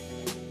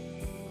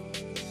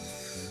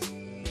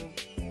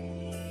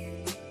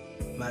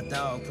My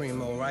dog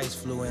Primo Rice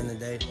flew in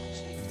today.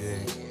 He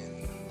did.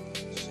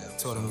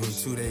 Told him give me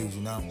 2 days,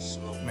 you know.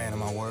 Man of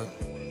my word.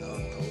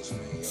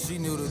 She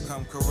knew to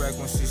come correct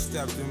when she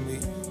stepped in me.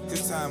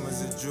 Cause time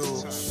is a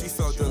jewel. She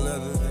felt the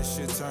leather, then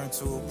shit turned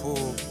to a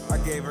pool. I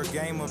gave her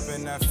game up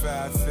in that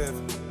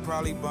 5'5".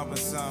 Probably bumping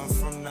something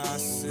from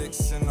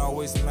 9'6". And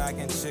always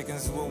macking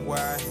chickens with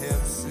wide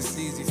hips. It's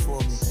easy for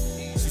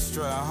me. She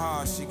strutting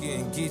hard, she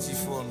getting geeky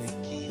for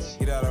me.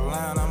 Get out of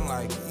line, I'm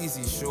like,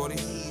 easy, shorty.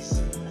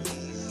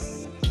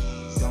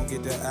 Don't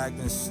get to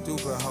acting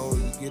stupid, ho,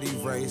 you get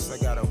erased. I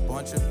got a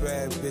bunch of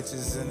bad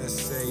bitches in the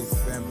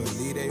safe, and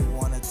believe they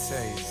wanna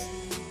taste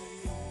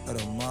of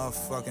the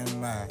motherfucking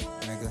Mac,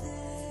 nigga.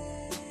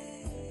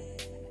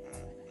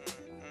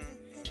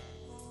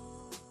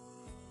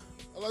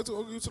 I'd like to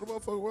welcome you to the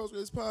motherfucking World's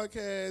Greatest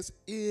Podcast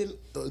in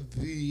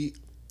the...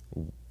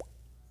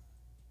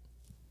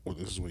 Well,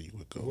 this is where you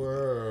would go.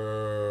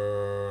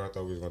 Word. I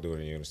thought we was gonna do it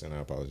in unison. I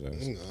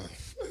apologize. No.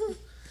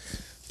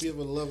 We have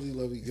a lovely,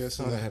 lovely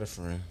guest. I had a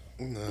friend.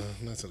 No,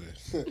 not today.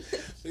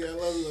 We got a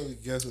lovely, lovely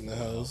guest in the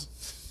house.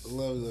 A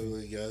lovely,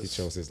 lovely guest. He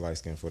chose his light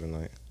skin for the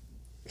night.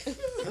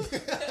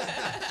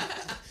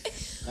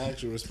 I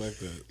actually respect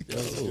that. That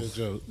was a good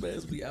joke.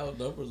 Man's be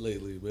outnumbered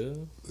lately,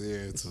 man. Yeah,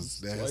 it's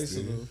nasty. Twice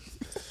enough.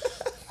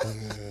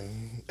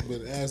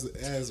 But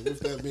as with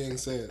that being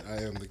said,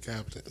 I am the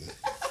captain.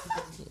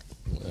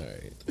 All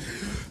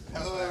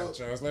right.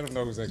 Charles, let him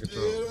know who's in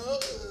control. You know,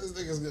 this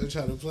nigga's gonna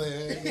try to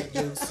play. I got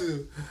jokes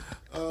too.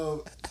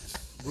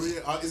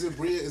 Bria, is it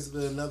Bria? Is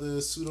it another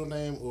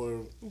pseudonym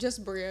or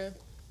just Bria?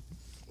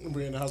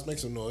 Bria in the house, make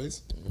some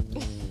noise.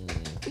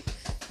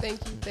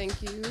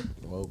 Thank you.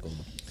 Welcome.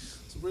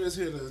 So Bria's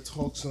here to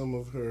talk some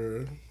of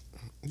her.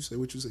 You say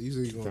what you say? You say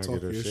you're gonna Trying talk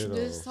to get her your shit shit. off.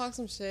 Just talk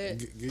some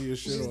shit. Get your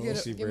shit Just on. get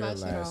She Get my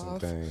shit realized some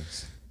off.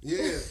 things.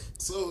 Yeah.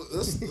 So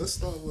let's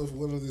start with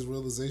one of these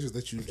realizations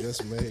that you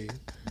just made.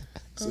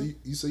 So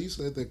you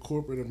said that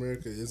corporate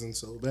America isn't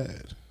so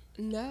bad.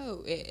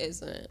 No, it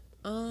isn't.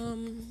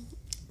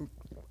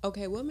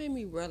 Okay, what made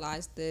me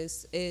realize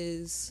this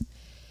is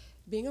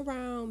being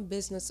around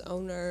business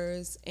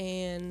owners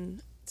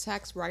and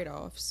tax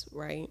write-offs,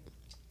 right?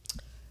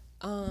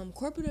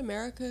 Corporate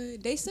America,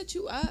 they set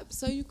you up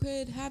so you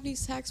could have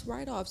these tax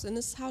write-offs, and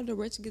this is how the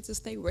rich get to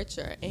stay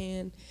richer.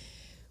 And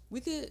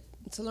we get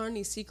to learn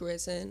these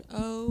secrets, and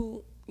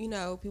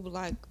people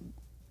like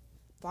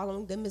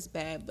following them is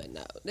bad, but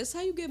no, this is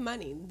how you get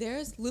money.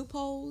 There's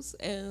loopholes,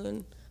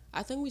 and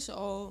I think we should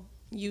all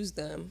use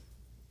them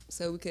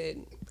so we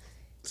could,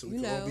 So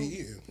we can all be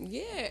eating.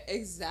 Yeah,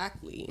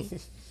 exactly.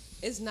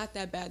 It's not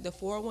that bad. The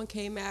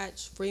 401k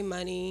match, free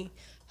money,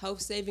 health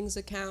savings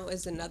account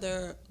is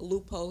another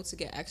loophole to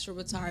get extra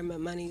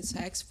retirement money,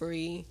 tax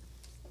free.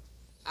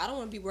 I don't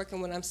want to be working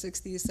when I'm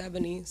 60 or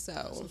 70,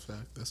 so.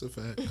 That's a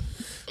fact.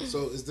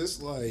 So is this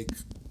like,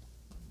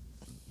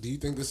 do you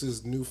think this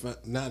is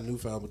not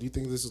newfound, but do you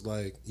think this is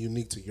like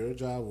unique to your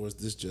job, or is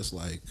this just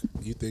like,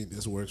 you think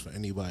this works for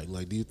anybody?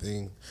 Like, do you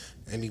think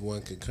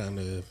anyone can kind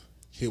of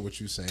hear what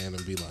you're saying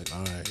and be like,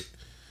 all right,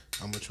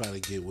 I'm going to try to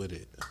get with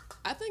it?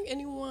 I think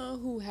anyone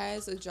who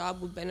has a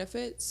job with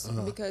benefits,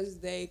 because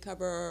they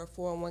cover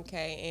 401k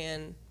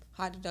and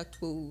high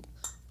deductible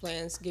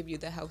plans give you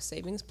the health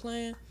savings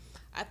plan.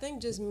 I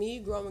think just me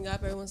growing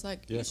up, everyone's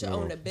like, you should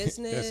own a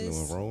business. That's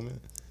new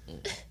enrollment.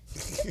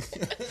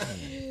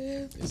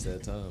 It's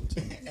that time,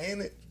 too.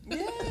 Ain't it?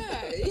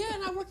 Yeah,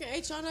 and I work in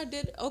HR, and I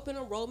did open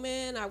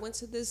enrollment. I went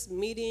to this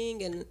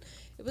meeting, and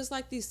it was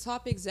like these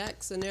top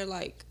execs, and they're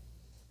like,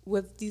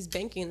 with these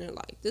banking, they're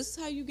like, this is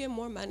how you get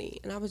more money.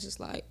 And I was just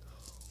like,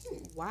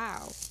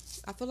 wow.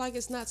 I feel like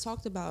it's not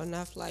talked about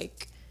enough,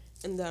 like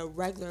in the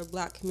regular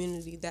black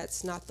community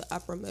that's not the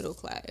upper middle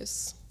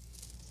class.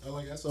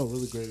 I saw a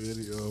really great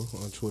video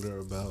on Twitter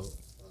about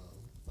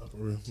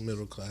upper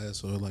middle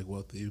class or like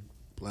wealthy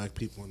black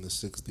people in the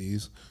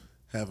 60s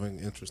having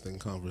interesting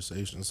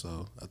conversations.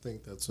 So I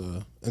think that's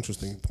a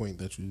interesting point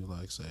that you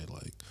say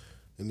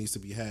it needs to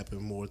be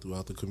happening more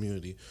throughout the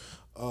community.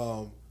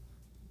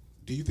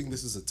 Do you think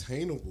this is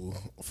attainable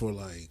for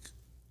like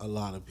a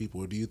lot of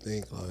people, or do you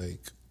think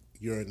like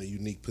you're in a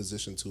unique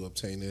position to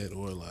obtain it,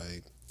 or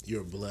like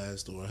you're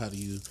blessed, or how do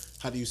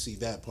you see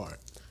that part?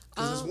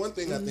 Because it's one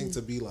thing I think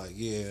to be like,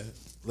 yeah,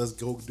 let's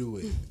go do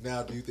it.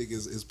 Now, do you think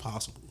is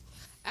possible?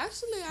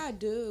 Actually, I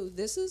do.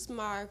 This is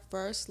my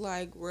first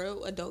like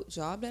real adult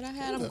job that I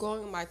had. I'm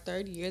going in my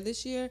third year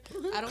this year.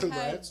 I don't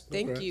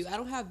Thank you. I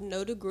don't have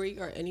no degree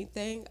or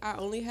anything. I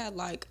only had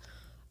like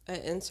an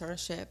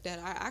internship that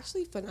I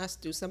actually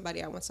finessed through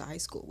somebody I went to high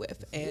school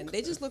with, and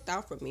they just looked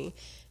out for me.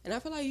 And I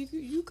feel like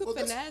you could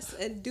finesse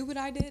and do what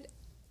I did.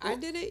 I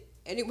did it.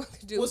 Anyone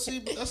could do it. Well, see,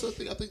 that's the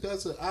thing. I think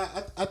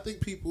I think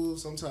people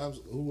sometimes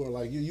who are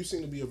like you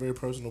seem to be a very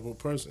personable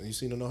person. You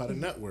seem to know how to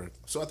network.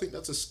 So I think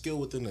that's a skill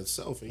within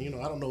itself. And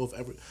I don't know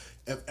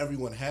if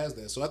everyone has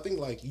that. So I think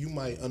like you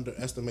might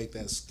underestimate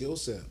that skill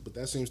set, but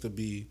that seems to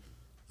be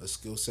a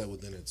skill set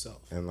within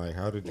itself. And like,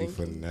 how did you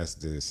finesse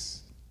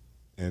this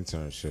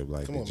internship,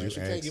 like, Come did on, man. you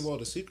She ask? can't give all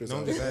the secrets. No,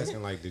 I'm out just there.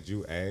 asking, like, did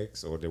you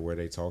ask or were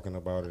they talking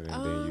about it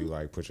and then you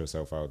like put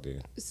yourself out there?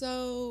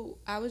 So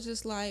I was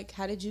just like,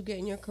 how did you get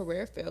in your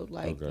career field?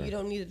 Like, Okay. you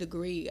don't need a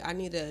degree. I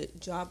need a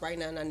job right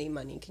now and I need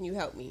money. Can you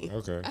help me?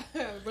 Okay.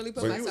 Really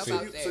put But myself so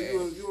out you- there. so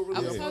you were really I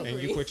was Yeah, and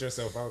hungry. you put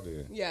yourself out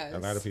there. Yes. A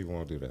lot of people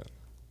won't do that.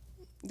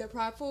 They're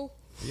prideful?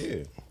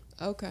 Yeah.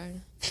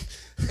 Okay.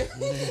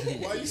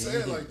 Why you say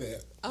it like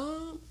that?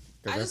 I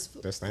 'Cause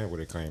just that's not what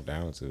it came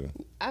down to.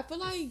 I feel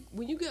like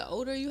when you get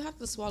older, you have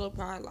to swallow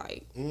pride.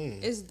 Like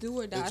it's do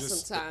or die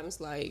just- sometimes.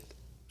 Like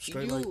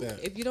Straight you, like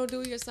that. if you don't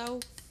do it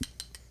yourself,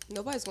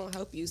 nobody's gonna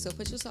help you. So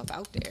put yourself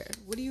out there.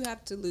 What do you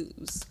have to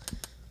lose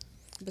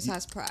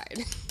besides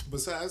pride?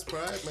 Besides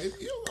pride,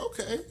 maybe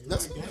okay.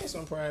 That's Gain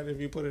some pride if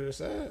you put it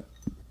aside.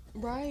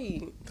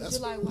 Right. That's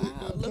You're like, a really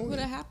wow, good look what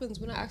point. happens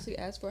when I actually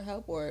ask for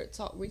help or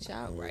reach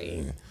out.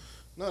 Right.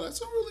 no. That's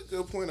a really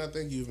good point. I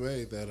think you've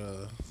made that.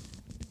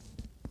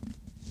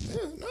 Yeah,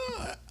 no,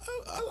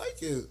 I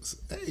like it.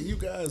 Hey, you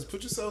guys,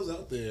 put yourselves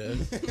out there.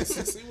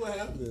 See what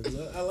happens.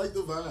 I like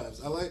the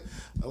vibes. I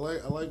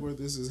like where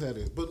this is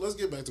headed. But let's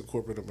get back to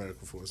corporate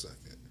America for a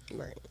second.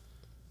 Right.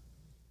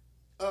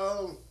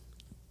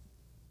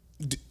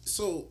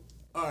 So,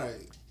 all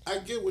right, I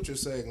get what you're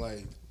saying.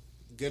 Like,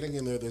 getting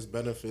in there, there's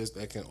benefits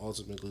that can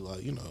ultimately,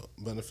 like,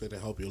 benefit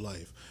and help your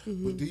life.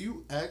 But do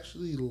you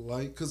actually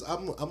like? Because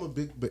I'm a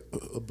big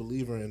a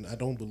believer in. I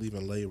don't believe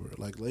in labor.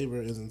 Like,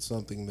 labor isn't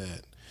something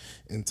that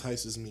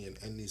entices me in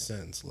any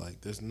sense.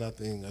 Like, there's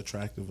nothing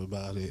attractive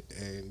about it,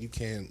 and you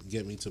can't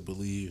get me to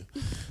believe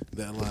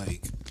that,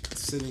 like,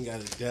 sitting at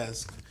a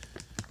desk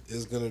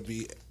is gonna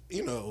be.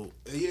 Yeah,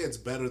 it's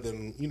better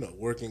than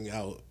working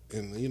out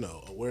in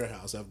a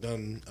warehouse. I've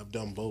done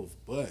both,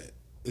 but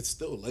it's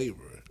still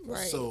labor.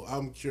 Right. So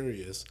I'm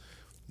curious,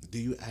 do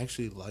you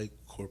actually like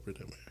corporate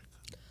America?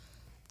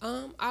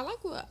 I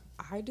like what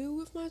I do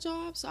with my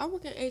job. So I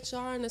work in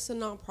HR and it's a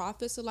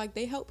nonprofit. So like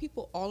they help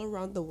people all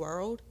around the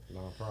world.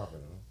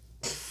 Non-profit,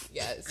 huh?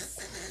 Yes.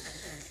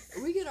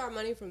 We get our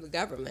money from the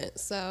government.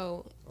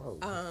 So but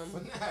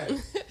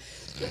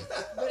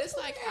it's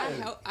like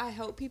I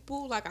help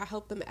people. Like I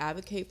help them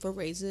advocate for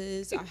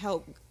raises. I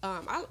help.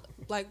 I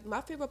like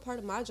my favorite part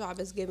of my job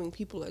is giving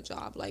people a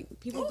job. Like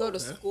people go to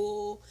okay.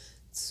 school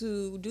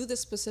to do this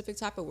specific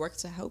type of work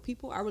to help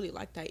people. I really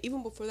like that.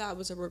 Even before that, I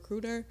was a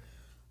recruiter.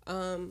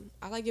 I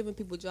like giving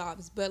people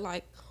jobs, but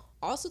like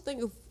also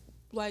think if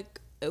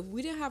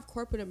we didn't have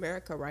corporate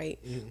America, right,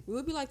 we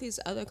would be like these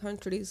other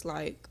countries.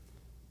 Like,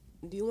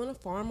 do you want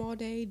to farm all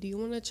day? Do you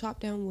want to chop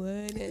down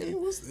wood and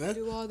what's that?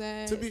 do all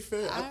that? To be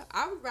fair,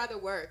 I would rather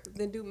work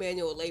than do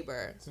manual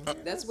labor.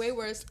 That's way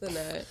worse than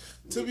that.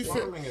 To be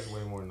fair, Farming is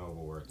way more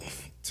noble work.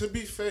 to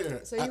be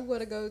fair, So you want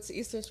to go to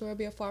Eastern Shore and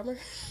be a farmer?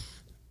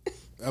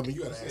 I mean,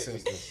 you gotta ask him.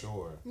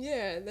 Sure.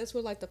 Yeah, that's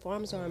where like the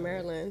farms are in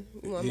Maryland.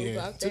 You want to move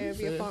out there and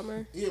be a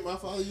farmer? Yeah, my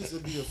father used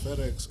to be a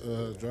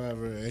FedEx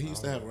driver, and he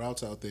used to have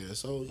routes out there.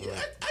 So yeah,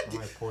 I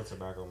get. Like Port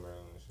Tobacco,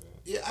 Maryland and shit.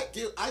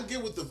 Yeah, I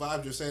get what the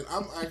vibe you're saying.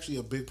 I'm actually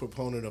a big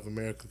proponent of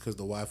America because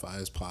the Wi-Fi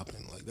is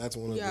popping. Like that's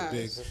one of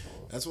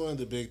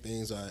the big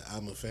things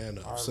I'm a fan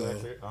of.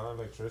 Our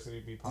electricity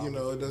be popping.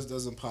 It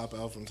doesn't pop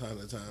out from time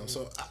to time.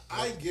 So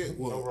I get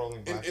No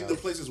rolling in the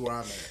places where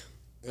I'm at.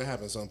 It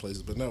happens some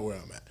places, but not where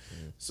I'm at.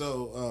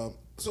 So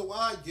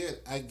while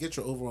I get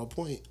your overall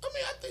point. I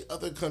mean, I think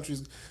other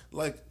countries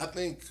I'm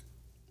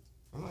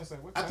not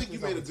saying what I think you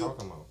countries made a are we good.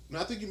 talking about? No,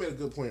 I think you made a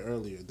good point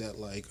earlier that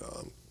like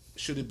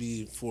should it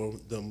be for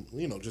them?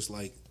 Just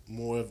like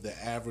more of the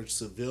average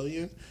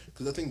civilian,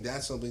 because I think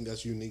that's something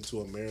that's unique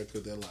to America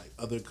that like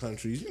other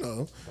countries,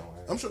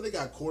 I'm sure they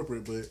got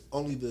corporate, but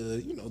only the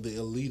the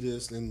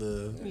elitist and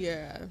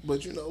the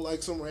But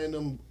like some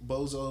random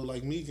bozo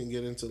like me can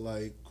get into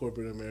like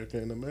corporate America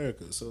in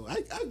America. So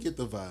I get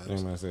the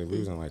vibes. I say if we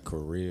was in like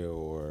Korea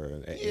or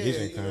an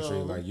Asian country,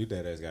 like you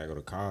dead ass gotta go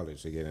to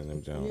college to get in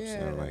them jumps.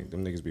 Yeah. And like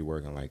them niggas be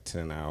working like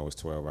 10 hours,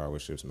 12-hour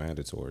shifts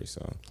mandatory.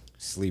 So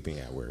sleeping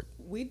at work.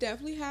 We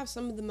definitely have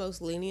some of the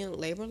most lenient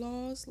labor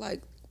laws.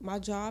 Like my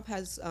job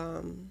has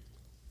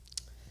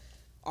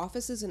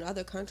offices in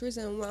other countries,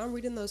 and when I'm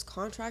reading those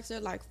contracts, they're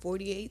like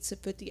 48 to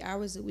 50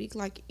 hours a week.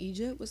 Like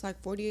Egypt was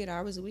like 48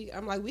 hours a week.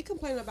 I'm like, we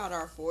complain about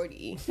our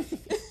 40.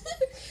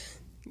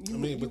 I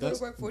mean, but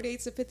that's work 48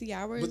 to 50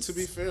 hours. But to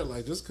be fair,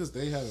 like just because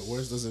they have it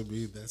worse doesn't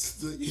mean that's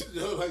the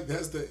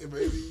that's the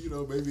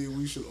maybe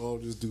we should all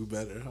just do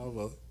better. How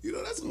about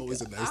that's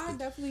always a nice I thing.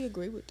 definitely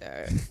agree with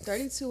that.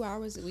 32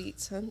 hours a week,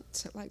 10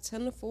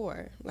 to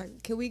 4.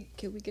 Like, can we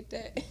get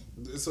that?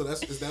 So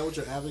is that what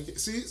you're advocating?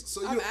 See,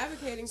 so I'm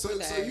advocating for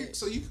that.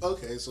 So you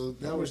okay? So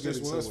now we're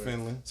just getting was somewhere.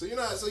 Finland.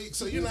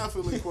 So you're not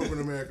feeling corporate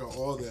America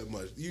all that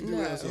much. You do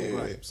have some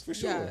gripes. For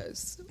sure.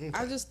 Yes.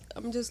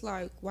 I'm just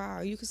like,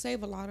 wow, you can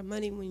save a lot of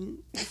money when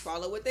you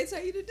follow what they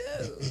tell you to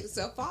do.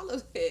 So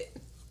follow it.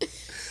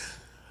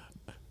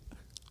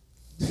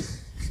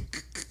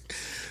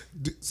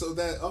 So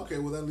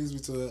that leads me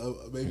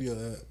to maybe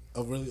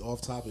a really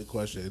off topic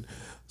question.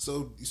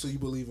 So you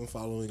believe in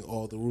following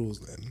all the rules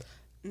then?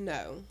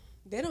 No.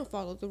 They don't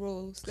follow the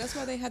rules. That's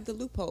why they have the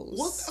loopholes.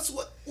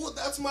 Well,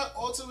 that's my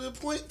ultimate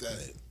point. Then,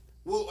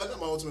 well, not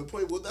my ultimate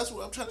point. Well, that's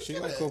what I'm trying to She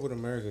get like at. corporate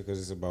America because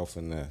it's about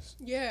finesse.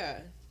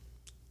 Yeah.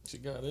 She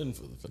got in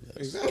for the finesse.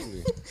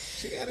 Exactly.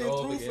 She got in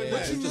Oh, through yeah.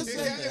 finesse. But you just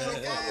said you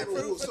don't follow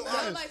the rules. So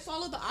No, like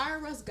follow the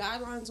IRS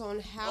guidelines on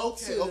how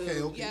okay.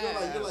 to.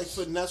 Yeah. You're like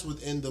finesse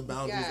within the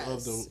boundaries Yes.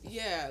 of the.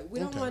 Yeah, we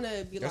don't Okay. want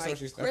to be That's like what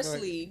she's- I feel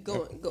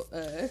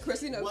like-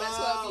 Chrisley no Wow, best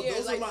 12 years.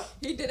 those are Like my-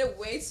 he did it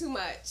way too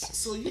much.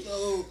 So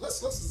let's.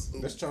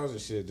 That's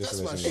Charles' shit. Just That's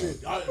to my let you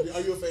know. shit.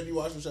 Are you a fan? You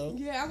watch the show?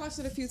 Yeah, I watched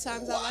it a few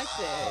times. I liked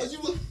it. You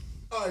look.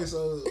 All right,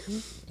 so.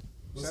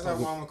 Shout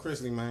out Mama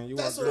Chrisley, man. You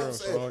That's are what I'm girl,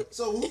 saying. Charles.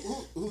 So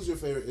who's your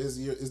favorite? Is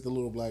the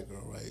little black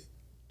girl, right?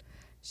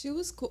 She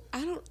was cool.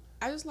 I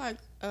just like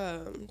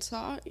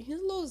Todd. He's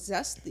a little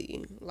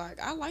zesty. Like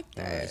I like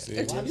that. see.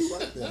 Why do you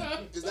like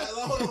that? Is that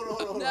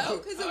hold on? No,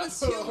 because it was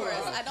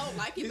humorous. I don't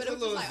like it, He's but a it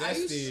was just little like, are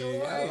you zesty.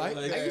 sure? I like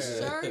Are you that.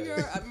 sure you're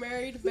a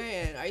married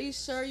man? Are you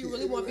sure you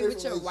really want to be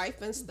with your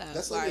wife and stuff?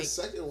 That's like his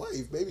second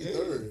wife, maybe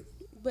third.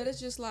 But it's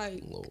just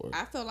like Lord.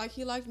 I felt like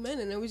he liked men,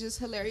 and it was just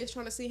hilarious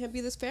trying to see him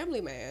be this family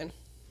man.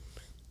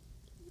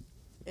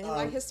 And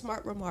like his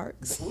smart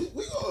remarks. We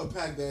gonna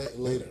unpack that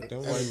later.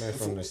 Them white men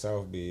from the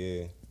South be,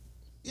 yeah.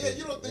 Yeah,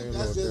 you don't think They're a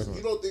that's little just different.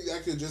 you don't think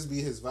that could just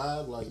be his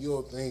vibe? Like you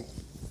don't think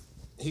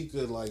he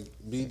could like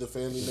be the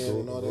family man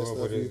and all that Grew up stuff,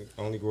 with his-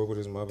 only grew up with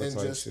his mother and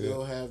type just shit.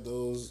 still have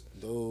those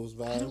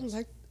vibes? I don't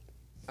like.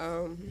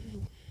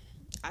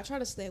 I try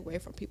to stay away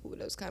from people with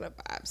those kind of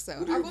vibes. So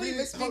What do I you won't mean?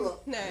 even speak. Hold on.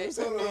 Nah.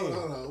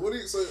 Hold on. What do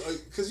you so?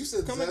 Because you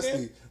said Come zesty,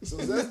 again? so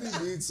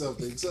zesty means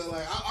something. So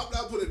like, I'm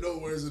not putting no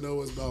words in no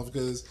one's mouth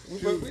because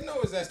But we know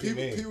what zesty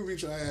people mean. be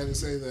trying to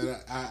say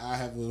that I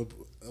have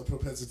a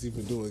propensity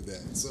for doing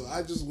that. So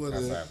I just want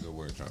That's to. a good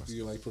word, Charles. Do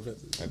you like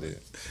propensity? I did.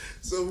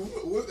 So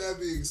with that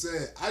being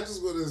said, I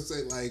just want to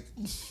say like,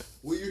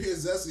 when you hear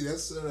zesty, that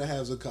sort of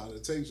has a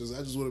connotation. So I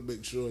just want to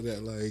make sure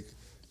that like,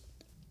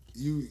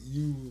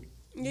 you.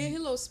 Yeah, he a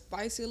little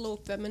spicy, a little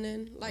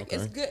feminine. Like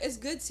it's Okay. good. It's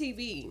good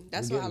TV.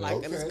 That's why I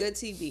like him. It's Okay. good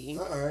TV.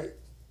 All right.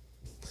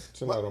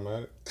 Chill out on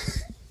that.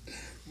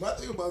 My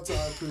thing about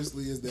Todd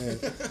Chrisley is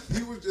that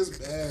he was just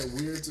bad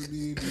weird to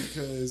me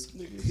because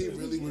he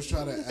really was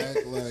trying to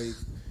act like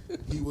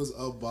he was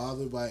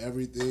unbothered by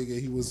everything and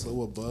he was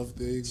so above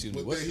things. Excuse me,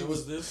 But what then he show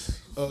was this?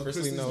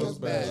 Chrisley Knows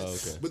Best.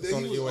 Oh, okay. But It's then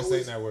on he the was USA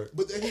always, Network.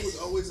 But then he was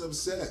always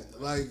upset.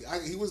 Like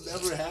he was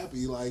never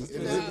happy. Like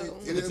it No.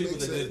 didn't The make people that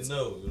sense. didn't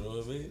know, you know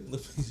what I mean?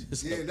 Let me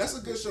just- Yeah, that's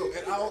a good show.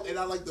 And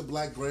I like the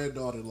black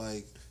granddaughter.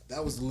 Like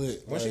that was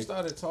lit. When like, she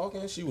started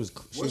talking, she was.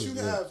 once you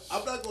have,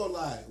 I'm not gonna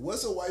lie.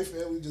 Once a white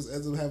family just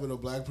ends up having a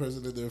black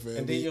person in their family,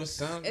 And then your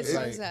son It is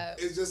like. turns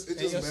out. it's just And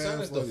your son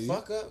mad is funny. the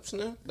fuck up,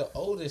 Snoop. The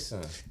oldest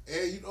son.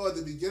 And you know, at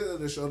the beginning of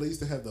the show, they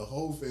used to have the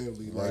whole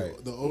family, like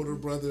Right. the older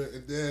brother,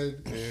 and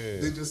then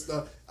Yeah. they just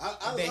start.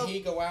 I Then love, he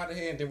go out of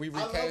here, and then we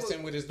love recast it.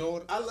 him with his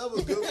daughter. I love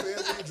a good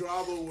family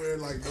drama where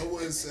like no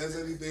one says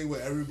anything,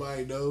 where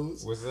everybody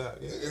knows. What's that?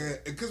 Yeah. And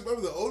because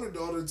remember the older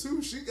daughter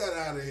too, she got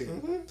out of here.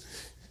 Mm-hmm.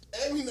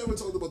 And we never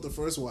talked about the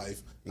first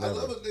wife. I Never.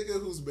 love a nigga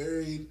who's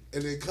married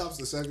and then comes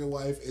the second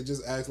wife and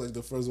just acts like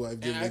the first wife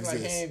And didn't act like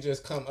exist. he ain't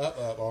just come up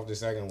off the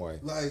second wife.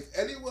 Like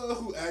anyone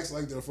who acts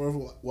like their first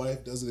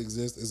wife doesn't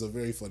exist is a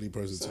very funny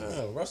person to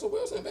me. Russell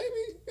Wilson,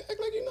 baby, act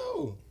like you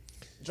know.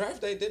 Draft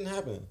day didn't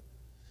happen.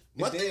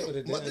 My It did, thing- but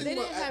it my didn't. thing- They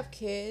didn't Well, have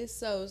kids,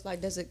 so it's like,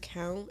 does it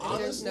count? If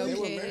Honestly, there's no they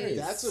were kids. married.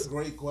 That's a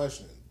great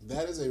question.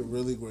 That is a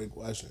really great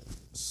question.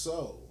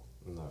 So,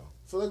 No.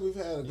 I feel like we've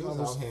had a You was out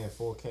conversation. here in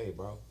 4K,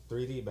 bro.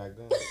 3D back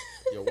then.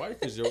 Your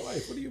wife is your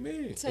wife. What do you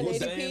mean? You saying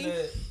 1080p.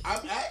 that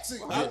I'm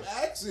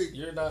asking.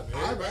 you're not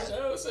married I'm right at-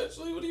 now,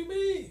 essentially? What do you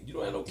mean? You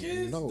don't have no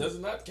kids? No, Does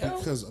it not count?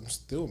 because I'm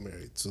still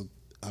married. So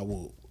I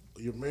will.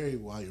 You're married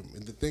while you're.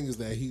 And the thing is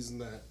that he's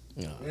not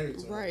No. married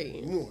to her Right.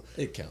 anymore.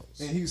 It counts.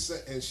 And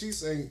and she's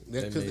saying that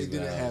They because they made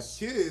didn't have vows.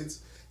 kids.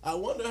 I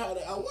wonder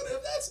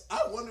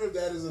if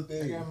that is a He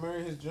thing. got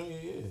married his junior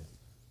year.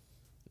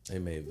 They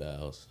made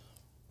vows.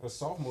 Or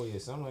sophomore year,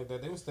 something like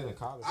that. They were still in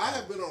college. I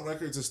have been on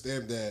record to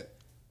stamp that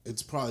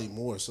it's probably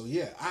more. So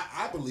yeah,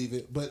 I believe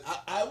it. But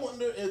I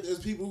wonder if there's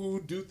people who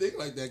do think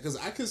like that because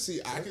I could see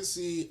a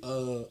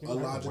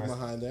logic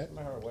behind that. I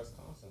met her at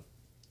Wisconsin.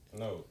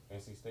 No,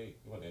 NC State.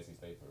 He went to NC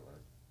State for it,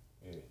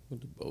 right? Yeah. We'll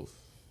do both.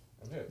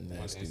 Yeah. He went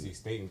to Nasty. NC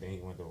State and then he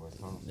went to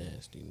Wisconsin.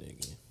 Nasty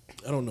nigga.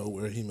 I don't know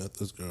where he met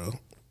this girl.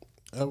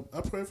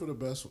 I pray for the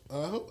best.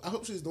 I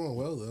hope she's doing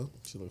well though.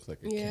 She looks like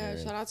a Yeah,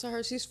 Karen. shout out to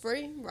her. She's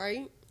free,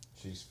 right?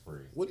 She's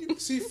free. What do you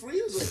see? Free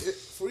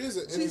is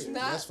an She's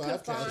not that's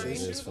 5 confined.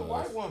 catches. She was a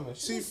white woman.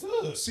 She was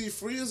good. See,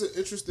 free is an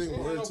interesting Yeah,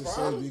 word no to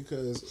problem. say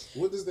because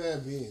what does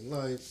that mean?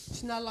 Like,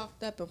 She's not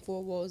locked up in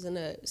 4 walls in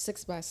a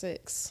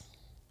 6x6.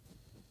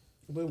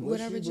 but was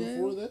Whatever, she Jim.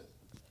 before that?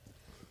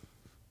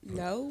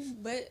 No,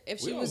 but if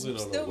We she don't was really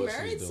know still what she's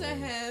married to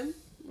doing. him,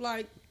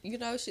 like, you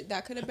know,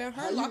 that could have been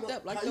her How you locked know-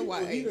 up like how the you know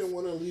wife. He didn't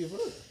want to leave her.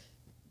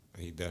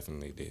 He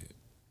definitely did.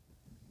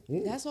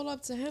 That's all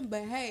up to him.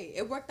 But hey,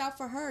 it worked out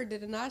for her,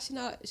 did it not? She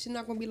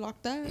not gonna be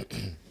locked up.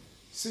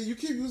 See, you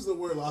keep using the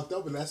word locked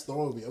up, and that's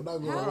throwing me. I'm not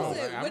going to How is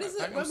lie. it? Like, What is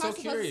it? I'm What am so I supposed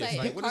curious. to say?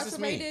 Like, what does this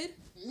mean? Incarcerated?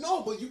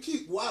 No, but you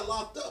keep why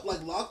locked up?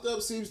 Like locked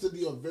up seems to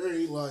be a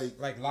very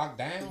like locked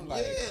down,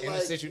 like yeah, in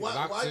like a situation, why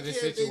locked to can't the they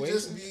situation.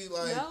 just be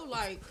like No,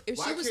 like if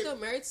why she was can't- still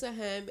married to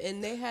him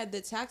and they had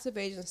the tax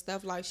evasion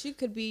stuff, like she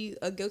could be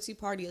a guilty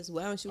party as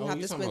well, and she would Oh, have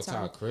you to talking spend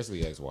about time. Todd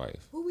Chrisley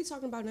ex-wife? Who are we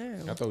talking about now?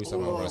 I thought we were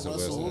talking about Russell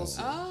Wilson.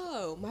 Wilson.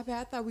 Oh, my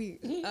bad. I thought we.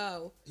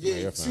 Oh, yeah.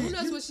 you're see, fine.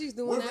 who knows what she's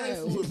doing we're very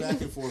now? fluid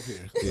back and forth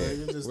here. Yeah, Like,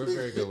 it just we're think-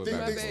 very good with think-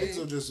 back and think-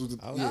 forth. think so just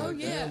Oh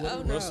yeah. Damn, what Oh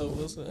did no. Russell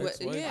Wilson What-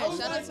 ex-wife yeah. I was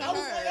Shout like, out to I was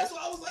like, her. that's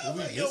what I was like. I was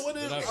like, yo, what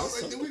is? Did I I was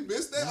miss like, did we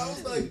miss that? I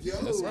was like, yo,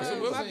 Russell my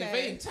Wilson bad.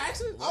 evading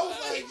taxes? I was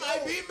like, he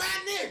might be my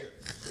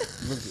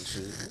nigga. look at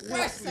shit.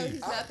 What? So he's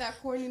not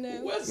that corny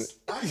now. What's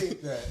I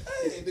hate that.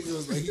 I hate niggas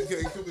was like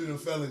he committed a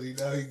felony.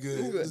 Now he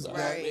good. It's Right.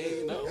 bad.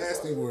 you know?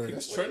 Nasty word.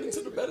 He's trending to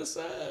the better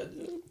side.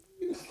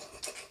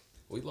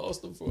 We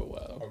lost him for a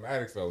while.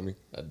 Automatic felt me.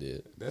 I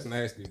did. That's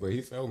nasty, but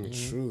he felt me.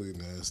 Truly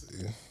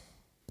nasty.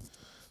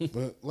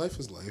 But life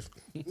is life.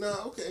 No,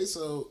 okay,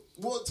 so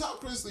Todd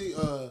Chrisley,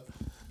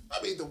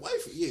 I mean the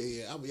wife,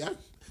 yeah.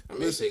 I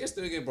mean, she can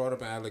still get brought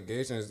up in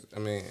allegations. I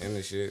mean, and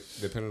the shit,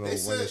 depending on when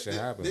this shit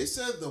happens. They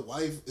said the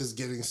wife is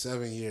getting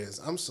 7 years.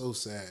 I'm so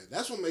sad.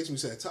 That's what makes me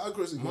sad. Todd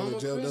Chrisley going Mama to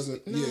jail Chrisley?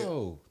 doesn't. Yeah.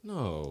 No.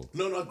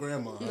 No, not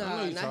grandma. No. I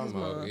know you not talking his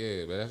about. mom.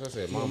 Yeah, but that's what I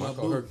said. Mom, my I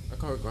call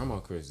her Grandma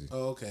Chrissy.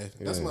 Oh, okay.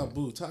 That's Yeah. my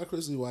boo. Todd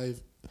Chrisley wife.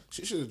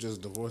 She should have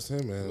just divorced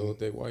him, man. Little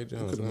thick white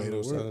Jones, could've not made it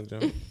little work.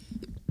 Southern Jones.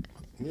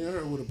 Me and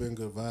her would have been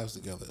good vibes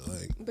together.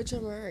 Like, But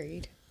you're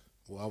married.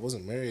 well, I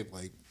wasn't married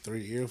like 4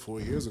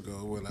 years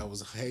ago when I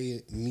was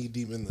knee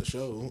deep in the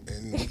show,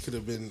 and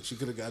she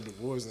could have got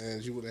divorced,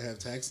 and she would have had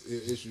tax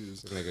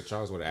issues. This nigga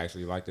Charles would have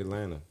actually liked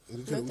Atlanta.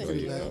 We could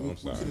Nothing.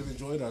 have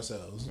enjoyed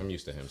ourselves. I'm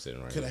used to him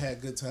sitting right Could have here.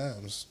 had good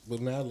times.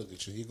 But now look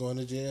at you. You're going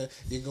to jail.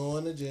 You're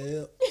going to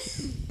jail.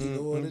 You're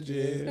going to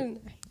jail.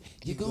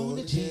 You're going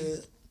to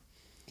jail.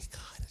 You're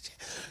going to jail.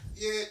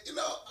 Yeah,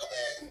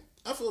 I mean,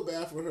 I feel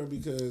bad for her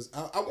because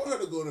I want her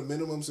to go to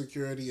minimum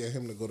security and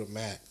him to go to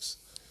max.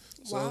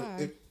 So Why?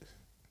 if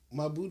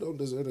my boo don't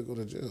deserve to go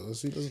to jail.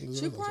 She doesn't deserve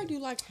She'll to. probably do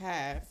like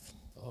half.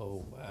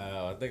 Oh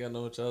wow! I think I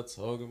know what y'all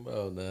talking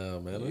about now,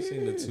 man. I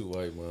seen the two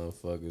white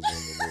motherfuckers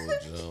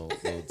on the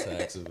little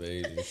tax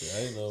evasion shit. I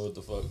didn't know what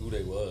the fuck who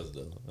they was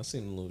though. I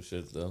seen the little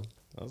shit though.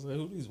 I was like,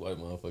 who these white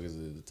motherfuckers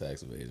is the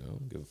tax evasion? I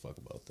don't give a fuck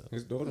about that.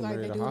 His daughter Like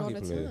they married a do all hockey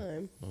the player.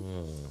 time.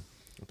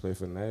 He played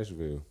for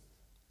Nashville.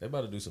 They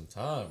about to do some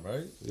time,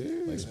 right?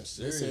 Yeah. Like some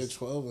They said serious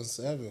 12 and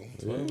 7.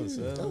 12 and I don't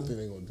 7. think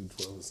they're gonna do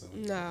 12 and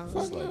 7. No.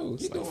 Fuck no.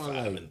 It's He like doing 5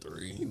 like and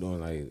 3. he doing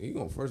like he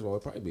gonna first of all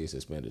it'd probably be a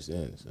suspended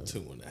sentence. So.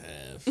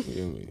 2.5. You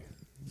hear me?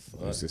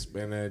 Fuck.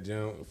 Suspend that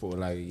jump for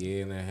like a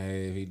year and a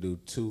half. He do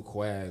 2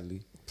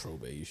 quietly.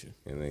 Probation.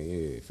 And then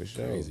yeah, for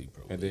sure. Crazy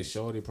And then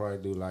Shorty probably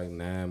do like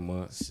 9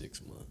 months.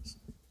 6 months.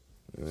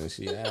 And then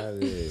she out of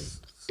there.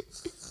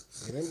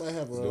 And they might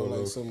have her Do a on little-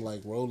 like some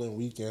like rolling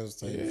weekends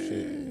type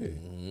shit.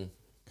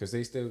 Cause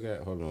they still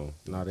got hold on.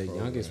 Now the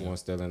youngest one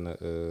still in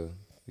the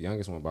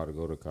youngest one about to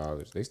go to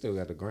college. They still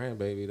got the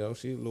grandbaby though.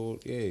 She a little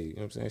you know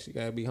what I'm saying? She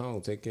gotta be home,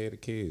 take care of the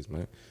kids,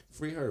 man.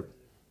 Free her.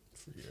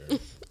 Free air.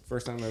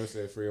 First time I ever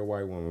said free a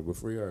white woman, but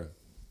free her.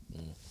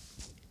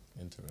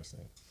 Interesting.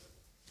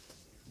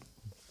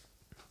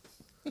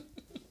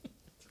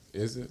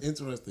 Is it?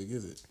 Interesting,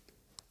 is it?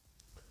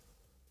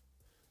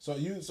 So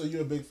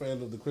you're a big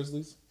fan of the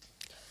Chrisleys?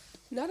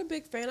 Not a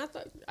big fan.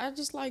 I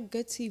just like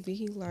good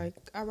TV. Like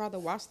I'd rather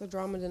watch the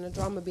drama than the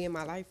drama be in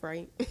my life,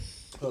 right?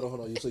 Hold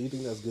on. So you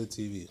think that's good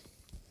TV?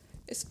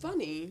 It's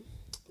funny.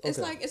 It's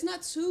Okay. like it's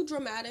not too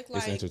dramatic.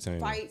 Like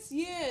entertaining. fights.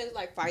 Yeah,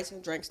 like fights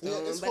and drinks. Yeah,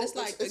 But it's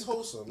like it's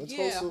wholesome. It's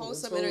yeah, wholesome.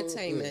 wholesome It's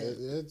entertainment.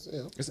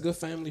 Yeah. It's good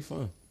family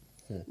fun.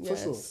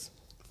 Yes.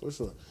 For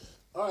sure.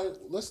 All right,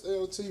 let's stay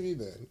on TV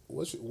then.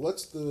 What's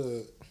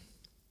the?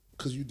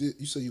 Because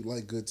you said you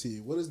like good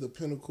TV. What is the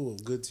pinnacle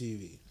of good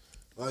TV?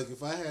 Like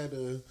if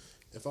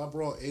I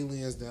brought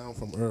aliens down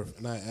from Earth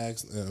and I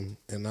asked them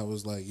and I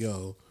was like,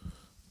 yo,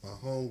 my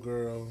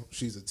homegirl,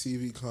 she's a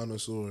TV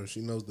connoisseur. She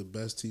knows the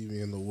best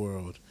TV in the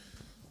world.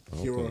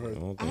 Here are I her.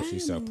 don't think she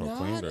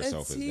self-proclaimed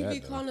herself as TV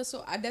that. Though.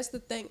 connoisseur. That's the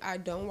thing. I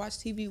don't watch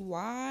TV.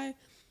 Why?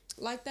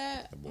 Like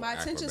that, boy my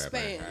attention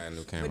Acrobat span. man, I knew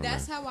But cameraman.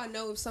 that's how I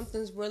know if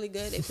something's really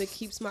good. If it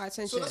keeps my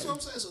attention. So that's what I'm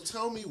saying. So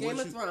tell me Game what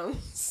of you.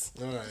 Thrones.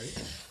 All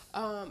right.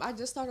 I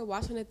just started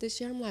watching it this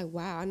year. I'm like,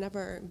 wow, I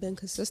never been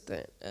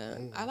consistent.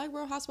 I like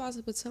Real Housewives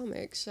of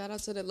Potomac. Shout out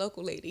to the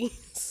local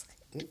ladies.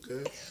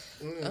 Okay.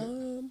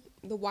 Mm.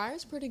 The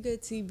Wire's pretty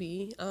good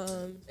TV.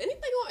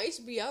 Anything on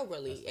HBO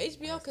really.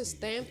 HBO can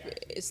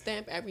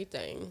stamp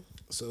everything.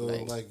 So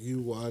like you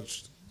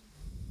watched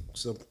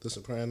The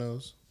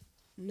Sopranos,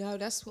 No,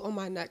 that's on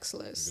my next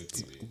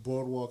list.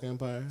 Boardwalk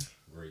Empire.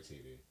 Great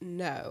TV.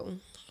 No.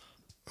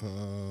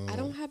 I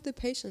don't have the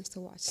patience to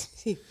watch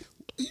TV.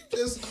 You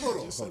just hold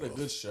on. It's a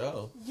good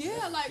show.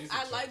 Yeah, like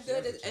I like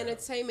good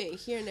entertainment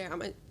here and there.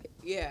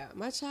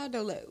 My child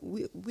don't let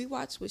we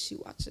watch what she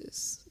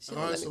watches. She don't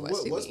All right. let me So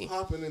watch what's TV.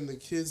 popping in the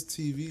kids'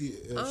 TV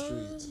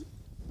streets?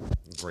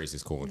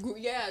 Gracie's Corner.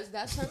 Yes,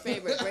 that's her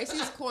favorite.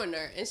 Gracie's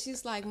Corner. And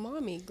she's like,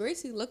 Mommy,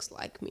 Gracie looks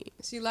like me.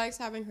 She likes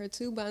having her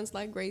two buns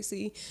like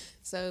Gracie.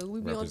 So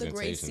we be on the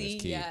Representation is Gracie.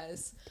 key.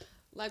 Yes.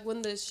 Like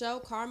when the show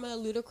Karma,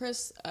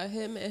 Ludacris,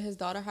 him and his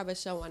daughter have a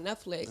show on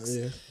Netflix.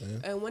 Yeah.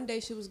 And one day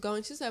she was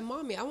going, she said,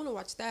 Mommy, I want to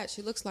watch that.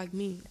 She looks like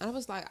me. And I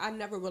was like, I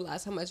never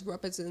realized how much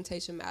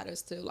representation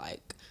matters to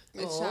like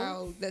a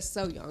child that's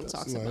so young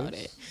talks about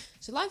nice. it.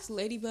 She likes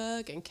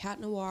Ladybug and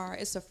Cat Noir.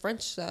 It's a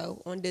French show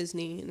on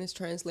Disney and it's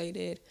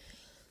translated.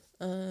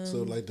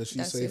 So like, does she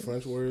that's say it.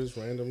 French words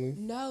randomly?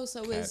 No,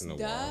 so Cat it's Noir.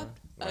 dubbed.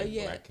 Like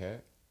Yeah. Black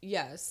Cat.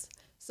 Yes.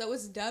 So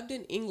it's dubbed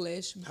in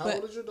English. How but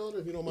old is your daughter,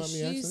 if you don't mind me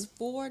she's asking?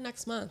 4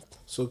 next month.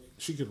 So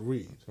she could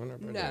read. When her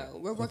birthday? No,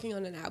 we're working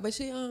on it now. But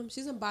she's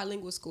in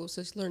bilingual school,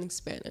 so she's learning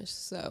Spanish.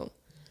 So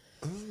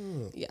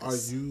yes.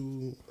 Are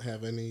you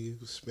have any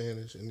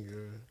Spanish in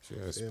your? She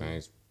has family?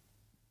 Spanish.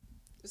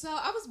 So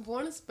I was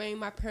born in Spain.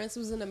 My parents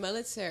was in the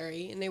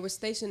military, and they were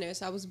stationed there.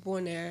 So I was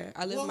born there.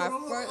 I lived Whoa, my whoa,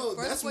 whoa.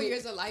 first That's 4 way-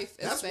 years of life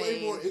in That's Spain.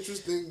 way more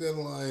interesting than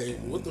like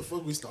what the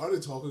fuck we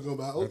started talking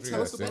about. Don't you Tell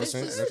got us about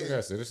citizen- Spain. don't you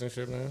got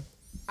citizenship now?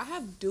 I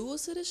have dual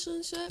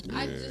citizenship.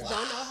 I just don't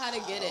know how to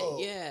get it.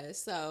 Yeah.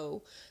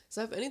 So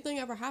if anything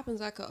ever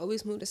happens, I could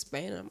always move to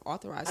Spain. And I'm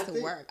authorized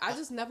to work. I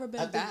just never been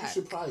I think back. you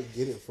should probably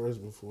get it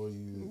first before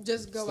you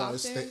Just go start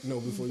out there?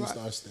 before you Right.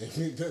 start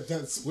staying.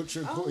 That's what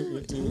you're going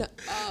to do. No,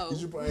 oh. You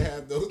should probably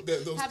have those Have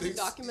the things.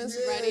 documents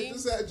yeah, ready?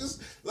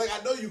 Just like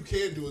I know you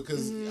can do it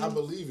because I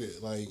believe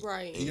it. Like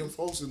Right. your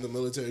folks in the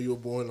military, you were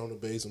born on the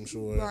base, I'm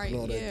sure. Right, And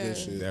all that yeah. good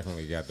shit.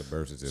 Definitely got the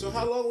birth certificate. So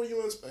how long were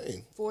you in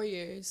Spain? 4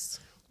 years.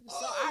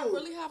 So I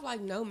really have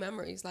like no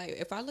memories. Like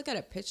if I look at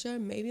a picture,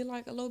 maybe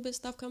like a little bit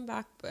stuff come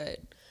back, but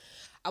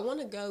I want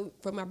to go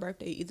for my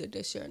birthday either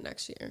this year or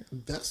next year.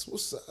 That's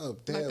what's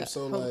up. Damn. Like a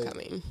so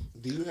homecoming.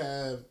 like, do you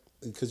have?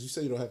 Because you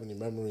say you don't have any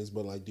memories,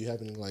 but like, do you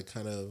have any like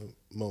kind of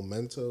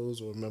mementos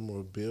or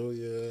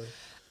memorabilia?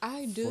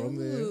 I From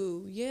there?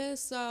 do. Yeah,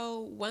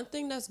 so one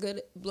thing that's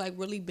good, like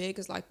really big,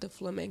 is like the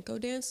flamenco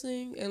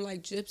dancing and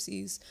like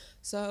gypsies.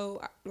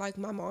 So like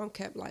my mom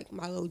kept like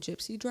my little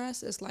gypsy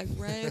dress. It's like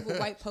red with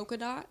white polka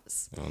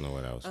dots. I don't know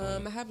what else.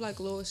 I have like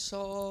a little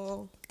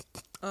shawl,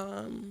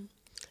 and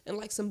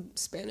like some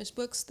Spanish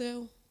books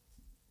still.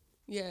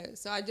 Yeah,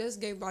 so I just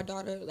gave my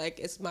daughter, like,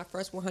 it's my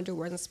first 100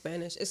 words in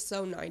Spanish. It's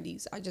so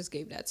 90s. I just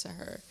gave that to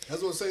her. I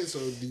was gonna say. So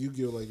do you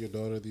give like your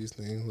daughter these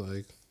things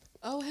like?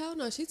 Oh, hell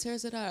no. She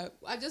tears it up.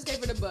 I just gave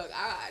her the book.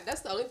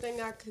 That's the only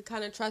thing I could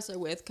kind of trust her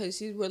with because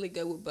she's really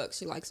good with books.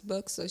 She likes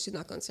books, so she's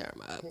not going to tear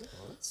them up.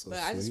 So But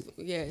I just,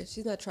 yeah,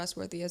 she's not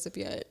trustworthy as of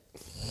yet.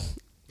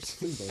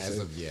 Please don't As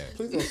say. of yet.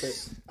 Please don't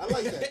say. I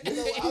like that. You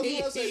know, I was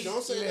gonna say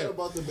don't say that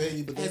about the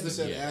baby, but then As you of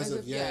said yet. as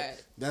of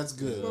yet. That's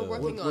good. We're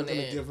working on gonna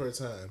it. give her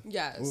time.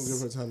 Yes. We'll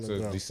give her time to So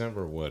grow.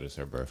 December, what is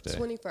her birthday?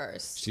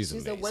 21st. She's a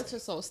amazing. winter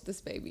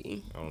solstice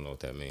baby. I don't know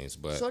what that means,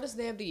 but Shortest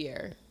day of the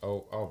year.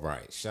 oh, all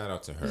right. Shout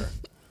out to her.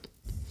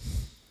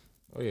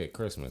 Oh yeah,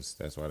 Christmas.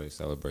 That's why they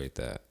celebrate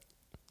that.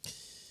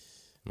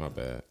 My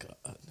bad.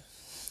 God.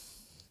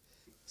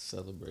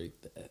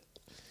 Celebrate that.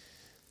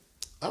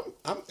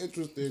 I'm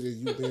interested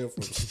in you being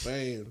from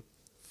Spain.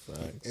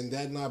 Facts. And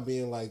that not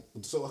being like,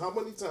 so how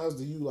many times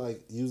do you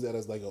like use that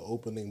as like an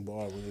opening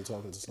bar when you're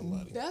talking to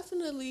somebody?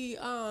 Definitely,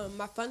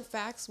 my fun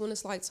facts when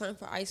it's like time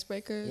for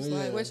icebreakers. Yeah.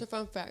 Like, what's your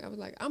fun fact? I was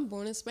like, I'm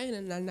born in Spain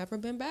and I've never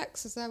been back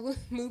since I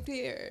moved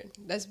here.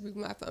 That's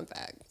my fun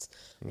fact.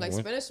 Like, When-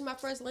 Spanish is my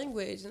first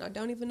language and I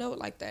don't even know it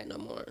like that no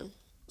more.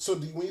 So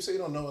when you say you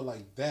don't know it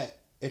like that,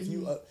 if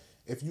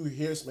you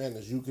hear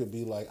Spanish, you could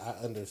be like, I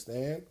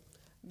understand.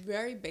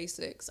 Very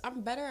basics. I'm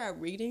better at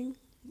reading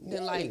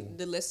than like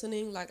the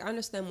listening. Like, I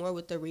understand more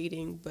with the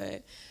reading,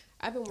 but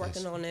I've been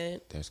working on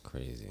it. That's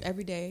crazy.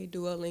 Every day,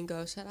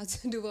 Duolingo. Shout out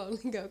to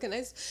Duolingo. Can I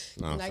get a facts.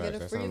 free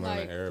That's how I'm like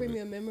learning Arabic.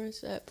 premium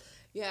membership?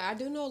 Yeah, I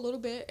do know a little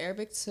bit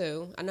Arabic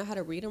too. I know how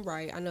to read and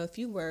write. I know a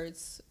few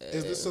words.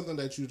 Is this something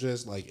that you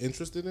just like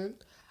interested in?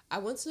 I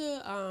went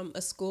to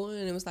a school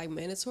and it was like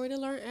mandatory to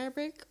learn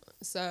Arabic.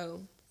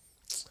 So,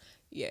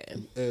 yeah.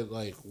 At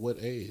like what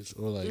age?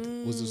 Or like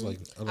was this like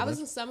I was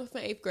in 7th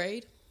and 8th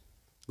grade.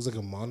 was it like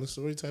a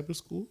Montessori type of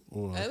school?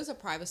 Or It was a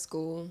private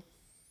school.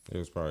 It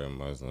was probably a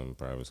Muslim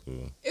private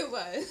school. It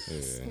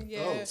was. Yeah.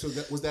 Yeah. Oh, so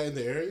was that in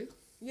the area?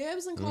 Yeah, it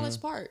was in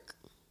College Park.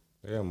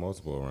 They have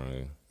multiple around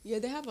here. Yeah,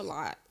 they have a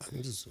lot.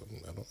 I'm just I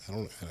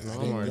No, didn't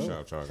I'm already know.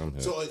 shop talk. I'm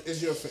here. So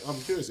is your I'm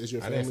curious, is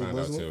your I family didn't find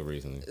Muslim? out till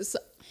recently.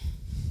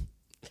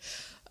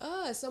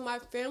 So my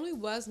family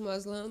was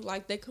Muslim.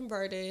 Like, they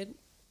converted.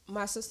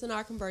 My sister and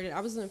I converted.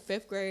 I was in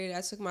 5th grade.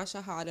 I took my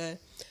shahada.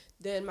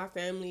 Then my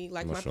family,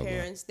 like my Mashallah.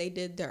 parents, they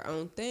did their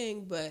own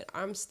thing. But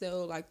I'm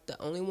still like the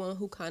only one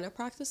who kind of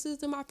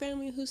practices in my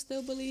family who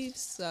still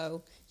believes.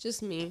 So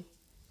just me.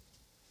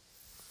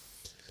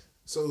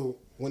 So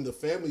when the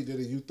family did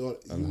it, you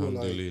thought you were like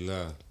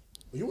Alhamdulillah.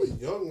 you were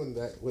young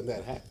when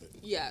that happened.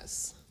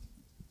 Yes.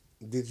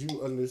 Did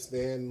you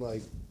understand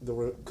like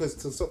because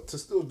to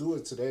still do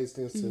it today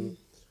seems to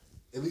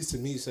at least to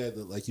me said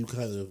that like you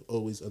kind of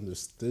always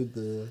understood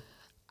the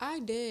I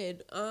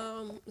did.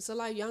 So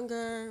like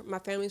younger, my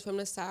family's from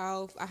the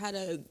South. I had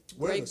a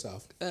Where in great, the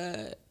South?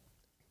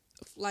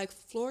 like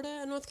Florida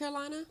and North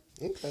Carolina.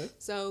 Okay.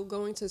 So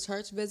going to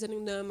church,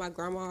 visiting them. My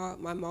grandma,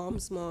 my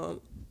mom's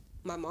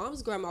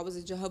grandma was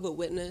a Jehovah's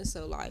Witness.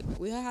 So like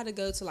we had to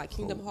go to like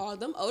Kingdom Hall.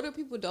 Them older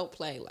people don't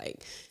play.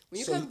 Like when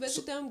you come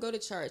visit them, go to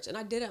church. And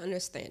I didn't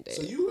understand it.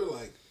 So you were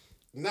like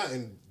not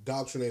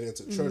indoctrinated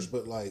into church,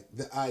 but like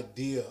the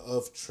idea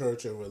of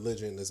church and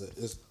religion is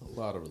A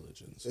lot of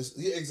religions.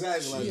 yeah,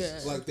 exactly. Like, Yeah.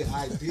 like the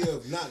idea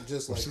of not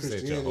just like She said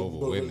Christianity, Jehovah's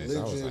but Witness.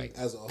 I was religion like,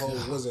 as a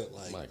whole wasn't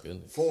My like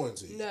goodness. foreign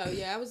to you. No,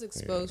 yeah, I was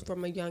exposed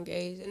from a young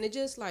age, and it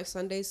just like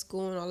Sunday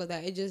school and all of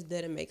that. It just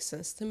didn't make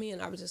sense to me,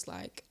 and I was just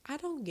like, I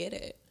don't get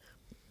it.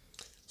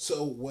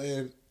 So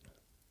when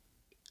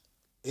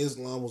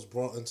Islam was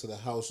brought into the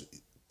house,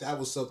 that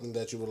was something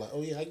that you were like,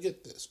 oh yeah, I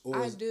get this. Or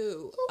I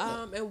do.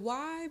 And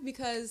why?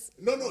 Because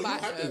No, you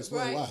have to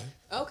explain why.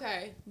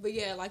 Okay, but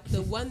yeah, like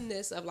the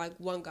oneness of like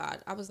one God.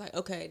 I was like,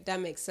 okay, that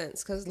makes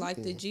sense because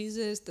like the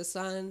Jesus, the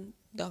Son,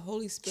 the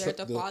Holy Spirit,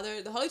 the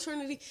Father, the Holy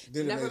Trinity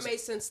Didn't never make made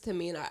sense to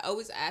me, and I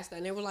always asked that,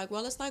 and they were like,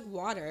 well, it's like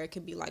water. It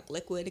could be like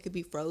liquid, it could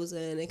be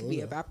frozen, it could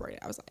be evaporated.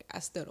 I was like, I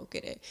still don't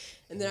get it.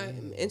 And then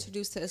I'm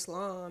introduced to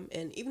Islam,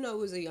 and even though it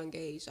was a young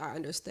age, I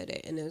understood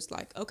it, and it was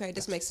like, okay,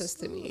 this makes sense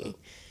to me.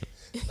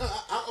 No,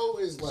 I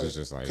always like It's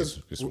just like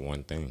because it's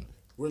one thing.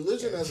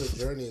 religion as a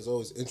journey is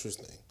always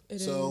interesting. It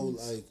so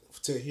is. like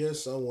to hear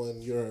someone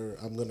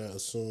I'm gonna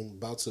assume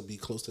about to be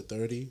close to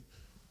 30.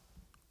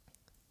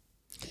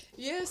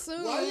 Yeah,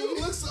 so Why you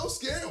look so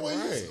scared when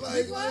you Right.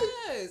 like?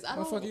 was. I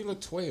Motherfucker, don't. you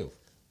look 12.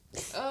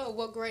 Oh,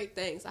 well, great.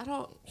 Thanks. I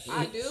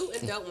do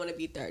and don't want to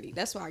be 30.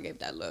 That's why I gave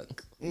that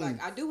look.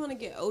 Like, I do want to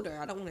get older.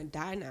 I don't want to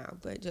die now,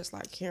 but just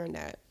like hearing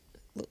that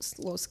looks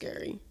a little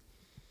scary.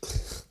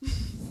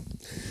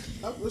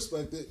 I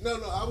respect it. No,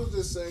 I was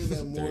just saying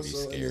that more 30 so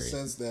in scary. the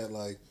sense that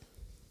like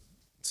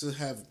to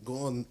have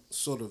gone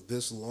sort of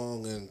this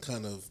long and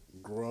kind of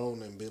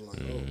grown and been like,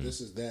 oh,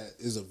 this is that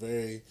is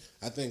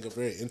I think a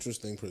very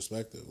interesting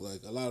perspective.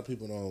 Like a lot of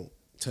people don't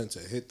tend to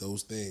hit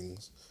those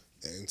things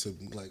and to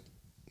like.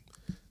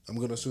 I'm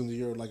gonna assume that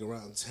you're like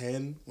around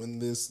 10 when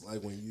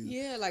you.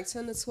 Yeah, like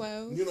 10 to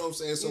 12. You know what I'm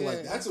saying? So like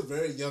Yeah. that's a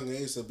very young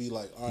age to be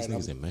like, all These right,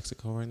 niggas in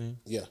Mexico right now?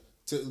 yeah,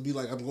 to be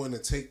like, I'm going to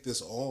take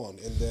this on,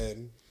 and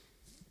then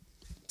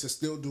to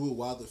still do it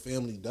while the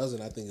family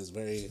doesn't, I think is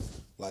very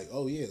like,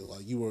 oh yeah,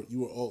 like you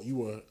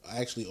were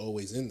actually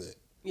always in it,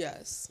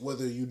 Yes.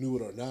 whether you knew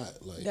it or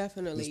not. Like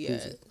Definitely, this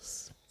proves it.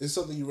 yes. Is it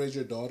something you raise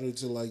your daughter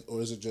to like, or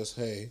is it just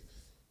hey?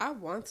 I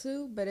want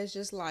to, but it's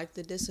just like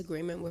the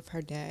disagreement with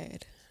her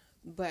dad.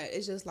 But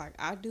it's just like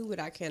I do what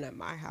I can at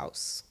my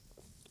house.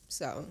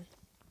 So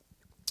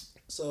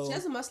So she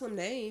has a Muslim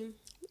name,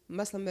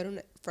 Muslim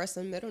first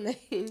and middle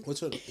name.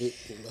 what's her?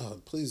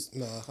 Please,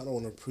 nah, I don't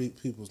want to pre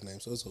people's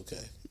names, so it's okay.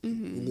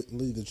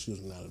 Leave the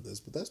children out of this,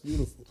 but that's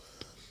beautiful.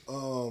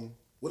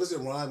 What does it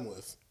rhyme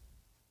with?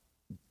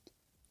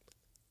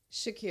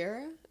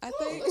 Shakira, I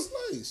Oh, think. that's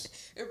nice.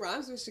 It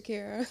rhymes with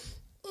Shakira.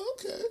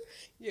 Okay,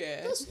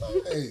 Yeah. that's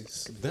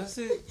nice. That's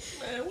it,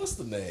 man. What's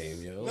the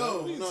name, yo? No,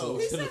 What are you no. talking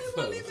He said he about?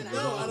 won't leave it out.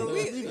 No, I don't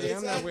We- leave it. Yeah,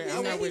 I'm not with,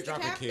 I'm not He's with the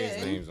dropping kids'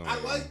 captain. names on I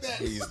there. like that.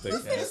 He's the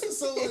This captain. is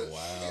so.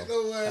 Wow. You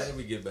know How what? did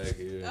we get back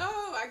here?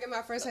 Oh, I get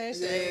my first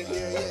handshake.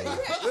 Yeah.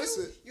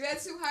 Listen. You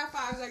had 2 high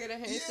fives. I get a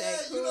handshake. Yeah,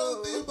 you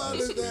know the thing about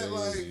it is that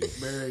like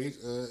Crazy. married,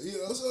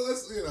 so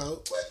let's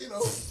but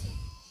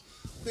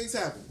things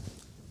happen.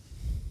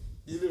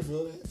 You didn't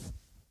feel that?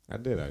 I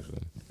did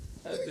actually.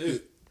 I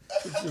did.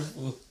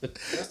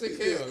 That's the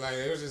kill. Like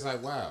it was just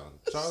like, wow,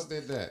 Charles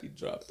did that, He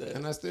dropped that.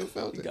 and I still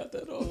felt He it. got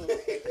that off.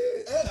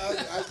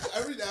 I,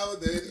 every now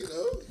and then,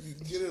 you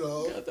get it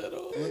all. Got that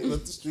off.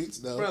 Let the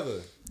streets know.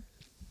 Brother,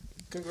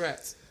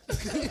 congrats.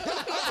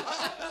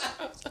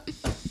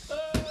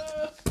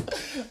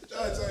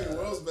 I tell you,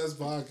 world's best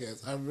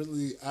podcast. I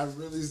really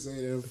say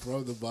it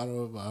from the bottom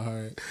of my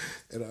heart,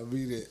 and I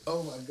mean it.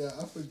 Oh my god,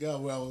 I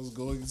forgot where I was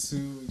going to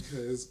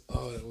because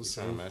that was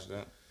so. Trying to match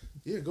that.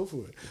 Yeah, go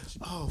for it.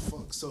 Oh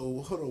fuck.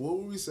 So hold on, what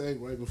were we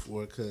saying right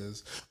before?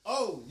 Because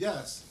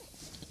yes.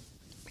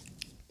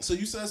 So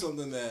you said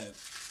something that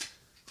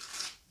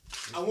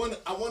I want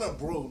to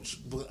broach,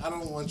 but I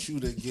don't want you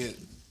to get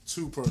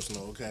too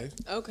personal, okay?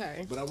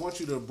 Okay. But I want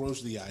you to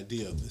broach the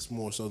idea of this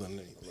more so than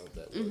anything. Love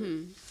that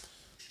word.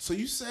 So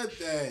you said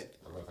that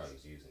I love how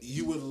he's using it.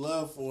 you would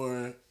love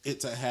for it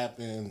to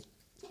happen,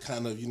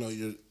 kind of,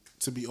 you're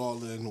to be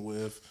all in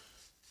with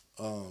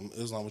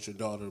Islam with your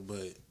daughter,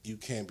 but you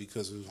can't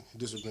because of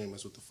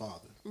disagreements with the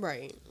father.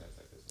 Right.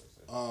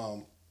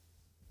 I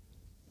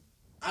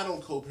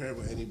don't co-parent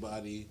with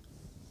anybody,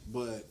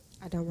 but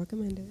I don't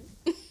recommend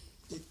it.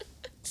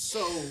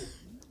 so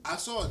I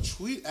saw a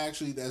tweet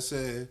actually that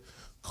said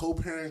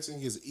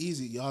co-parenting is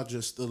easy. Y'all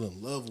just still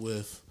in love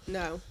with.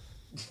 No.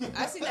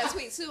 I seen that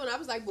tweet too, and I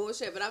was like,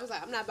 bullshit. But I was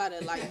like, I'm not about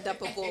to like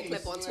dump a full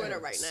clip on Twitter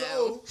right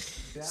now.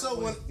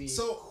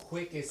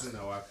 Quickest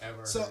no I've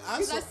ever So heard.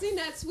 Because I seen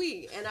that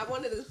tweet, and I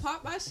wanted to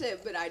pop my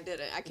shit, but I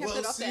didn't. I kept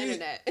it off the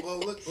internet. Well,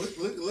 look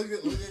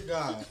at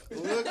God.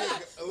 Look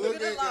at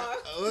the law.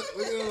 Look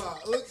at the law.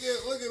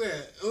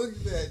 Look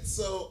at that.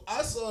 So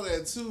I saw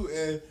that too,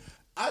 and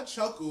I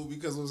chuckled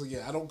because once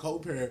again I don't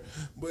co-parent,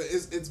 but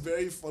it's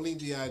very funny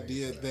the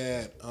idea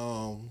that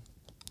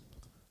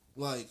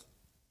like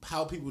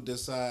how people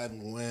decide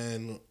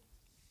when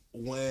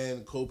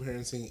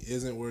co-parenting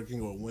isn't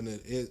working or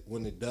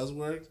when it does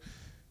work.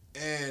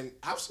 And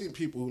I've seen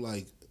people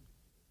like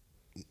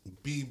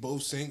be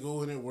both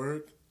single and it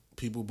work.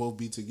 People both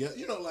be together.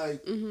 You know,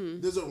 like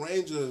there's a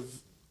range of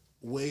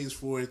ways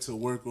for it to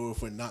work or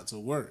for it not to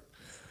work.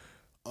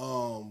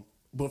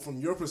 But from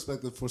your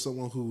perspective, for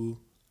someone who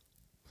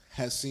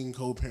has seen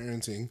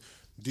co-parenting,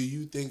 do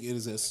you think it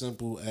is as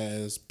simple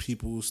as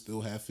people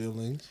still have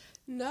feelings?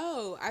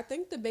 No, I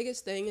think the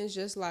biggest thing is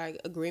just like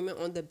agreement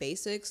on the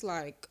basics,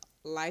 like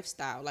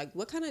lifestyle. Like,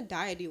 what kind of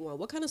diet do you want?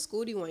 What kind of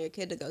school do you want your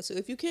kid to go to?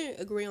 If you can't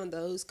agree on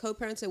those,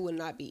 co-parenting will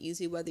not be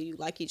easy, whether you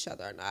like each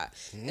other or not.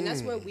 And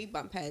that's where we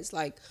bump heads.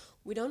 Like,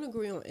 we don't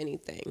agree on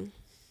anything.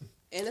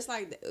 And it's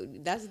like,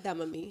 that's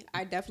dumb of me.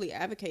 I definitely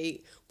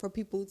advocate for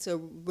people to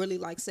really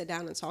like sit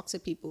down and talk to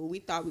people. We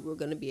thought we were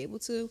going to be able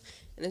to.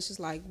 And it's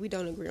just like, we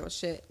don't agree on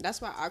shit.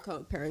 That's why our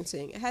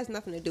co-parenting, it has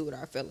nothing to do with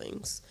our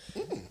feelings.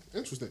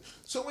 Interesting.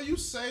 So when you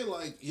say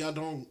like y'all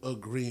don't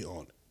agree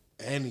on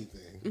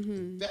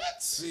anything,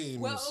 that seems...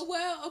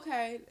 Well,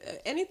 okay.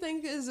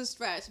 Anything is a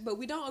stretch, but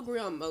we don't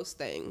agree on most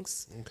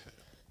things. Okay.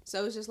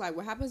 So it's just like,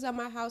 what happens at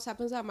my house,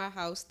 happens at my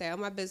house. Stay at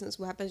my business.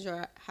 What happens at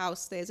your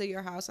house, stays at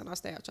your house, and I'll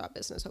stay at your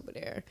business over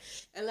there.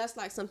 Unless,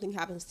 like, something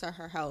happens to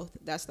her health,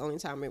 that's the only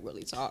time we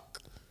really talk.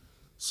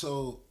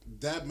 So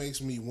that makes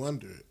me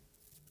wonder,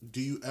 do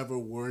you ever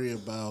worry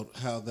about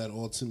how that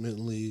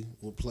ultimately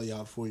will play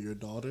out for your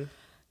daughter?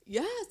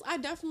 Yes, I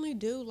definitely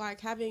do. Like,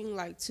 having,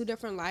 like, two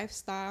different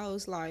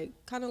lifestyles, like,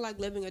 kind of like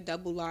living a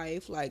double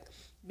life, like,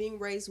 being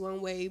raised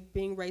one way,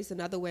 being raised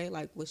another way.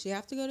 Like, will she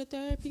have to go to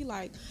therapy?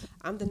 Like,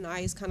 I'm the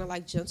nice, kind of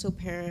like gentle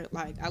parent.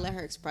 Like, I let her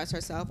express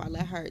herself. I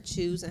let her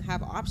choose and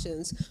have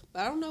options.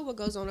 But I don't know what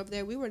goes on over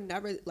there. We were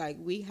never, like,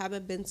 we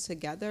haven't been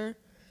together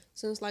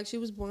since, like, she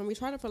was born. We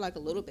tried it for, like, a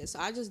little bit. So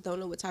I just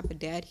don't know what type of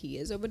dad he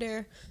is over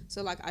there.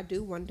 So, like, I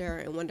do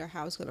wonder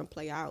how it's going to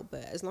play out.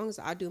 But as long as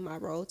I do my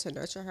role to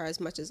nurture her as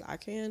much as I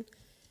can,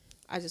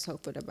 I just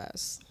hope for the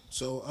best.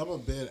 So I'm a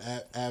big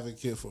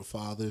advocate for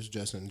fathers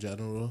just in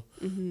general.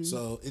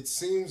 So it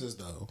seems as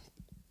though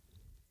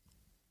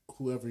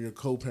whoever you're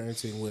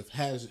co-parenting with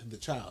has the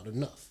child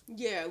enough.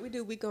 Yeah, we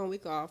do week on,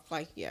 week off.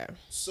 Like, yeah.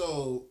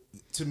 So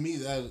to me,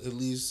 that at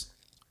least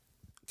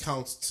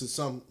counts to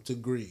some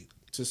degree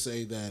to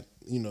say that,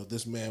 you know,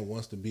 this man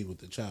wants to be with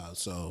the child.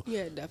 So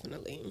Yeah,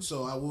 definitely.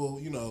 So I will,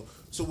 you know,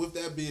 so with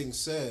that being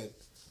said,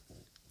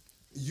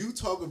 you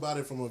talk about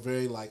it from a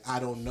very, like,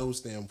 I don't know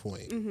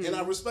standpoint. And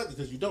I respect it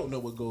because you don't know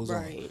what goes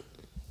on. Right.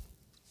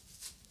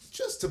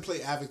 Just to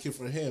play advocate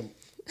for him,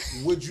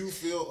 would you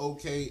feel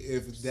okay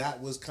if that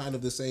was kind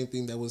of the same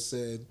thing that was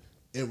said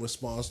in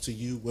response to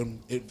you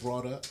when it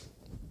brought up?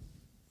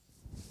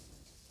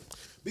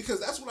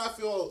 Because that's what I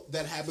feel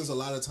that happens a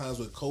lot of times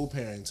with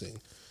co-parenting.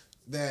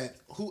 That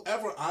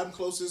whoever I'm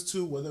closest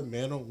to, whether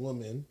man or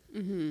woman,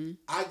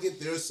 I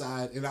get their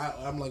side and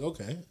I'm like,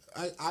 okay,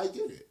 I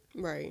get it.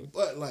 Right.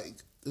 But, like,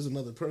 there's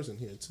another person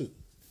here, too.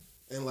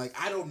 And, like,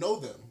 I don't know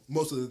them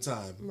most of the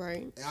time.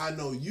 Right. And I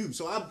know you.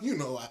 So,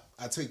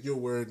 I take your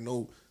word,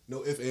 no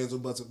ifs, ands, or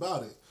buts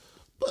about it.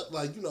 But,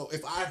 like, you know,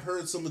 if I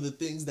heard some of the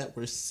things that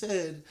were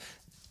said,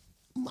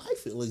 my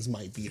feelings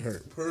might be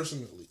hurt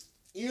personally.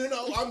 You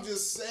know, I'm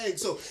just saying.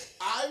 So,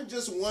 I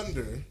just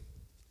wonder,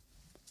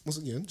 once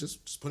again,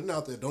 just putting it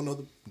out there, don't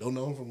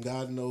know him from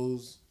God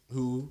knows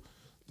who,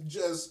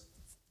 just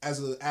as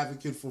an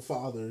advocate for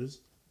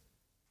fathers,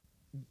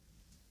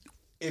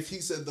 if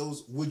he said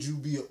those, would you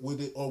be with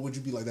it, or would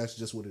you be like, that's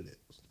just what it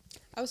is?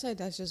 I would say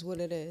that's just what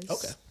it is.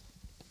 Okay.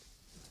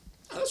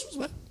 That's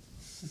respect.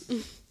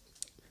 And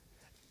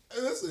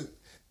listen,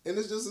 and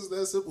it's just as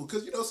that simple.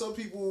 Because, you know, some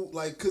people,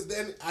 like, because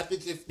then I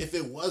think if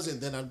it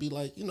wasn't, then I'd be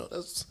like, you know,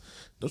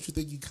 don't you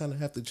think you kind of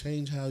have to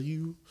change how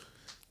you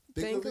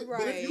think of it?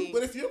 Right.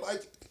 But if you're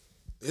like,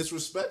 it's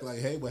respect. Like,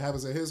 hey, what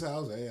happens at his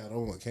house? Hey,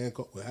 can't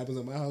go. What happens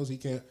at my house? He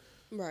can't.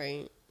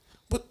 Right.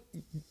 But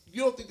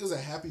you don't think there's a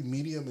happy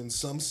medium in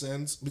some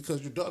sense?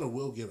 Because your daughter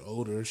will get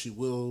older. She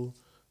will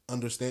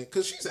understand.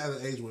 Because she's at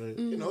an age where,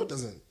 you know, it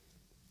doesn't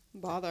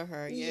Bother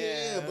her,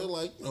 yeah, but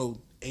like, you know,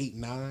 8,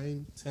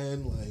 9,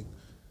 10, like,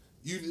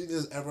 you think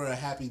there's ever a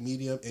happy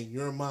medium in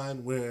your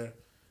mind where,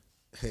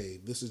 hey,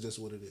 this is just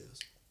what it is?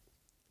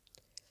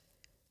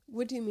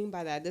 What do you mean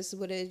by that? This is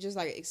what it is, just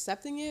like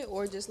accepting it,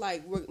 or just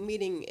like we're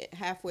meeting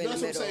halfway in the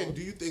That's middle? what I'm saying.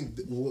 Do you think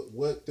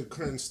what the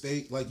current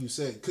state, like you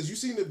said, because you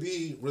seem to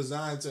be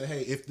resigned to,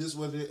 hey, if this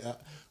was it,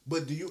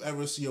 but do you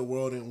ever see a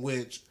world in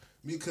which,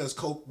 because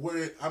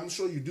where I'm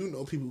sure you do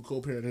know people who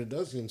co-parent and it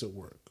does seem to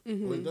work,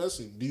 or it does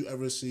seem, do you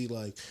ever see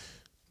like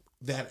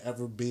that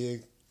ever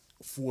big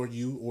for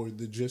you, or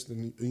the just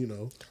you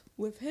know?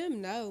 With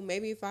him, no.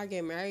 Maybe if I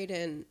get married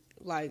and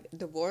like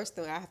divorced,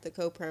 then I have to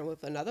co-parent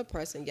with another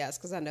person. Yes,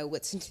 because I know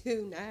what to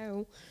do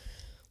now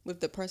with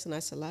the person I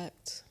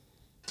select.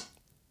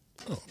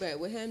 Oh. But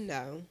with him,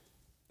 no.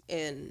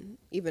 And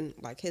even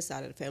like his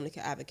side of the family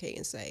can advocate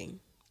and say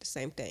the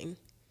same thing.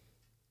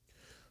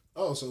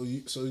 Oh, so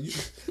you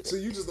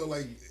just don't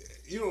like,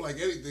 you don't like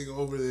anything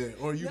over there,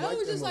 or you No, like it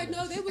was them just like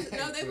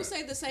over they would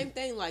say the same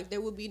thing. Like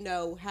there would be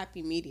no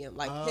happy medium.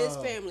 Like his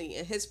family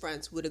and his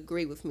friends would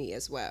agree with me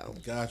as well.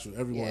 Got you.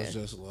 Everyone's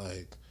Yeah. just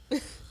like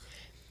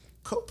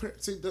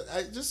co-parent. See,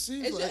 it just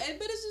seems It's like just,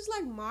 but it's just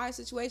like my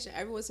situation.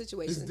 Everyone's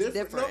situation is different.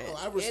 different.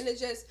 No, and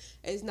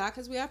it's not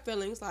because we have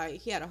feelings. Like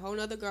he had a whole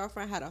nother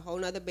girlfriend, had a whole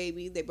nother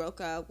baby. They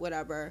broke up,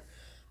 whatever.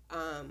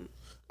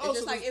 It's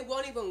just like it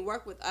won't even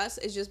work with us.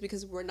 It's just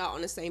because we're not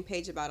on the same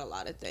page about a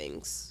lot of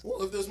things.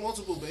 well, if there's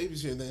multiple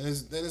babies here, then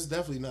it's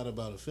definitely not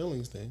about a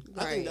feelings thing.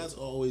 I think Right. that's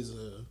always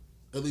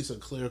at least a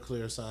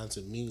clear sign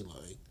to me.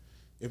 Like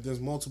if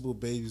there's multiple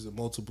babies and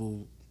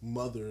multiple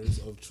mothers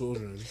of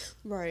children,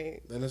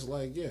 Right. then it's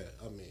like, yeah,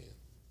 I mean,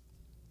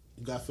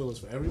 you got feelings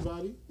for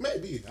everybody?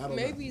 Maybe. I don't know.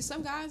 Maybe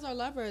some guys are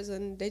lovers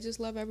and they just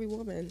love every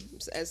woman.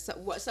 As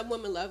some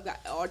women love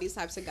all these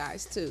types of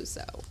guys too.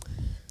 So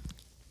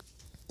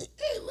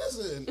Hey,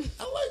 listen,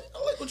 I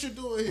like what you're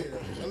doing here.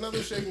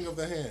 Another shaking of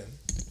the hand.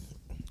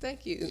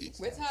 thank you.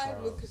 We're tired.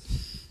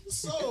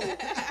 So,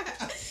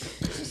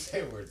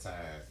 Say we're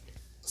tired.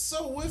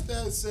 so with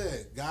that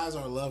said, guys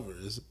are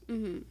lovers.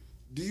 Mm-hmm.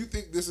 Do you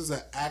think this is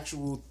an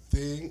actual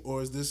thing,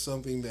 or is this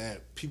something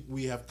that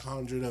we have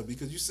conjured up?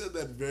 Because you said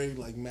that very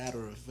like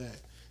matter of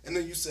fact, and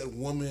then you said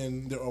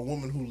there are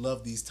women who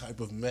love these type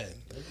of men.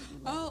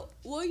 Oh,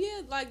 well,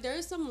 yeah, like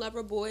there's some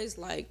lover boys,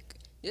 like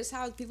just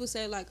how people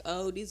say, like,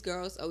 oh, these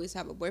girls always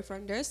have a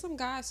boyfriend. There's some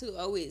guys who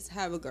always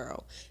have a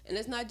girl. And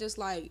it's not just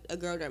like a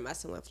girl they're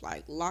messing with,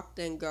 like locked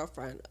in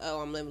girlfriend. Oh,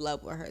 I'm in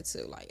love with her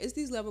too. Like, it's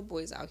these lover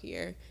boys out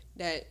here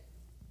that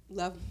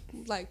love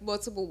like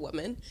multiple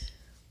women.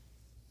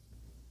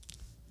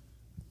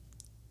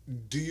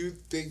 Do you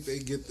think they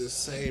get the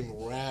same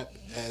rap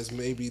as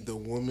maybe the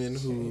women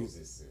who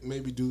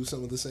maybe do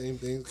some of the same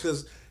things?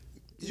 Because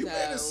you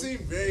made No. it seem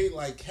very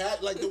like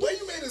like the way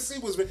you made it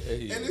seem was very,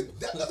 Hey. and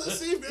that doesn't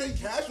seem very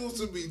casual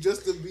to me.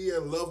 Just to be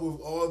in love with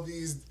all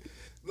these,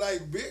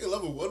 like being in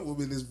love with one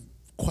woman is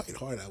quite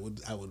hard. I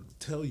would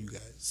tell you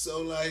guys.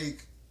 So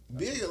like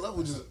being in love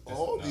with just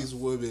all these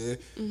women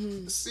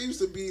seems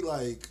to be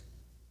like,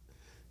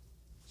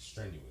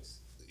 Strenuous.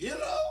 you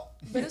know.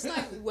 But it's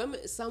like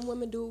women. Some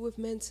women do it with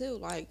men too.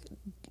 Like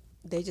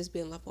they just be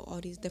in love with all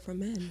these different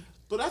men.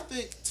 But I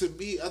think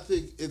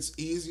it's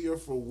easier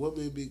for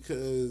women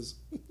because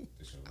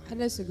I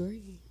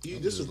disagree. you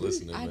I'm just disagree.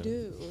 listening, I man.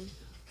 do.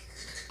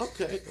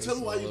 Okay, tell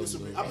me why you all I'm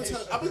disagree.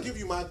 doing. I'm gonna give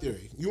you my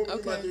theory. You want me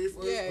to give my theory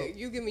first? Yeah,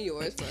 you give me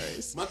yours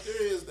first. My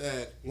theory is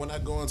that when I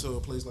go into a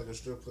place like a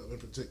strip club in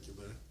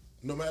particular,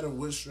 no matter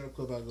which strip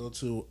club I go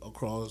to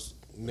across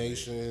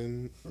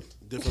nation,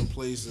 different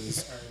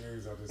places,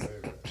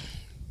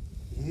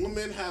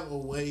 women have a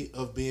way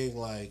of being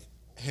like,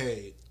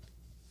 hey,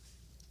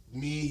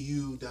 me,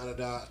 you,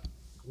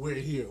 we're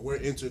here, we're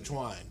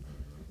intertwined.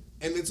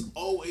 And it's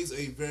always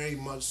a very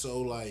much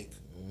so like,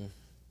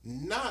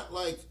 not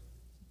like,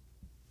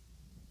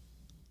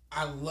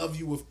 I love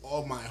you with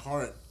all my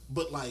heart,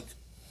 but like,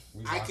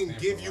 I can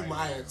give you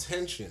my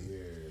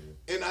attention.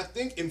 And I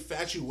think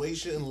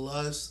infatuation,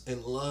 lust,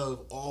 and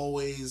love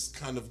always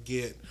kind of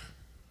get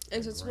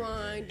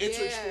Intertwined.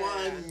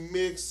 intertwined,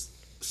 mixed,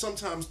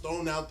 sometimes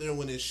thrown out there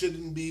when it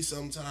shouldn't be,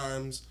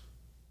 sometimes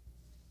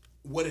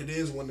what it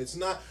is when it's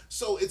not.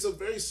 So it's a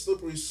very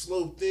slippery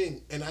slope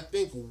thing. And I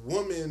think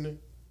women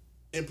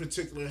in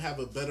particular have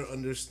a better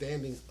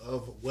understanding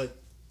of what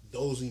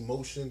those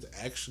emotions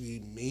actually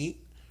mean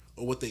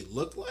or what they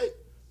look like.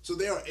 So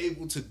they are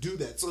able to do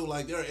that. So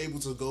like they're able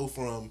to go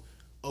from,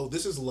 oh,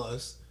 this is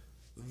lust,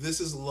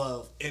 this is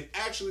love, and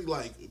actually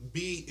like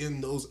be in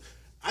those.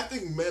 I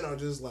think men are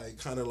just like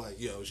kind of like,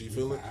 yo, she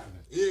feeling,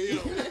 yeah,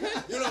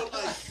 you know,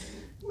 like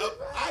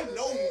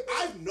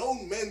I've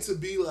known men to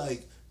be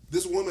like,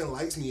 this woman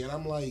likes me, and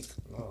I'm like,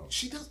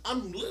 she does.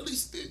 I'm literally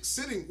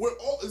sitting. We're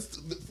all, it's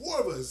the four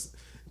of us.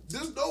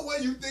 There's no way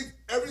you think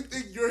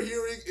everything you're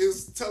hearing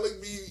is telling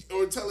me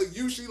or telling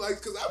you she likes,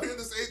 because I'm hearing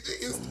the same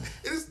thing.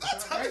 It is not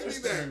telling me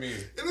that.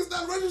 It is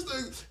not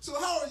registering. So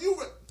how are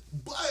you?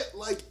 But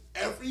like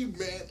every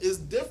man is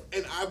different,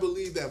 and I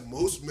believe that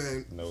most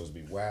men Nose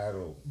be wide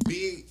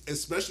open.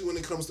 especially when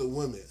it comes to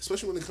women,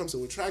 especially when it comes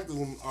to attractive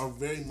women, are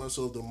very much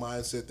so the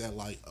mindset that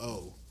like,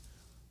 oh,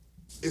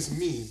 it's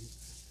me.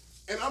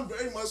 And I'm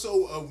very much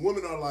so,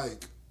 women are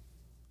like,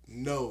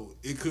 no,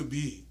 it could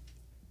be.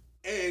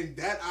 And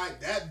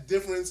that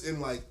difference in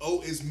like,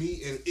 oh, it's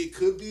me and it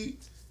could be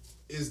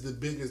is the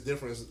biggest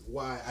difference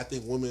why I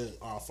think women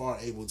are far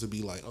able to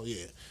be like, oh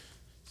yeah,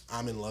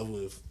 I'm in love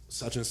with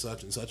such and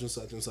such and such and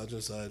such and such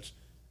and such.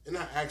 And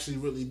not actually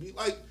really be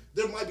like,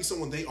 there might be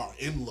someone they are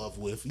in love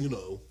with, you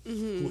know,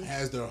 who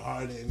has their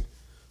heart in.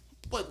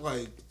 But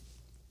like,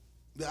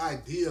 the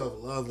idea of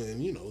love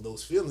and, you know,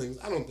 those feelings,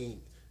 I don't think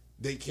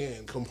they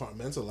can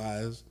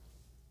compartmentalize.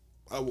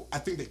 I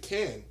think they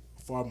can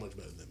far much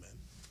better than men.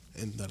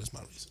 And that is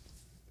my reason.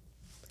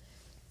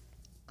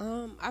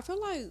 I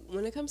feel like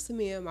when it comes to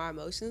me and my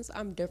emotions,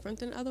 I'm different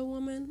than other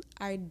women.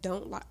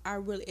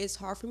 It's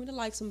hard for me to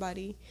like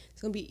somebody.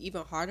 It's going to be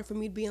even harder for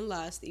me to be in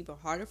lust, even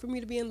harder for me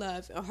to be in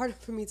love, and harder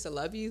for me to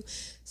love you.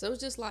 So it's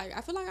just like,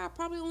 I feel like I've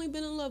probably only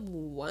been in love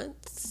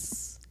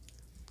once.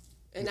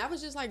 And that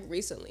was just like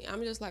recently.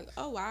 I'm just like,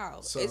 oh wow.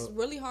 So, it's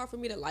really hard for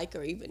me to like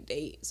or even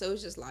date. So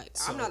it's just like,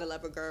 I'm not a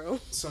lover girl.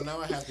 So now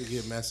I have to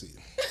get messy.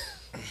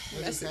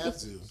 I just have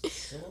to.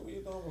 So what were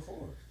you doing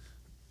before?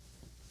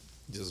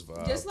 Just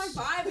vibes. Just like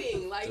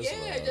vibing. Like, Just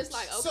yeah, vibes. just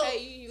like, okay,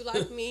 you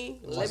like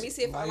me. Let me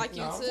see if I like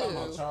you I'm talking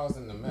about too. Charles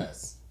in the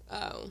Mess.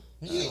 Oh,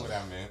 You know what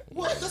I meant.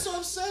 Well, that's what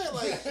I'm saying.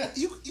 Like,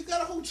 you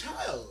got a whole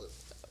child.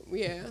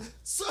 yeah.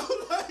 So,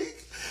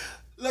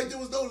 like there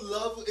was no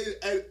love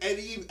in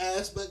any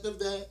aspect of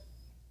that.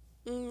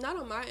 Not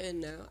on my end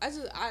now.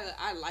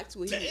 I liked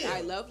what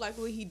I loved like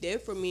what he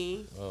did for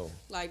me. Oh.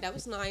 Like that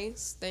was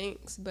nice,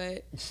 thanks.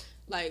 But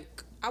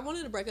like I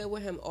wanted to break up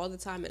with him all the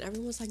time, and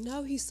everyone's like,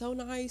 "No, he's so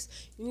nice.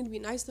 You need to be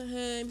nice to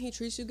him. He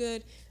treats you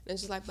good." And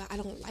it's just like, "But I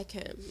don't like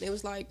him." And it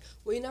was like,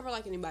 "Well, you never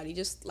like anybody.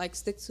 Just like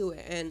stick to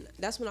it." And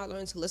that's when I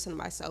learned to listen to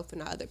myself and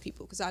not other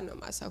people, because I know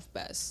myself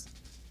best.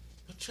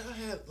 But y'all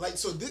had like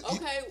so. This,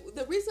 Okay,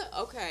 the reason.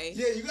 Okay.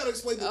 Yeah, you gotta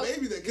explain the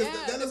baby that because yeah,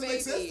 that doesn't the make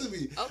sense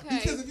baby. to me. Okay.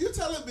 Because if you're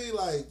telling me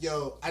like,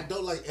 yo, I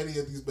don't like any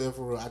of these men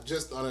for real. I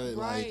just started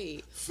Right.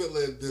 like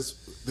feeling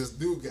this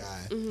new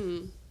guy.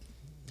 Mm-hmm.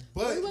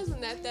 But It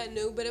wasn't that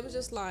new, but it was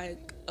just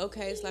like,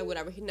 okay, it's like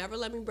whatever. He never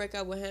let me break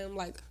up with him.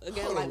 Like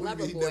again, hold like on,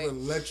 lover he boy. never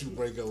let you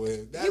break up with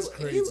him. That's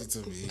crazy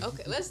to me.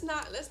 Okay, let's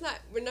not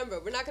remember.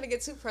 We're not gonna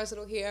get too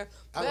personal here.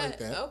 I But, like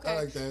that. Okay, I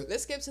like that.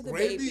 let's skip to the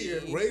Ray baby. me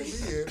in. Ray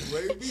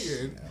me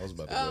in. I was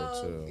about to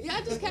go too. Yeah,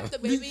 I just kept the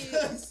baby.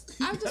 Because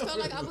I just felt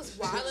like I was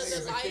wilding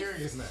in life.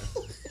 Curious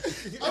now.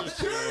 I'm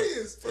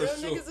curious. Them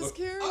niggas is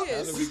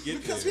curious.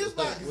 Because here's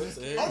my What's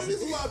the only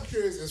reason why I'm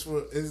curious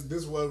is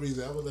this one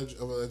reason. I'm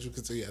gonna let you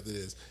continue after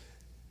this.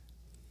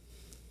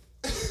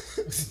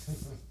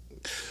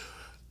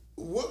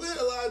 Women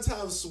a lot of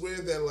times swear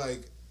that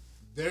like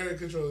they're in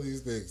control of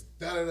these things.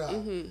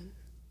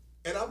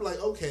 And I'm like,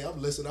 okay,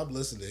 I'm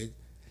listening.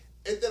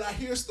 And then I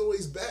hear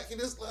stories back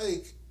and it's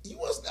like, you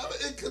was never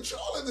in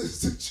control of this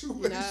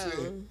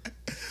situation.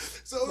 No.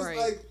 So it's Right.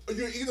 like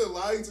you're either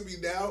lying to me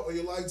now or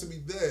you're lying to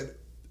me then.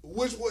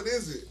 Which one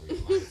is it? Or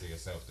you lying to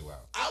yourself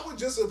throughout. I would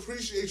just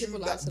appreciate People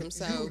you lie not, to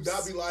themselves. you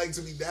not be lying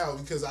to me now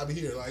because I'm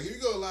here. Like if you're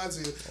gonna lie to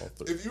you,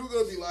 if you were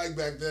gonna be lying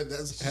back then,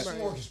 that's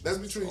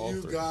between All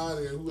you, three. God,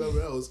 and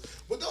whoever else.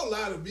 But don't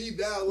lie to me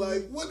now.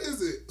 Like what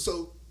is it?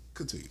 So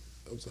continue.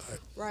 I'm sorry.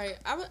 Right.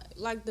 I would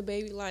like the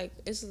baby. Like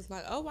it's just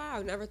like, oh wow,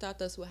 I never thought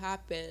this would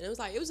happen. It was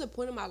like it was a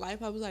point in my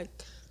life I was like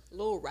a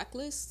little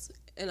reckless,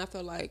 and I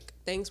felt like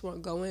things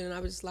weren't going, and I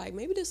was just like,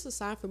 maybe this is a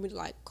sign for me to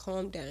like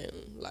calm down,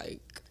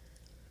 like.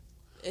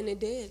 And it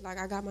did. Like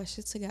I got my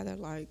shit together.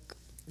 Like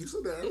You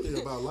said that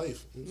earlier about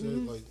life. You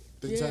said like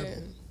things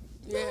happen.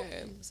 yeah.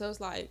 So it's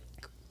like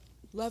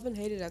love and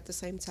hate it at the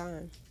same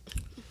time.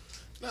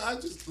 No, I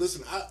just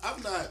listen.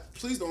 I'm not.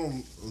 Please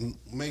don't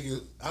make it.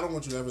 I don't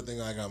want you to ever think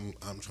like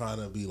I'm trying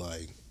to be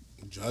like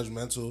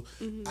judgmental.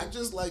 I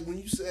just like when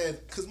you said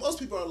because most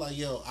people are like,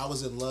 yo, I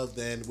was in love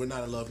then. We're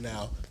not in love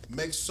now.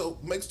 Makes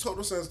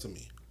total sense to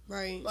me.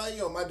 Right. Like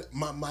yo,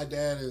 my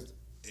dad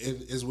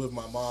is with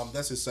my mom.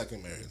 That's his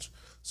second marriage.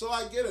 So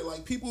I get it.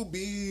 Like people be,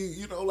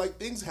 you know, like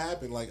things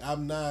happen. Like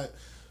I'm not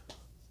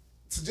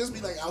to just be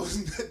like I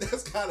was.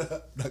 That's kind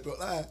of not gonna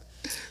lie.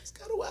 It's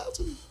kind of wild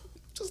to me.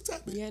 Just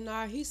tap me. Yeah,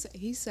 nah, he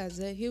says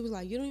it. He was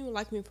like, you don't even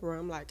like me for real.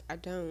 I'm like, I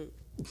don't.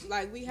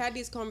 Like, we had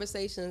these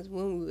conversations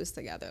when we was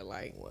together.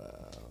 Like,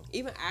 Wow.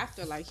 even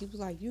after, like, he was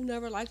like, you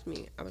never liked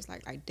me. I was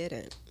like, I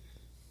didn't.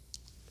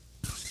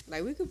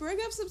 Like, we could bring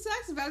up some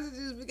text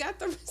messages. We got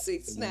the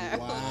receipts now.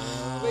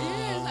 Wow. But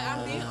yeah, it's like,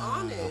 I'm being I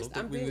honest. don't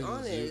I'm think we being need to do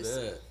honest.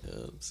 that. You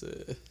know what I'm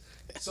saying?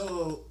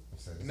 So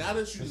now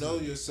that you know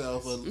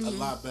yourself a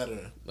lot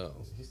better, No.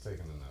 He's taking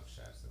enough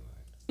shots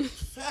tonight.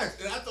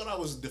 fact. And I thought I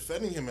was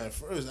defending him at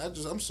first.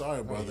 I'm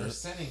sorry, Bro, brother. you're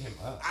setting him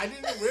up. I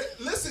didn't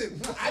listen.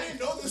 I didn't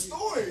know the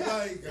story.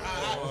 Like No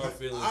hard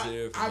feelings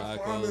here from I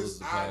Michael's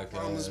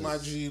promise, podcast. my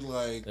G.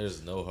 Like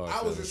There's no hard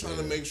I was feelings just trying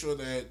here. to make sure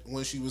that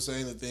when she was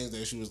saying the things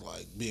that she was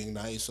like being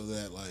nice, so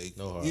that like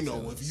No hard you know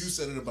feelings. if you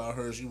said it about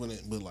her, she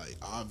wouldn't. But like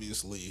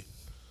obviously.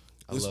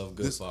 I love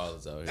good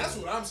fathers out here. That's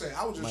what I'm saying.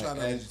 I was just Might add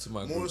you trying to to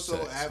my more group so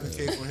text,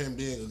 advocate for him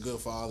being a good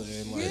father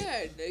and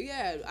like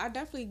Yeah, I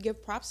definitely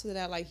give props to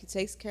that. Like, he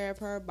takes care of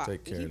her.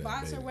 Take care he of that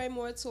buys her baby. way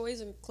more toys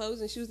and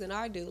clothes and shoes than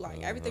I do.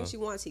 Like, everything she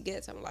wants, he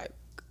gets. I'm like,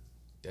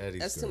 Daddy's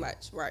that's girl. too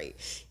much, right?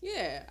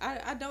 Yeah,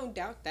 I don't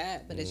doubt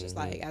that, but it's just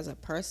Mm-hmm. like as a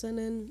person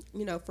and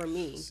for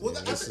me. Well,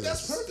 I this think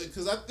that's is- perfect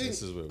because I think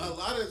this is what a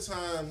lot of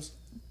times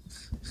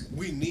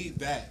we need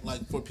that,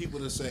 like for people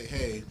to say,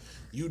 "Hey,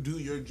 you do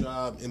your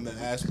job in the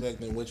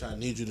aspect in which I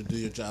need you to do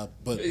your job,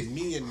 but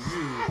me and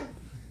you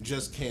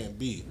just can't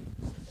be."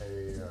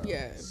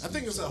 Yeah. I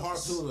think it's a hard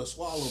pill to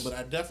swallow, but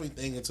I definitely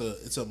think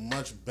it's a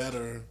much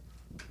better,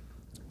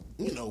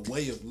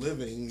 way of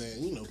living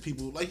than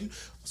people like you.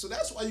 So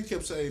that's why you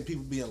kept saying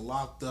people being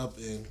locked up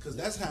in, because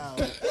that's how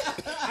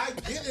I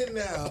get it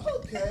now.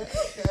 Okay,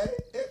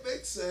 it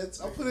makes sense.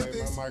 I'm putting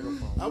things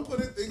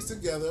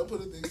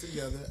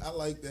together. I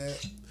like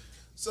that.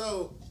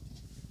 So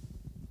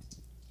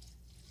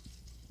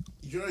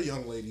you're a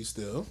young lady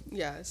still.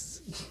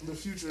 Yes. The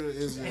future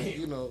is,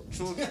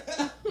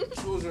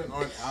 children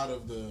aren't out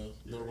of the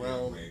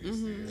realm.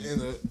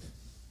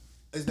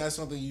 Is that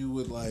something you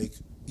would like?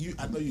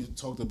 I know you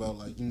talked about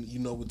like you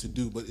know what to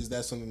do, but is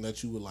that something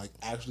that you would like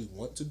actually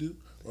want to do,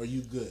 or are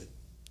you good?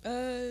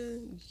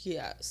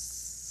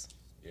 Yes.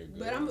 You're good.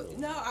 But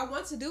I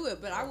want to do it,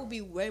 but I will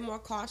be way more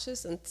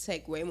cautious and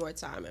take way more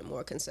time and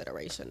more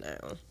consideration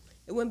now.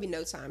 It wouldn't be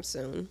no time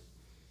soon.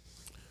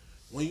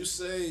 When you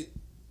say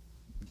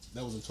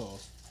that was a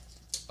toss.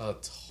 A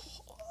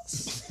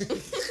toss.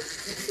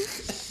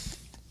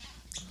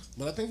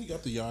 But I think he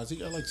got the yards. He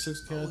got like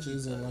 6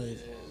 catches and like.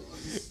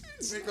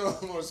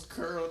 Nigga almost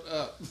curled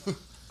up.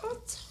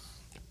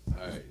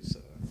 Alright, so.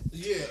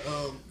 Yeah,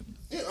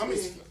 I mean,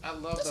 I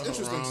love that's the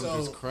interesting. Haram So,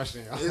 just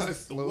crushing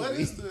what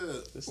is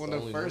the? on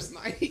the first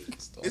night?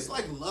 It's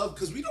like love,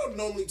 because we don't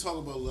normally talk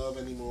about love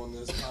anymore on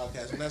this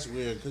podcast, and that's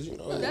weird because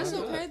That's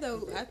okay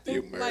though. I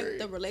think like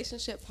married. the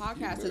relationship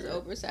podcast is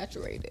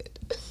oversaturated.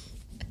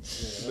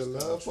 The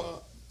love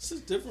part. It's a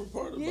different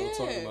part about Yeah.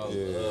 talking about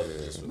love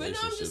and just But no, I'm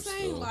just relationships,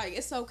 saying, though. like,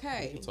 it's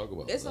okay. We can talk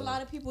about There's a love.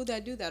 lot of people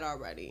that do that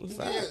already.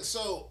 Yeah,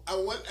 so I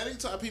want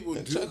anytime people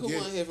do Chuck, who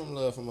want to get, hear from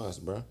love from us,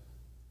 bro?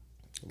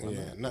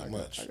 not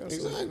much.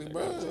 Exactly,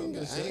 bro.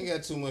 I ain't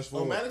got too much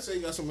for Oh, it. Maddox say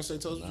you got something to say.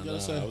 Toast, you gotta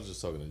say. I was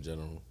just talking in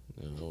general.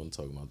 I wasn't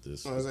talking about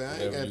this. I was like, I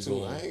Whatever ain't you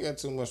doing. got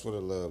too much for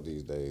the love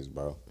these days,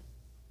 bro.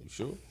 You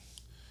sure?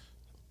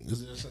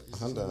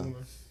 I'm done.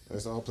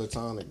 It's all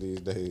platonic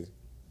these days.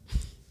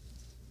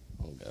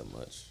 I don't got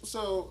much.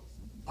 So,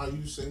 are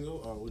you single,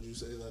 or would you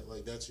say that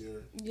like that's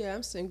your Yeah,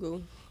 I'm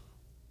single.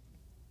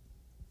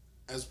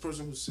 as a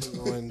person who's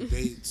single and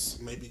dates,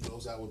 maybe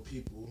goes out with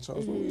people?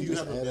 Charles, Do you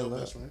have a male adding up?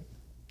 best friend?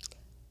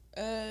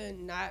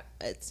 Not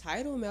a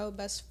title male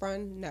best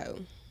friend, no.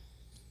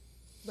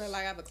 But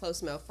like I have a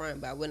close male friend,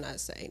 but I would not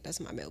say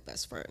that's my male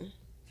best friend.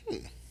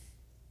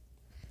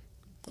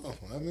 Oh,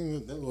 I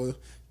mean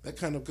that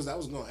kind of, because I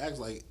was gonna ask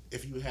like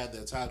if you had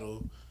that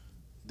title,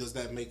 does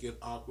that make it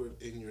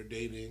awkward in your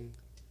dating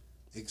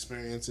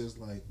experiences,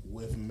 like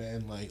with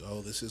men? Like,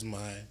 oh, this is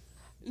my.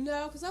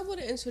 No, because I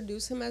wouldn't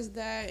introduce him as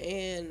that,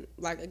 and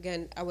like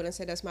again, I wouldn't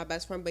say that's my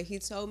best friend. But he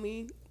told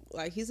me,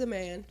 like, he's a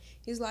man.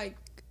 He's like,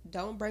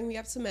 don't bring me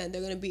up to men.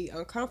 They're gonna be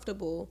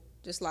uncomfortable.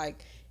 Just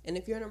like, and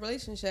if you're in a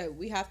relationship,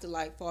 we have to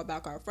like fall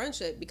back our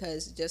friendship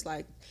because just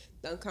like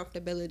the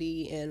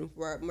uncomfortability, and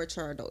we're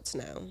mature adults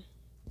now.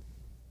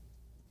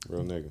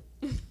 Real nigga.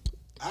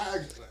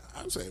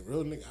 I'm saying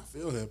real nigga. I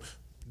feel him.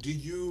 Do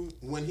you,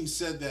 when he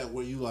said that,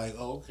 were you like,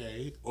 oh,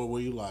 okay, or were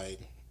you like?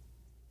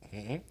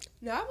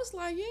 No, I was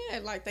like, yeah,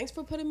 like thanks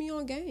for putting me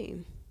on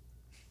game.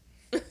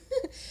 I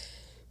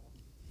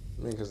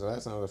mean, because a lot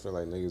of times I feel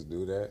like niggas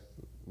do that,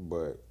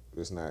 but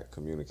it's not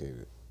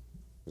communicated.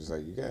 It's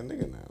like, you got a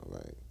nigga now.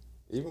 Like,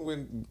 even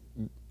when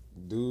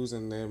dudes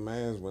and their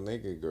mans, when they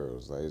get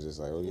girls, like, it's just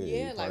like, oh, yeah,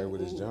 Yeah, he probably like,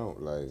 with his ooh. junk.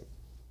 Like,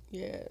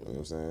 Yeah. you know what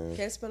I'm saying?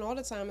 Can't spend all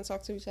the time and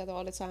talk to each other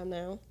all the time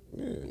now.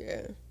 Yeah.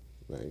 Yeah.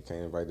 Like, you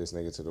can't invite this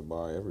nigga to the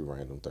bar every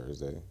random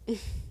Thursday. Hey,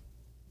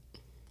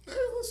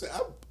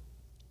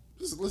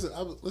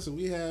 listen.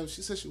 We have.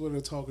 She said she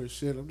wanted to talk her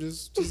shit. I'm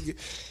just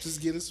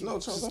getting some. No,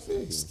 Charles, I feel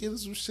you. Just getting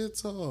some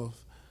shits off.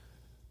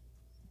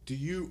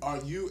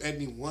 Are you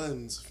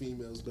anyone's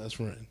female's best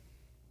friend?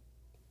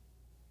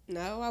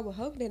 No, I would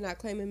hope they're not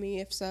claiming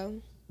me if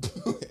so.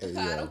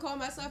 Yeah. I don't call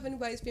myself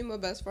anybody's female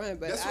best friend,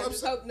 but That's I what I'm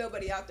just saying. hope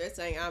nobody out there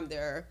saying I'm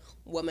their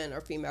woman or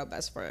female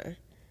best friend.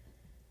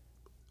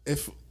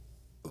 If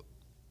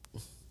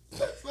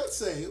let's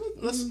say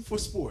for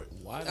sport.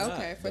 Why not?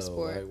 Okay, for though?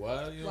 sport. Like,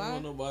 why you don't Why?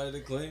 want nobody to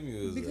claim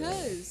you as that?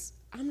 Because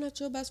I'm not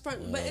your best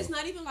friend. But it's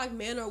not even like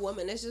man or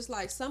woman. It's just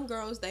like some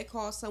girls, they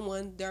call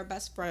someone their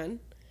best friend.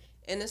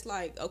 And it's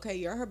like, okay,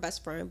 you're her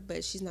best friend,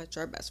 but she's not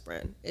your best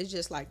friend. It's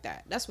just like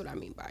that. That's what I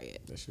mean by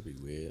it. That should be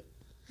weird.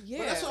 Yeah.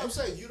 But that's what I'm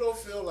saying. You don't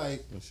feel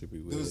like That should be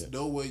weird. there's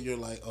no way you're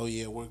like, oh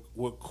yeah,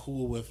 we're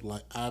cool with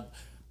like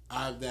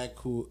I'm that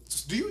cool.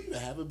 Do you even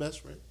have a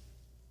best friend?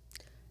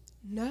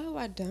 No,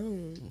 I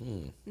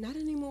don't. Not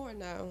anymore,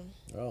 no.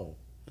 Oh.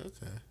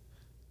 Okay.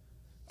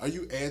 Are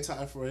you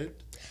anti-friend?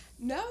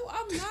 No,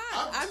 I'm not.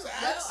 I'm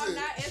just asking. I'm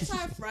not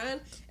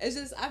anti-friend. It's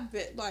just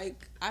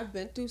I've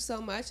been through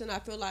so much, and I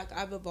feel like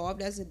I've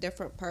evolved as a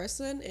different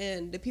person.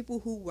 And the people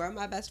who were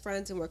my best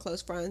friends and were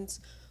close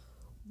friends,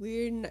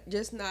 we're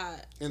just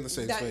not In the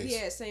same space.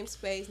 Yeah, same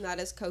space, not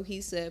as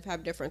cohesive,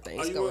 have different things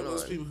Are you going one of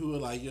those on. people who are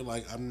like, you're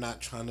like, I'm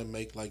not trying to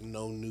make like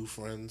no new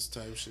friends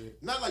type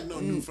shit? Not like no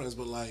new friends,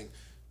 but like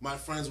my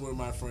friends were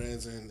my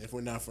friends, and if we're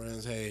not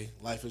friends, hey,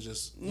 life is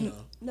just, you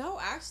know. No,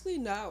 actually,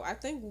 no. I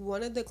think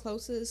one of the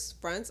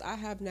closest friends I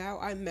have now,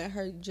 I met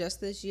her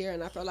just this year,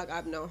 and I feel like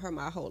I've known her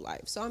my whole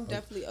life. So I'm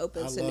definitely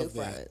open to new love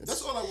that. friends.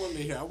 That's all I wanted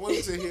to hear. I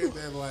wanted to hear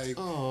that, like,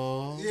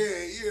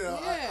 yeah, you know,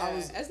 Yeah, I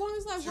was, as long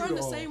as like we're in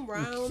the same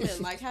round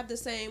and like have the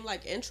same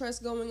like interests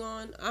going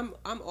on, I'm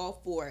all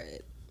for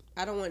it.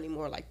 I don't want any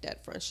more like dead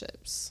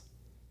friendships.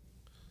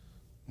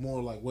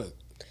 more like what?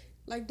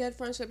 Like dead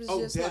friendships is Oh,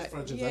 just dead like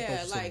friendships. I thought yeah,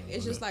 you said like that.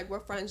 it's just Okay. like we're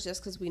friends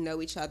just because we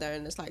know each other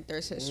and it's like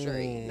there's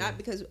history, not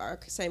because our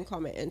same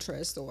common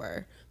interests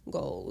or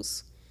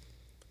goals.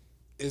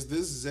 Is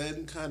this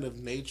Zen kind of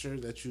nature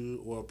that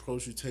you or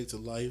approach you take to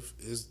life?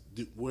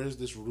 Where is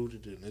this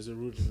rooted in? Is it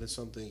rooted in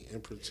something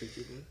in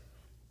particular?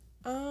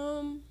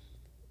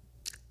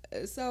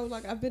 So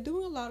like I've been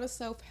doing a lot of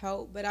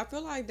self-help, but I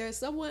feel like there's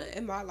someone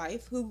in my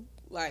life who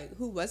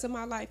was in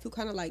my life who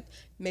kind of like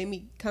made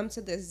me come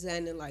to this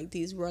Zen and like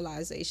these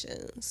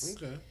realizations.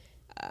 Okay.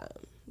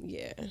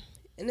 Yeah.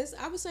 And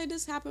I would say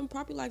this happened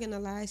probably like in the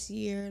last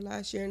year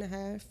and a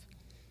half.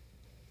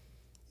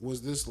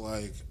 Was this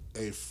like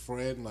a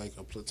friend, like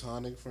a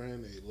platonic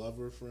friend, a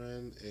lover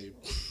friend,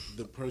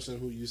 the person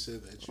who you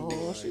said that you were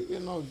Oh, like, she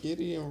getting all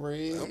giddy and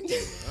red.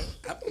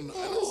 I don't know.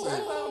 I didn't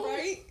say All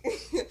right.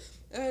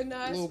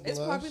 No, Little it's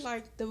probably blush.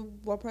 like the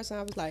one person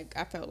I was like,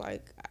 I felt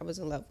like I was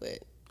in love with.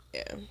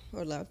 Yeah.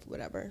 Or love,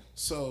 whatever.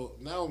 So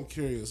now I'm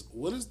curious.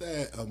 What is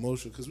that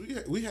emotion? Because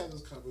we had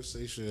this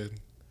conversation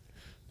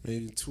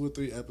maybe 2 or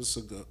 3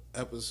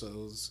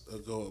 episodes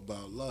ago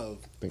about love,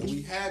 and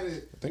we had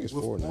it think it's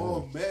with 4 now.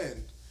 all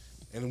men,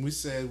 and we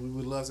said we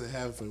would love to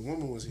have, if a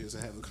woman was here, to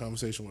have a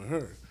conversation with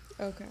her.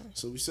 Okay.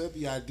 So we said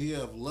the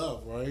idea of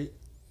love, right?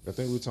 I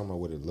think we talking about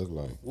what it looked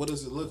like. What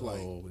does it look like?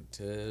 Oh, with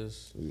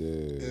Tez.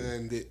 Yeah.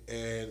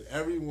 And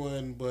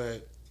everyone,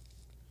 but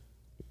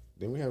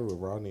Then we have it with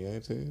Rodney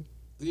and Ted.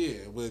 yeah,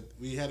 but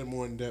we had it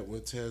more in depth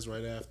with Tez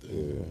right after.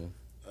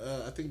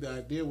 Yeah. I think the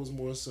idea was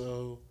more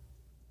so,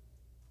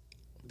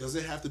 does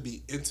it have to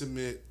be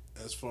intimate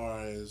as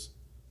far as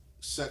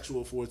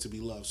sexual for it to be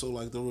love? So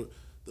like the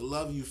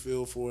love you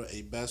feel for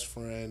a best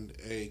friend,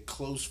 a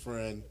close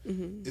friend,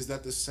 is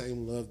that the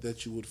same love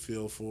that you would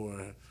feel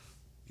for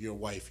your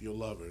wife, your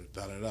lover,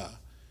 da-da-da?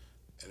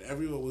 And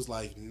everyone was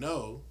like,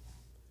 no.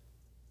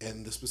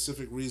 And the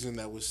specific reason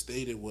that was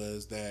stated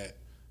was that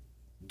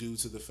due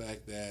to the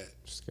fact that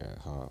Just got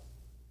hot.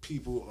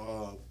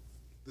 people,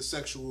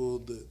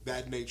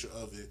 that nature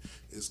of it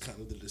is kind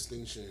of the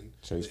distinction.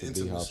 Chase the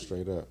D-hop intimacy.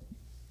 straight up.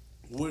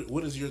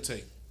 What is your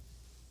take?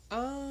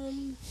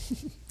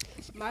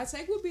 My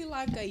take would be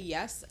like a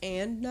yes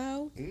and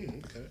no.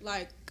 Okay.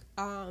 Like,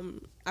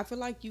 I feel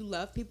like you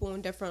love people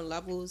on different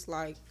levels.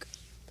 Like,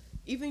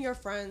 even your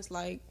friends,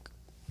 like,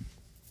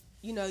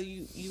 you know,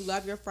 you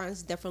love your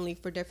friends differently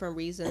for different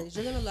reasons.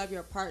 You're gonna love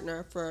your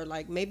partner for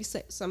like maybe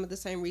some of the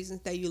same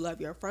reasons that you love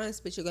your friends,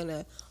 but you're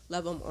gonna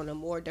love them on a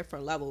more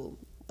different level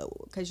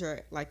because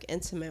you're like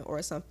intimate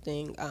or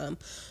something.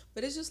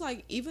 But it's just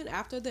like even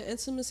after the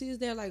intimacy is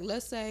there, like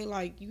let's say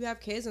like you have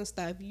kids and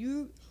stuff,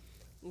 you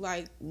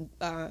like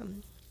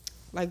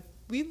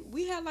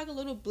we had like a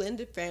little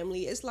blended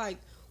family. It's like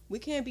we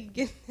can't be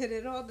getting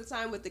it all the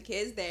time with the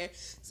kids there,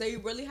 so you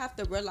really have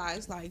to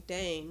realize like,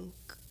 dang,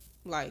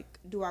 like,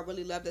 do I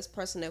really love this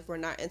person if we're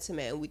not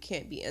intimate and we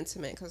can't be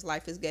intimate because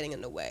life is getting in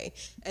the way?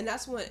 And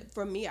that's when,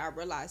 for me, I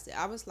realized it.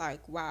 I was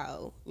like,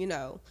 wow, you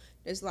know,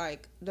 it's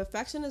like the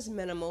affection is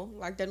minimal.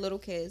 Like they're little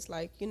kids,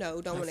 like, you know,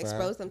 don't want to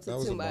expose them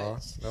to too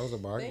much. That was a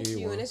bar. Thank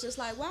you. And it's just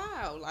like,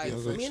 wow, like The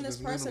for me and this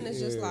affection person,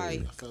 is it's just minimal.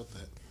 like I felt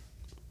that.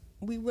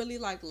 we really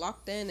like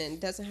locked in and it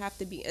doesn't have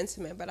to be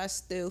intimate, but I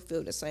still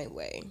feel the same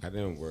way. I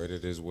didn't word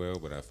it as well,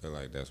 but I feel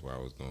like that's where I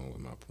was going with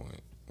my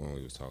point when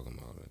we was talking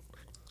about it.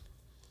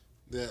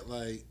 That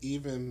like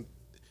even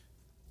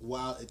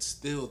while it's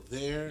still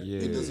there, Yeah.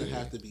 it doesn't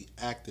have to be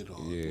acted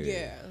on. Yeah.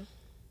 Yeah.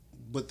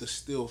 But the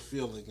still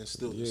feeling is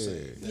still the Yeah.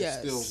 same. That Yes.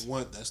 still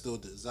want, that still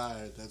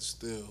desire, that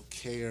still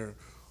care,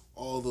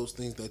 all those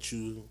things that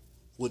you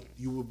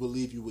would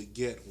believe you would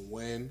get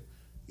when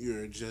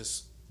you're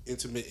just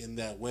intimate in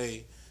that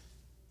way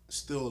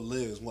still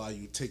lives while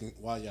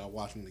y'all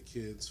watching the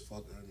kids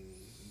fucking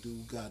do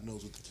God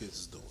knows what the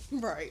kids is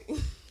doing. Right.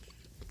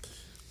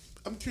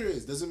 I'm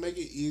curious, does it make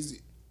it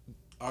easy?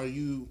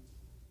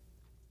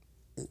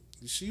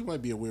 She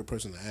might be a weird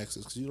person to ask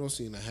this because you don't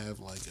seem to have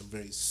like a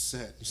very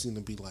set. You seem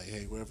to be like,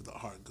 hey, wherever the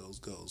heart goes,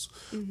 goes.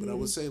 But I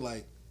would say,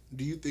 like,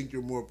 do you think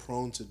you're more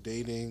prone to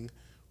dating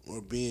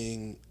or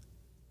being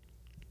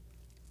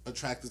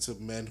attracted to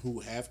men who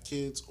have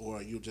kids, or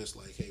are you just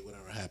like, hey,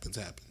 whatever happens,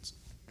 happens?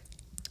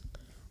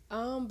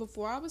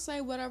 Before I would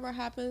say whatever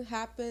happens,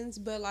 happens,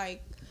 but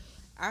like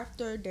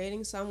after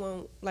dating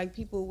someone, like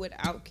people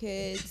without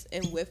kids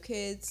and with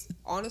kids,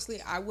 honestly,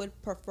 I would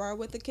prefer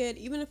with a kid,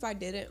 even if I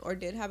didn't or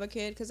did have a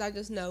kid, because I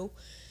just know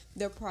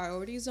their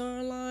priorities are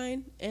in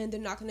line and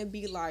they're not going to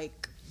be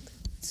like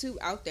too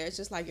out there. It's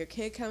just like your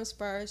kid comes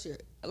first. You're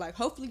like,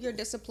 hopefully you're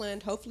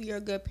disciplined. Hopefully you're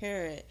a good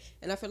parent.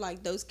 And I feel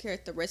like those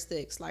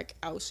characteristics like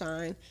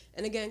outshine.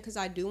 And again, because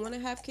I do want to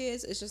have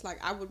kids, it's just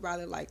like I would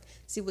rather like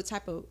see what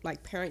type of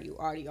like parent you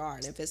already are,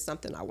 and if it's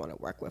something I want to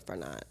work with or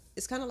not.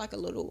 It's kind of like a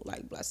little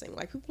like blessing.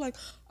 Like people like,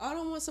 oh, I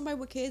don't want somebody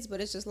with kids,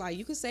 but it's just like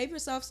you can save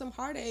yourself some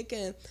heartache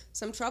and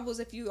some troubles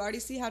if you already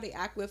see how they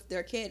act with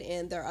their kid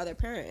and their other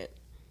parent.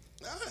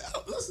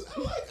 Listen,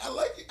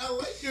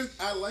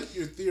 I like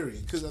your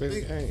theory because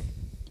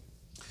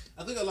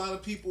I think a lot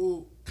of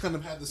people kind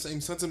of have the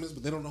same sentiments,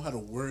 but they don't know how to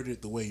word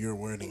it the way you're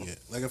wording it.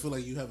 Like I feel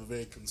like you have a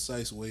very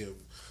concise way of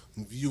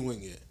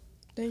viewing it.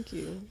 Thank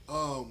you.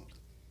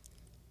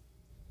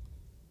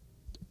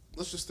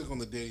 Let's just stick on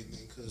the dating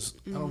thing because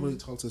I don't really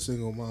talk to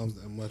single moms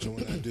that much, and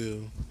when I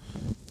do,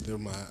 they're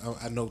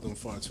I know them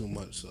far too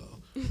much. So,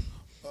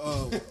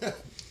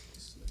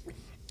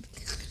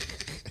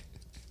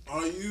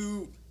 are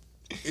you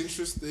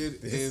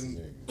interested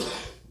in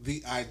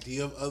the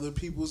idea of other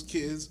people's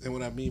kids? And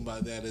what I mean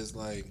by that is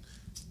like,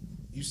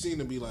 you seem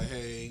to be like,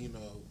 hey, you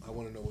know, I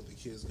want to know what the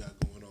kids got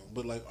going on.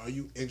 But like, are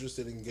you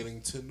interested in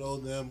getting to know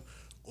them,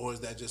 or is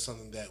that just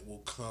something that will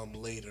come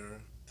later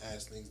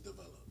as things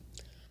develop?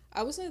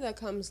 I would say that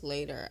comes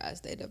later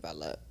as they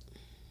develop.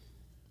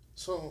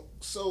 So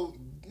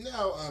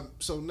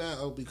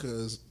now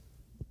because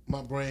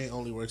my brain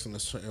only works in a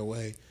certain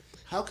way,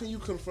 how can you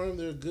confirm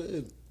they're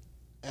good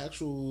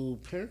actual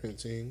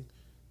parenting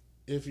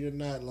if you're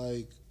not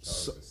like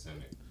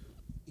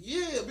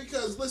yeah,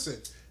 because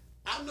listen,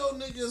 I know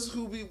niggas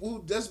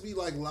who just be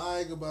like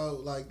lying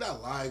about, like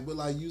not lying, but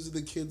like using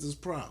the kids as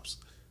props,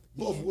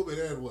 both women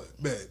and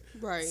men.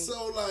 Right.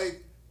 So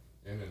like,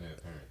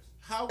 internet parents.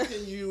 how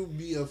can you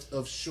be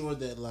of sure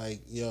that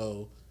like,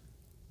 yo,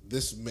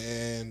 this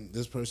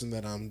person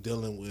that I'm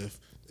dealing with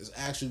is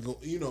actually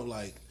you know,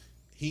 like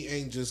he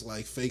ain't just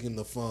like faking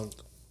the funk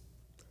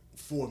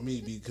for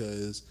me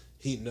because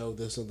he know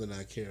there's something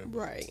I care about.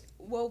 Right.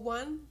 Well,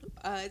 one,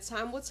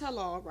 time will tell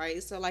all,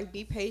 right? So, like,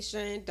 be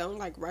patient. Don't,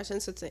 like, rush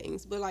into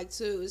things. But, like,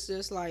 two, it's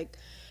just, like,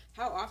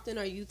 how often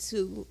are you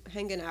two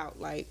hanging out?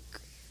 Like,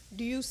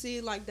 do you see,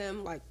 like,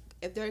 them, like,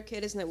 if their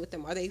kid isn't with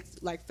them, are they,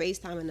 like,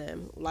 FaceTiming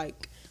them?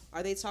 Like,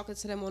 are they talking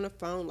to them on the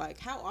phone? Like,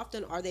 how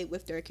often are they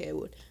with their kid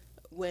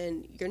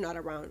when you're not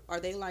around? Are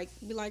they, like,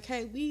 be like,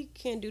 hey, we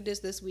can't do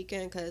this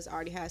weekend because I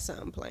already had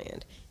something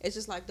planned? It's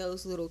just, like,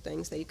 those little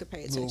things that you could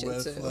pay attention Little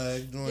red to.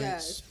 flag joints.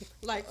 Yes.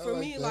 Like, for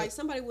me, that. like,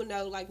 somebody would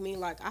know, like me,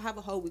 like, I have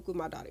a whole week with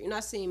my daughter. You're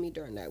not seeing me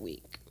during that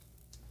week.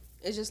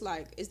 It's just,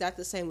 like, is that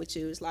the same with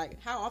you? It's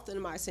like, how often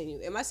am I seeing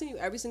you? Am I seeing you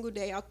every single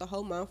day out the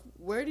whole month?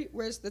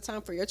 Where's the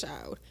time for your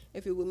child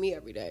if you're with me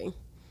every day?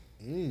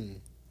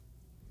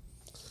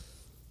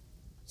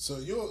 So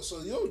you're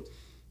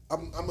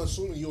I'm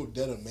assuming you'll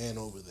dead a man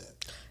over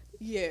that.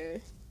 Yeah.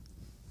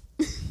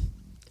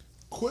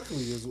 Quickly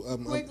is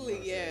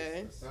Yeah.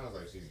 It sounds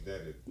like she's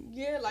dead.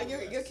 Yeah, like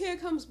your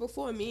kid comes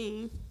before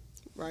me,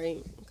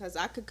 right? Because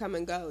I could come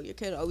and go. Your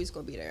kid always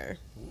gonna be there.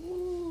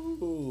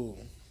 Ooh.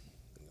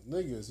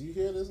 Niggas, you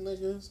hear this,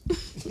 niggas?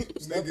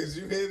 Niggas,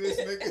 you hear this,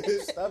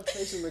 niggas? Stop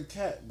chasing the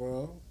cat,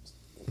 bro.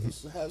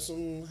 Have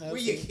Where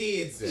your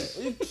kids at?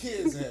 Where your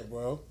kids at,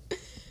 bro?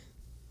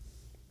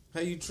 How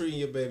you treating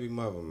your baby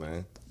mother,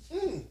 man?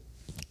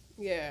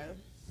 Yeah,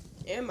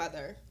 and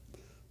mother.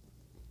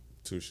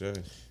 Touche.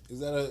 Is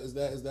that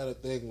a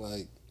thing?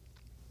 Like,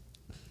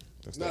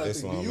 That's not the a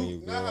thing. Islam Do in you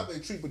you, not how girl. they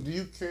treat, but do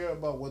you care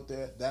about what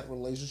that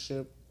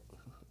relationship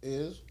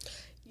is?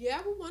 Yeah,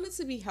 I would want it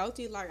to be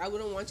healthy. Like, I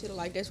wouldn't want you to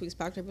like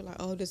disrespect her, be like,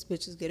 "Oh, this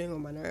bitch is getting on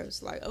my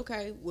nerves." Like,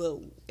 okay,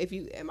 well,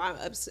 am I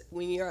upset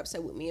when you're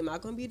upset with me? Am I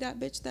gonna be that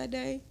bitch that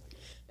day?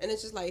 And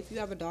it's just like, if you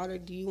have a daughter,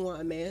 do you want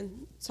a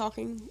man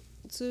talking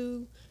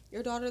to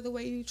your daughter the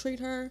way you treat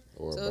her?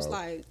 Or so it's about-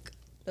 like,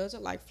 those are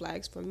like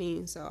flags for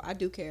me. So I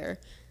do care,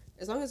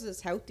 as long as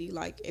it's healthy.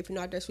 Like, if you're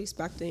not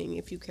disrespecting,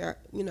 if you care,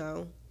 you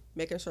know,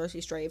 making sure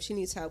she's straight. If she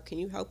needs help, can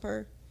you help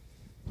her?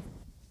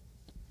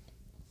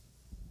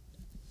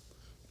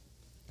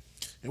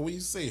 And when you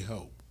say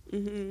help, I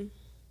knew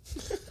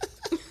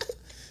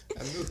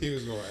he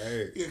was gonna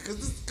ask. yeah,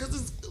 because I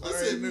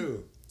already listen,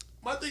 knew.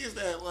 my thing is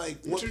that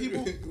like when What you-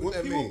 people what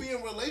that mean? be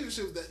in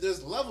relationships, that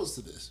there's levels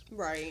to this.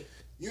 Right.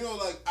 You know,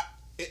 like,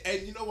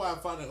 and you know why I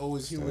find it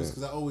always humorous?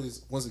 Because I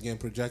always, once again,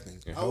 projecting.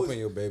 And I always, helping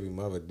your baby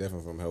mother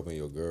different from helping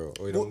your girl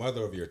or the Well-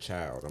 mother of your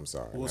child. I'm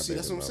sorry. well, not see,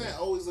 that's what baby I'm saying. I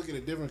mother. always look at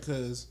it different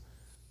because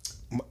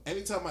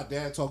anytime my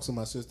dad talks to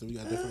my sister, we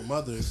got different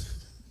mothers.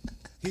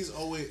 He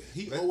always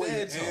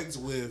ends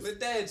with. Let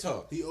dad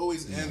talk. He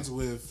always ends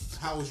with,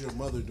 "How is your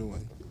mother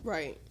doing?"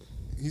 Right.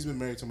 He's been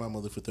married to my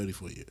mother for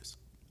 34 years.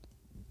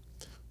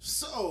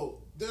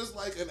 So there's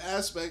like an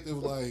aspect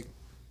of like,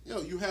 you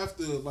know, you have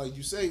to, like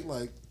you say,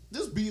 like,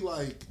 just be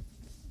like,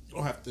 you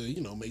don't have to,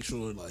 you know, make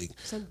sure like.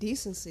 Some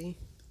decency.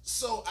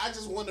 So I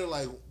just wonder,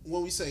 like,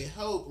 when we say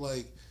help,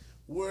 like,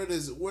 where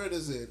does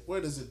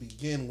it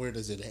begin? Where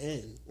does it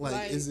end? Like,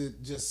 Like- is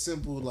it just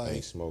simple I ain't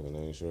like, smoking, I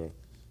ain't sure.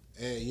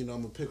 and you know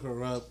I'm gonna pick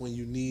her up when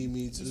you need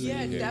me to.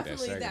 Yeah, Yeah,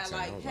 definitely that that. second time,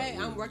 I Like, was hey,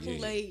 like, I'm ooh, working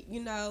yeah. late.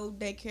 You know,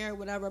 daycare,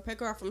 whatever. Pick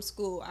her up from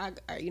school.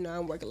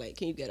 I'm working late.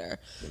 Can you get her?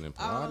 And then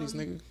Pilates,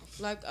 nigga.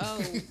 Like,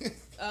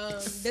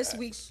 this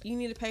week you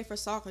need to pay for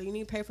soccer. You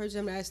need to pay for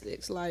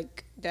gymnastics.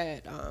 Like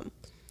that.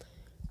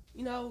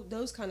 You know,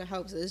 those kind of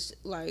helps. It's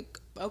like,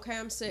 okay,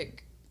 I'm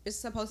sick. It's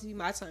supposed to be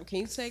my time. Can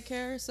you take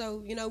care?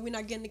 So, you know, we're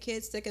not getting the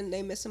kids sick and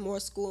they missing more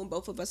school and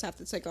both of us have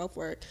to take off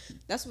work.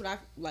 That's what I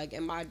like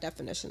in my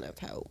definition of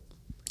help.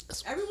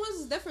 Everyone's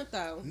is different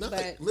though. No,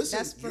 but listen,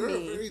 that's for you're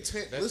me. a very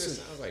That listen.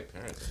 just sounds like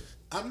parenting.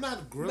 I'm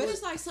not grilling. But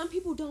it's like some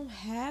people don't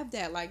have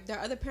that. Like their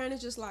other parent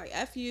is just like,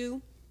 F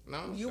you.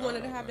 No, You sure,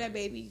 wanted to have that like,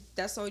 baby.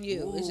 That's on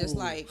you. It's just Ooh.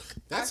 like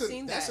that's I've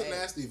seen that's that. a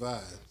nasty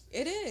vibe.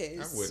 It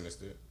is. I've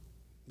witnessed it.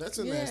 That's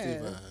a nasty Yeah.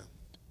 vibe.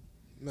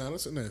 No,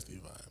 that's a nasty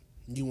vibe.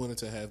 You wanted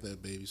to have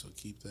that baby, so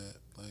keep that.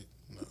 Like,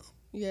 no,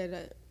 Yeah,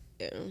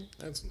 yeah.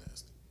 that's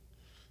nasty.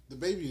 The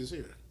baby is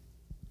here.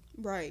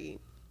 Right.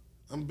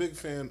 I'm a big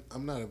fan.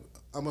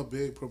 I'm a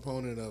big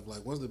proponent of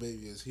like once the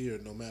baby is here,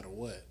 no matter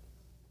what,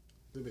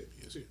 the baby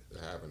is here. It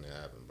happened,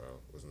 bro.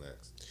 What's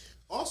next?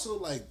 Also,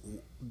 like,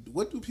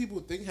 what do people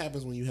think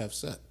happens when you have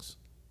sex?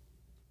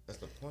 That's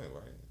the point,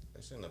 right?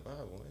 That shit in the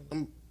Bible,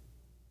 ain't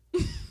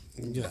it?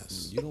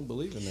 Yes. You don't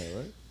believe in that,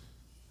 right?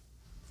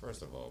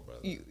 First of all,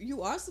 brother.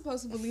 You are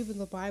supposed to believe in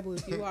the Bible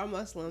if you are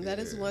Muslim. That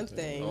is Yeah, one all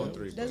thing.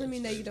 three Doesn't books,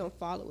 mean that you right? don't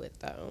follow it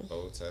though.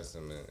 Old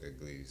Testament,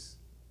 at least.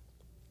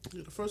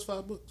 Yeah, the first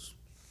 5 books.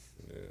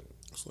 Yeah.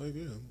 It's like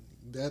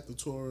that the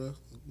Torah,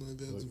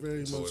 that's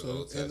very Torah, much so,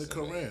 Old and the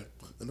Testament.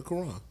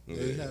 Quran, They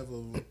Yeah. have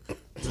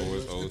a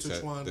Torah's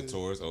intertwined the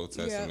Torah's Old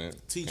Yeah. Testament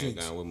came Teachings.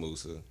 down with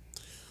Musa.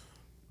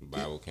 The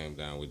Bible came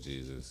down with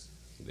Jesus.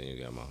 Then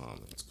you got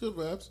Muhammad. It's good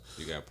raps.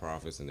 You got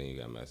prophets, and then you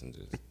got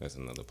messengers. That's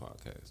another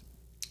podcast.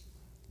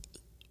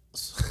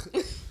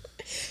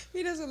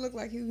 He doesn't look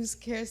like he was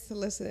cares to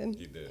listen.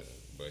 He did,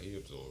 but he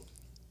absorbed.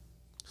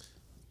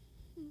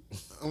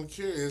 I'm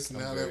curious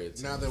now very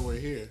that we're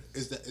here.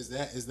 Is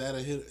that a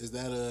hit? Is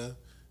that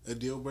a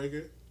deal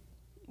breaker?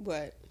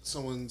 What?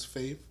 Someone's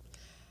faith?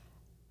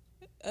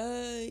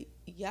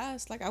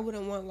 Yes. Like I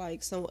wouldn't want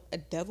like a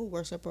devil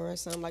worshiper or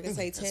something like a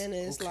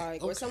satanist, okay,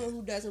 like or someone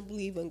who doesn't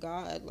believe in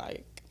God.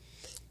 Like,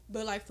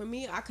 but like for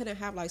me, I couldn't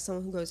have like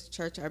someone who goes to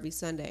church every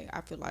Sunday.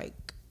 I feel like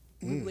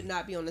we would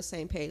not be on the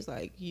same page.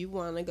 Like you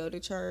want to go to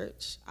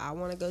church, I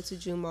want to go to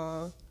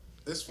Jumu'ah.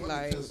 It's funny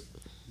Like- because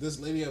this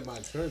lady at my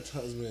church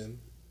husband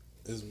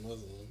is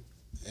Muslim,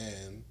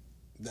 and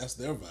that's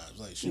their vibes.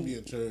 Like she be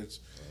in church.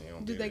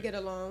 Do they get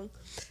along?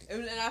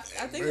 And I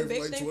think Married a for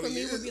big like thing for 20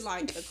 me would be years.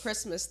 like the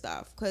Christmas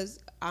stuff because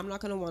I'm not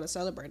gonna want to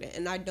celebrate it,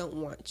 and I don't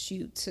want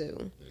you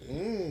to.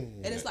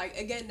 And it's like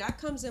again that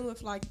comes in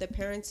with like the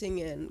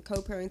parenting and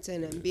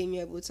co-parenting and being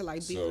able to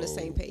like be on the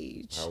same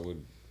page.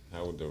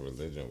 How would the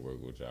religion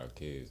work with y'all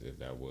kids if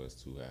that was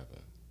to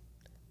happen?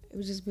 It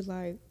would just be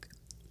like,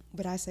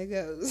 but I say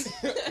goes.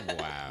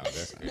 Wow,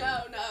 that's crazy. No,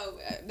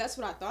 that's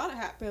what I thought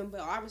happened, but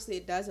obviously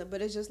it doesn't.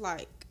 But it's just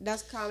like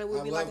that's kind of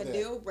would I be love like a that.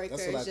 deal breaker.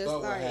 That's what It's I just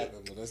thought like would happen,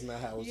 but that's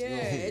not how it's yeah,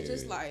 going. it's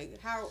just like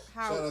how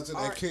Shout out to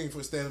that king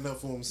for standing up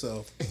for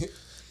himself.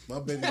 My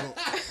baby gon'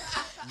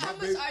 How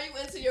much are you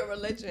into your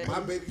religion? my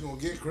baby gonna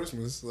get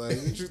Christmas. Like,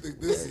 what you think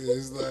this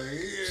is? Like,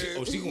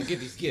 yeah. She gonna get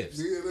these gifts.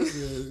 Yeah,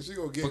 listen, she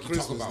gonna get Fuck you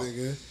talking Christmas, about?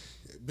 nigga.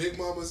 Big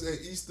Mama's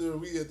at Easter,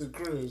 we at the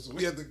crib. So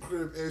we at the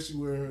crib and she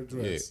wear her Yeah,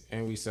 dress.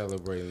 and we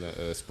celebrating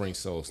the spring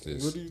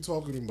solstice What are you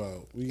talking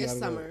about? We It's gotta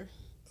go- summer,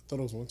 I thought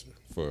it was winter.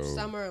 for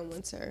summer and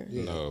winter.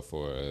 no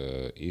for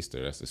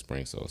Easter. That's the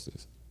spring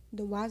solstice.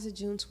 Then why is it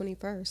June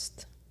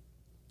 21st?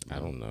 I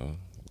don't know.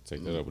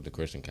 Take that up with the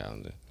Christian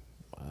calendar.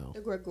 Wow.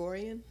 The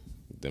Gregorian.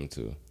 Them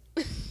two,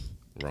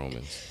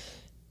 Romans.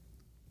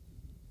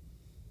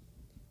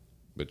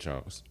 But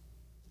Charles,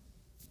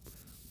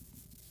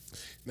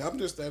 Now I'm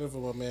just standing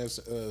for my man,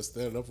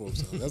 standing up for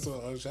himself. That's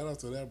what. Shout out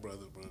to that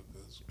brother, bro.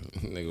 'cause-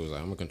 nigga was like,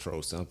 I'm gonna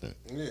control something.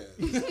 Yeah,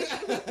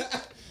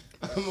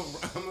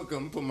 I'm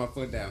gonna put my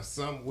foot down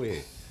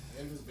somewhere.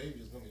 and this baby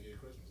is gonna get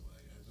Christmas.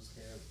 Like, I just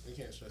can't. We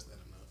can't stress that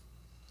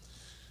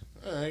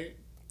enough. All right,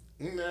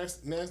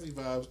 nasty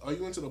vibes. Are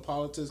you into the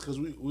politics? Because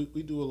we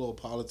do a little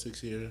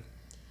politics here.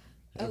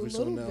 A every so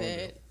little now and then.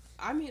 bit.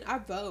 I mean, I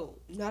vote.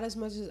 Not as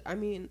much as, I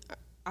mean,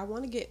 I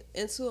want to get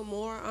into it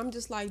more. I'm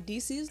just like,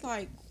 DC is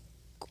like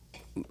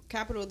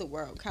capital of the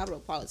world, capital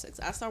of politics.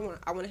 I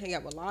want to hang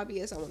out with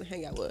lobbyists. I want to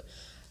hang out with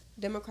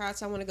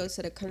Democrats. I want to go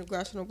to the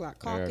Congressional Black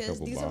I got a Caucus.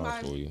 couple These are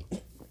bars my for you.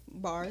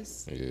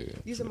 bars. Yeah.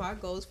 These are my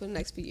goals for the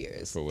next few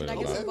years. For where Can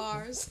I the get some lob-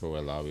 bars? For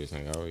where lobbyists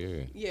hang out,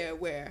 yeah. Yeah,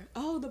 where?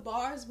 Oh, the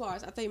bars. I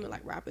thought you meant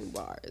like rapping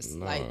bars.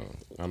 No, Like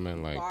I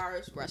mean like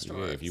bars,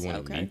 restaurants. yeah. If you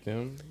want to okay. meet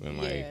them and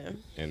like Yeah.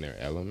 in their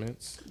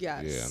elements,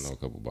 Yes. yeah, I know a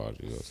couple bars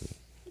you go to.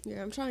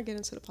 Yeah, I'm trying to get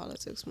into the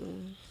politics more.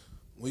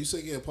 When you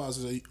say get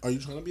politics, are you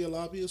trying to be a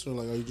lobbyist or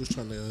like are you just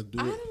trying to do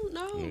I it? don't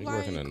know. Yeah, you like,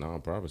 work in a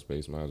non-profit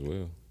space, might as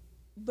well.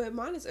 but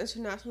mine is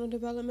international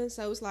development,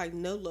 so it's like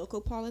no local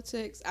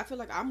politics. I feel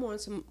like I'm more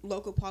into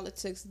local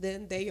politics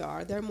than they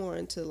are. They're more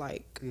into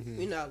like,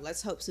 you know,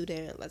 let's help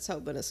Sudan, let's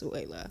help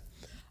Venezuela.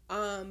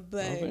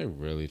 But Are they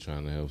really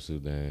trying to help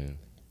Sudan?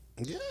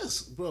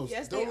 Yes, bro.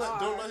 Yes, don't they let, are.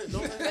 Don't let him.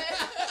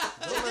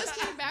 just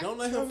came back. Don't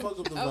let him fuck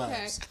up the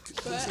Okay,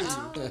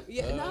 vibes. but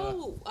yeah,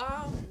 no.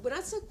 When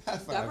I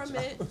took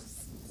government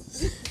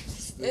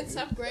in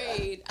 10th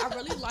grade, I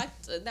really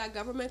liked that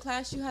government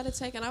class you had to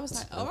take, and I was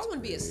like, oh, I want to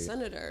be a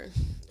senator.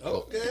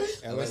 Okay.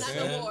 But not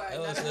no more.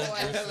 Not no more.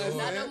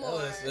 Not no more.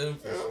 LSM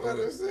for I'm about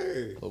to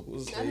say. Local,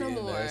 Not state, no and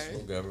more.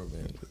 national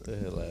government. Get the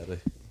hell out of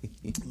here.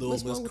 Little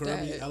What's Miss wrong with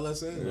Kirby, that?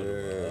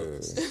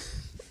 LSN. Yeah.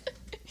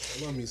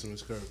 I love me some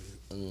Miss Kirby.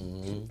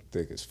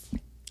 Thick as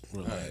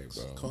Relax.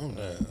 bro. Calm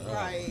down.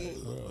 Right.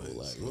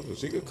 fuck.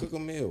 She could cook a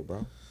meal,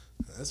 bro.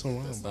 That's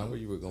haram, That's bro. not where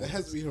you were going. That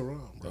has to be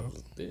haram, bro.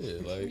 Yeah,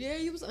 like Yeah,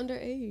 you was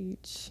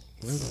underage.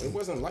 It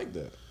wasn't like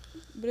that.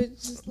 But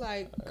it's just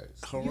like,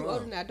 Haram. you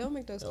older now. Don't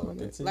make those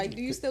comments. continue- Like,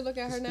 do you still look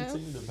at her now?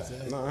 continue the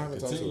path. No, I haven't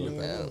talked to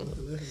Continue her.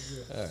 the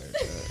path. All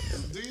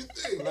right. Do you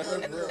think? Like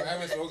her grill, I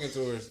haven't spoken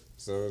to her,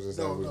 so it's just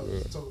No, like we no.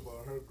 good. Talk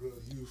about her grill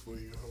you for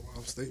your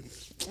haram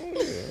statement.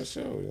 Yeah,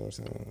 sure. You know what I'm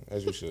saying?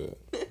 As you should.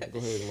 Go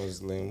ahead,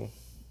 Moses Lima.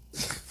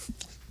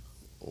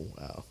 Oh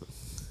wow.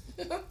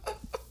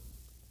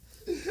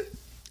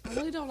 I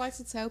really don't like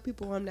to tell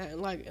people I'm not,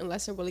 like,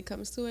 unless it really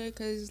comes to it,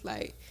 because,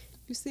 like,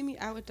 you see me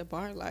out at the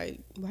bar, like,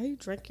 why are you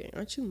drinking?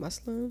 Aren't you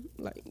Muslim?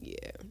 Like, yeah.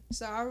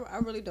 So I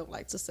really don't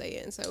like to say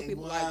it and tell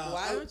people, like,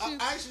 why don't you?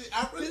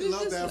 I really It's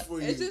love just that like-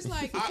 for you. It's just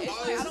like, I don't want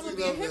to be a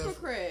honestly love that.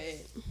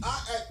 hypocrite.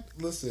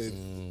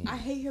 Listen, I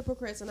hate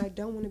hypocrites, and I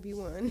don't want to be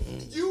one.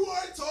 you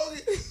are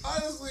talking.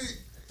 Honestly,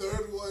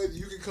 third one,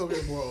 you can come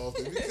here more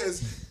often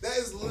because that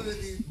is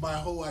literally my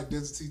whole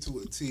identity to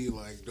a T.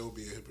 Like, don't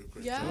be a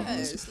hypocrite.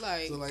 Yes,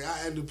 like, So like, I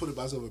had to put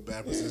myself in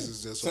bad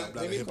positions just so I'm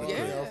not a They be calling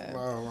hypocrite. me out for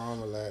my alarm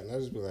a lot, and I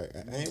just be like,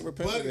 I ain't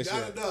repenting But this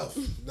not shit. enough.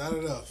 Not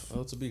enough.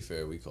 Well, to be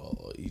fair, we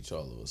call each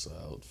all of us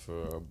out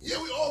for our.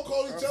 Yeah, we all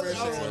call each other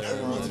out on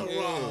everyone's Yeah,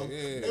 haram,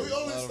 yeah. and we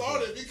only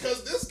started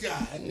because this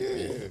guy.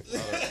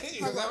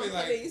 Because I be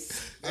like,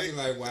 police. I be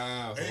like,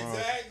 wow. haram.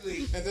 Exactly.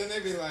 And then they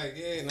be like,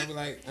 yeah, and I be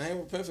like, I ain't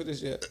repent for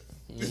this yet.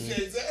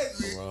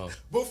 Exactly. Wrong.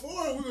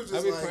 Before we were just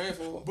I be like, praying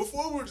for.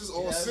 before we were just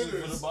all For the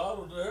sinners.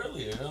 bottle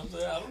earlier. You know what I'm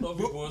saying? I don't know if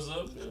he pours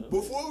up. Yeah.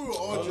 Before we were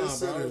all Oh,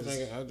 just nah, bro,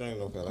 sinners. I drank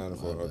North Carolina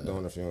for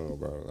during the funeral,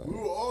 bro. Like, We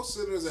were all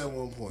sinners at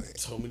one point.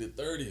 Told me the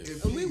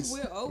 30th. In We peace.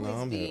 will always No,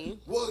 I'm be.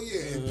 Well,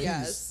 yeah, in peace.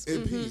 Yes.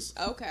 In peace.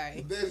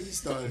 Okay. Then he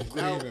started.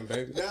 Quit Now, even,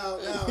 baby. now,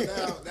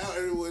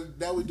 everyone.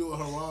 Now we do a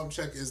haram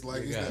check. Is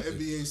like it's got the it.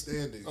 NBA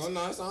standings. Oh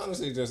no, it's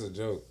honestly just a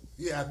joke.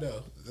 Yeah, I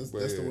know. That's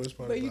the worst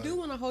part. But you about do it.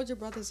 want to hold your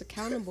brothers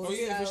accountable. Oh,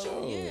 yeah, for so,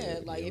 sure. Yeah,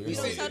 like, if we you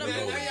don't see, tell them now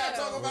who y'all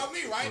talking will. about me,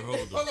 right?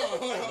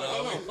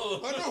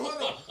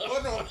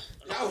 Hold on.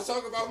 Y'all was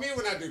talking about me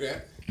when I do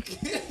that.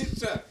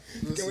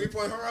 Can we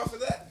point her out for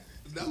that?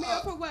 No, Me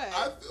up for what?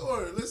 I feel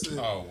her. Listen.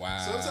 Oh, wow.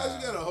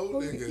 Sometimes you gotta hold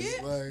niggas.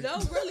 Yeah, Like, no,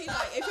 really.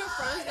 Like, if your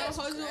friends don't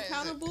hold you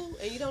accountable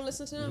and you don't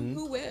listen to them,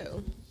 who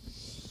will?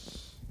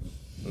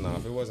 No,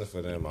 if it wasn't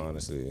for them,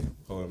 honestly,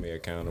 holding me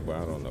accountable,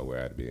 I don't know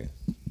where I'd be.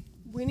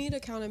 We need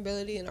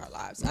accountability in our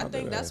lives. I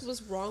think that's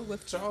what's wrong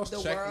with Charles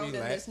the checked world me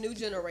and this last- new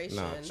generation.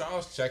 No,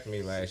 Charles checked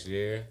me last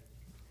year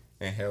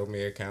and held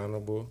me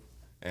accountable,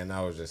 and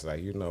I was just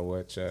like, you know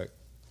what, Chuck?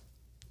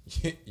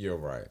 You're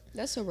right.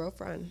 That's a real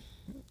friend.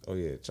 Oh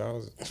yeah,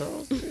 Charles,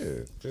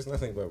 yeah, there's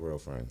nothing but real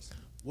friends.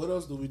 what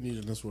else do we need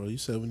in this world? You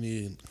said we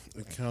need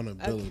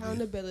accountability.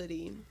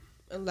 Accountability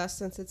and less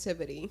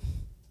sensitivity.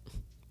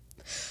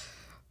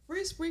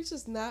 Free speech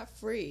is not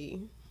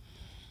free.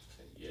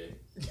 Yeah.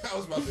 I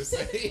was about to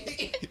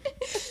say.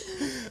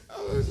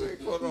 I was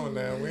like, hold on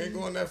now, we ain't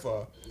going that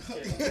far.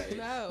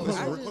 No,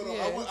 Listen, I hold just, on.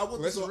 yeah. I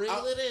want Let's this,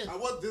 reel it in. I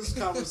want this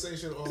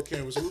conversation on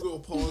camera. So we're gonna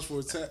pause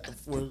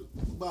for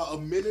about a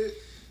minute.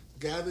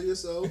 Gather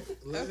yourself.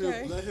 Let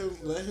Okay.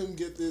 let him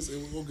get this,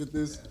 and we're gonna get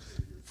this.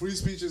 Free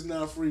speech is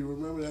not free.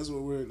 Remember, that's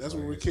what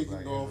we're kicking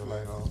off.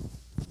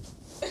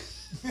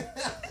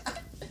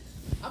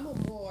 I'm a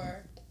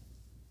Moor.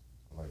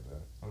 Like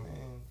that. I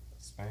mean,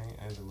 Spain,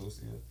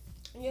 Andalusia.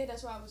 Yeah,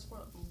 that's where I was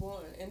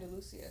born,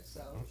 Andalusia.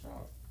 So I'm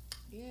shocked.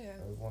 yeah.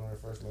 That was one of the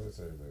first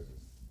military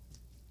bases.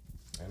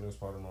 And it was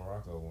part of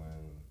Morocco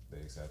when they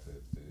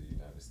accepted the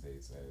United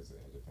States as an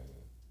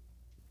independent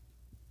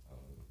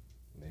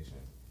nation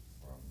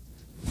from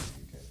the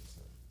UK.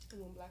 So,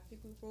 And when black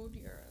people ruled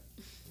Europe,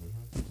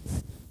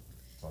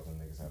 taught them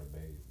niggas how to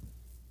bathe.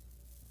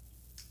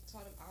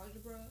 taught them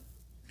algebra,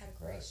 how to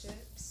create Right.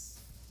 ships.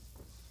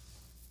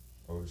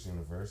 Oldest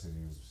university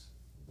was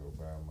built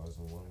by a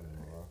Muslim woman in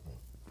Morocco.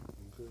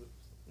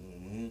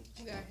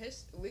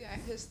 We got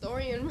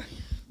historian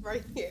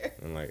right here.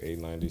 In like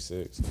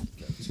 896.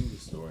 Got two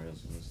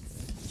historians from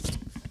this.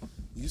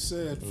 You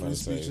said free might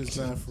speech say- is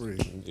not free.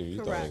 Yeah,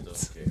 you Correct.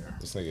 thought Don't care.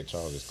 this nigga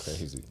Charles is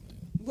crazy.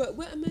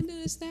 What amendment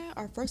is that?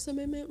 Our First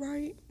Amendment,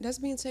 right? That's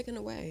being taken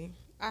away.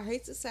 I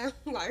hate to sound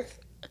like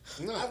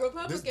No, a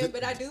Republican,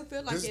 but I do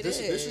feel like it is.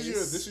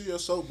 This is your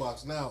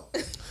soapbox now.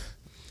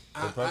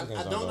 I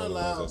Republicans don't know the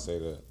allow. ones that say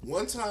that.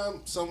 One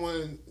time,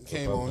 someone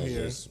came on Republicans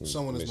here. just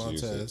Someone is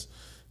misuse it. Montez,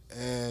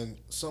 and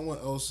someone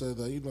else said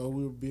that we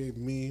were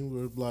being mean.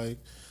 We were like,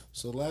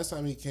 So last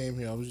time he came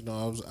here, I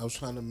was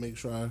trying to make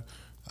sure I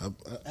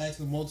asked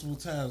him multiple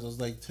times. I was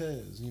like,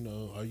 Tez,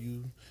 are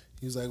you?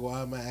 He's like,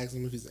 why am I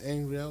asking him if he's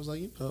angry? I was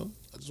like,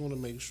 I just want to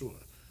make sure.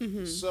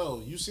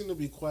 So you seem to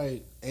be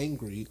quite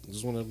angry. I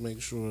just want to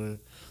make sure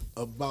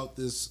about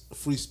this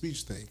free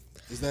speech thing.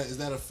 Is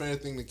that a fair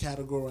thing to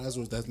categorize,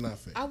 or is that not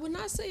fair? I would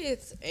not say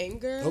it's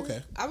anger.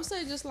 Okay. I would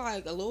say just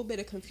like a little bit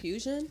of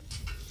confusion.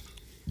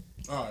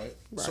 All right.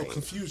 So Right.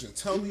 confusion.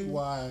 Tell me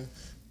why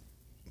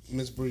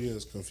Miss Bria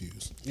is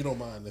confused. You don't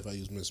mind if I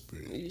use Miss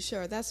Bria?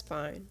 Sure, that's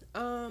fine.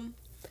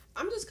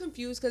 I'm just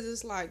confused because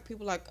it's like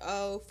people like,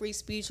 oh, free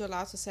speech, you're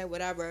allowed to say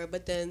whatever,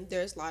 but then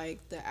there's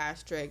like the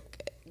asterisk,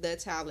 the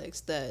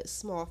italics, the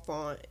small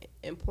font,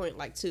 and point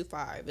like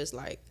 2.5 is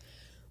like,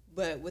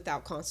 but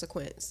without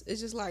consequence.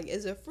 It's just like,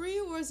 is it free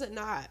or is it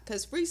not?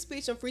 Because free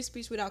speech and free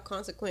speech without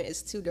consequence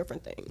is two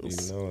different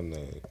things. You know, in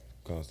the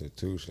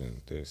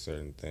Constitution, there's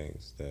certain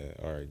things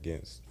that are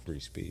against free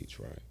speech,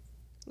 right?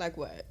 Like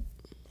what?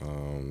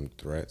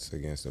 Threats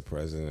against the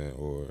president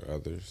or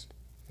others.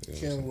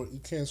 You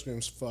can't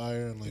scream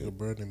fire in like a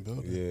burning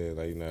building. Yeah,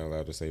 like you're not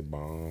allowed to say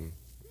bomb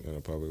in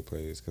a public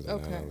place because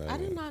Okay. I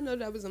did not know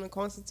that was in the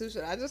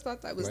Constitution. I just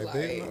thought that was like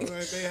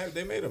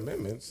they made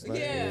amendments. Like,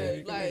 yeah,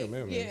 you can make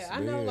amendments. I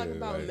know like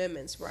about like,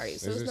 amendments, right?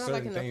 So there's it's just not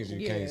like certain things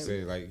you can't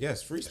say. Like,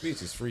 yes, free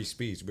speech is free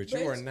speech, but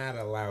you are not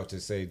allowed to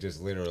say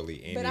just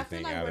literally anything But I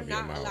feel like out we're of your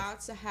not mouth. allowed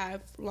to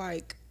have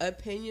like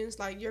opinions.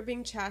 Like you're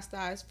being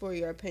chastised for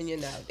your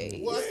opinion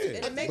nowadays, Well,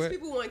 and it makes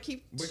people want to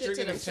keep But shit you're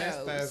to getting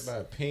chastised themselves. by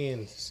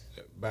opinions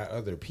by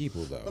other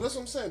people, though. But that's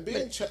what I'm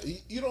saying.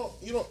 You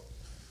don't.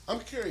 I'm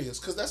curious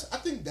because I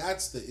think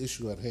that's the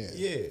issue at hand.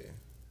 Yeah,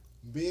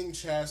 Being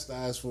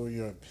chastised for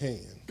your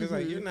opinion. because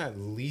like you're not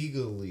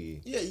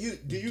legally Yeah,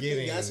 do you getting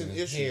think that's an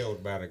issue?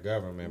 held by the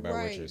government by what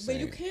Right, you're but saying.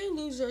 you can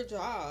lose your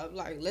job.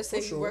 Like, let's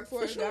say you work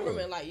for a sure.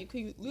 government, like you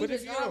can lose But your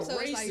if you're job. a So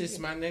it's like racist,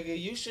 my nigga,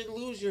 you should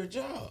lose your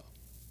job.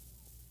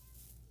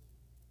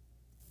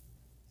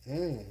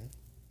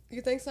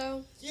 you think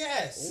so?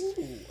 Yes.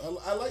 Ooh,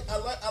 I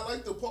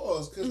like the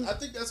pause because I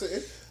think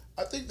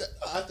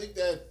I think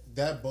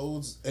that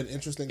bodes an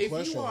interesting If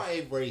question. you are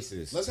a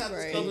racist, Let's have this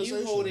Right. and conversation.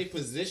 you hold a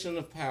position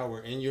of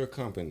power in your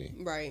company,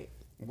 Right.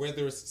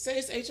 whether it's say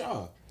it's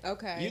HR,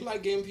 Okay. you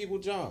like giving people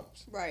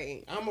jobs.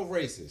 Right. I'm a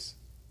racist.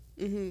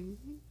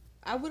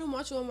 I wouldn't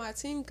want you on my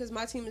team because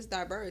my team is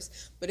diverse.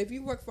 But if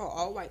you work for an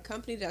all-white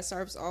company that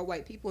serves all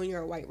white people and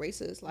you're a white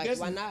racist, like,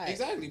 why not?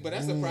 Exactly, but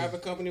that's a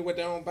private company with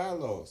their own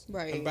bylaws.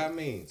 Right. And by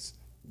means,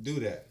 do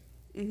that.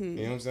 You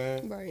know what I'm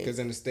saying? Right. Because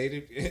in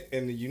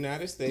the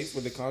United States,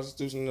 with the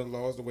Constitution and the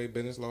laws, the way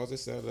business laws are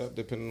set up,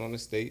 depending on the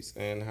states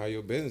and how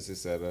your business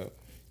is set up,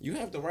 you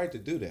have the right to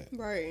do that.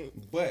 Right.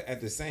 But at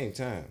the same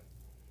time,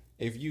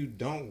 if you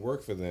don't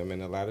work for them,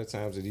 and a lot of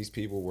times these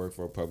people work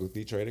for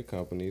publicly traded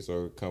companies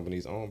or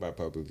companies owned by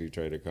publicly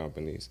traded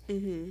companies,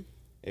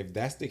 if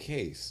that's the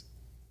case,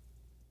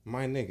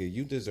 my nigga,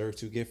 you deserve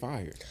to get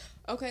fired.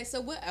 Okay, so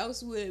what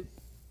else would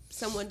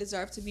someone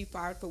deserve to be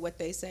fired for what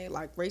they say?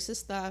 Like racist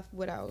stuff?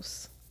 What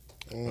else?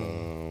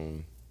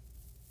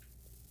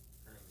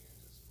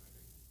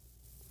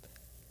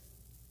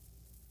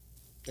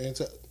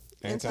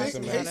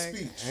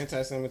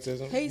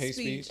 Anti-Semitism, Hate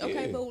speech.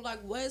 Okay, but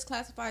like, what is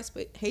classified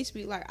hate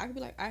speech? Like, I could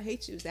be like, I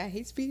hate you. Is that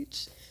hate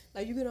speech?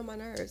 Like, you get on my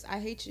nerves. I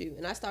hate you,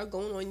 and I start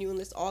going on you and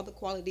list all the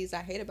qualities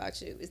I hate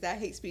about you. Is that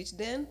hate speech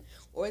then,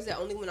 or is that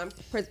only when I'm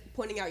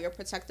pointing out your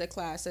protected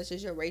class, such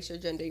as your race, your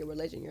gender, your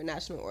religion, your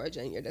national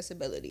origin, your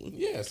disability?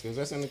 Yes, because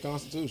that's in the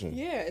Constitution.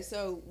 Yeah.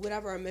 So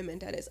whatever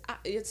amendment that is,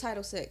 your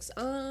Title VI.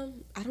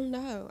 I don't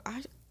know.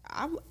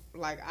 I'm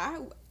like I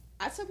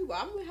tell people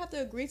I'm gonna have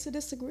to agree to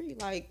disagree.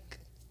 Like.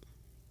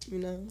 You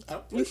know, I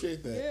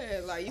appreciate that.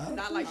 Yeah, like you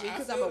cannot like me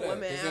because I'm a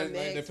woman. I'm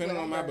mixed, depending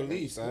on my whatever.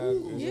 beliefs,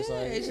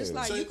 It's just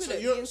like you could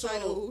be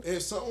entitled. So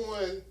if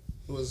someone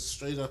was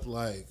straight up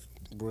like,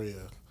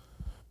 Bria,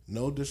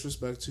 no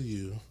disrespect to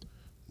you,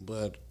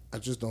 but I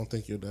just don't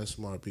think you're that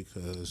smart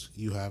because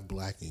you have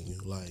black in you.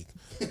 Like,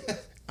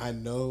 I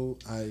know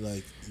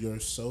you're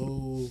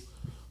so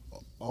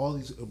all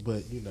these,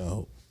 but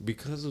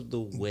because of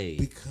the way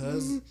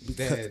because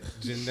that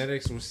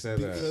genetics was set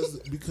because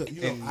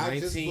in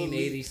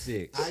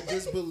 1986. I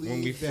just believe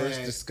when we that,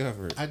 first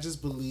discovered. I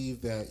just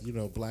believe that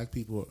black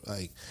people are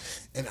like,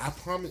 and I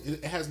promise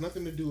it has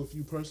nothing to do with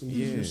you personally.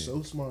 Yeah. You're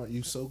so smart,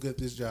 you're so good at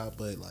this job,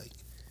 but like,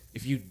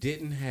 if you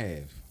didn't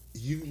have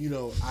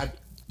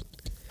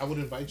I would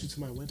invite you to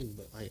my wedding,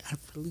 but like, I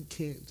really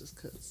can't just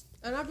cause.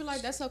 And I'd be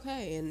like, that's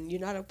okay, and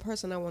you're not a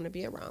person I want to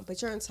be around,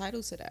 but you're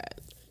entitled to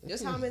that.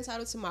 Just how I'm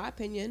entitled to my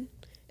opinion,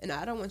 and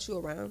I don't want you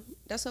around.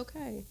 That's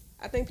okay.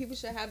 I think people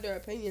should have their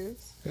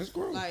opinions. That's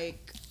gross.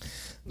 Like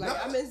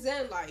I'm in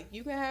Zen. Like,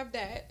 you can have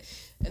that,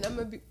 and I'm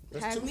gonna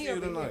have me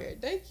over here.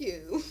 Thank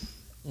you.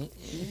 No,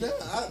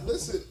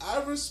 listen.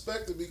 I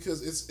respect it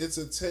because it's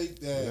a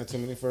take that. Not too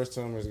many first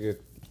timers get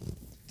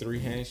 3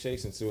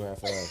 handshakes and 2 high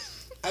fives.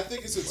 I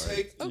think it's a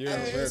take. You're in a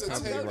rare it's a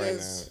company take right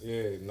that's. now.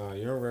 Yeah,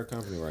 you're in a rare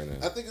company right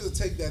now. I think it's a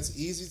take that's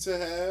easy to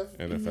have,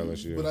 And a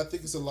fellowship. but I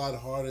think it's a lot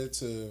harder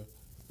to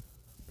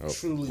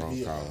truly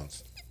be.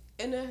 And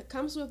And it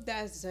comes with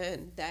that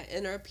zen, that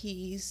inner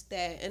peace,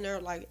 that inner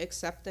like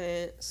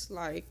acceptance,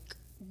 like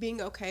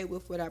being okay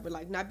with whatever,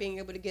 like not being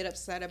able to get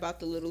upset about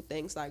the little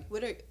things. Like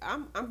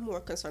I'm more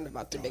concerned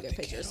about the bigger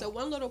picture. So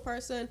one little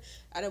person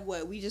out of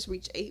what we just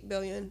reached 8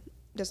 billion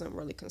doesn't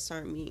really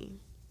concern me.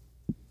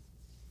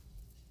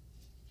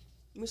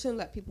 We shouldn't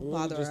let people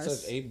bother just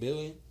us. touched 8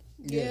 billion.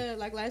 Yeah,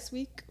 like last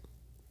week.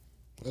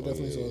 I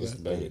definitely saw it's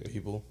that. bad.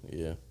 People,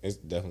 yeah. It's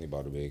definitely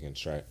about to be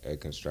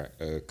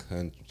a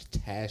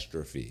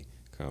catastrophe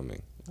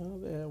coming. Oh,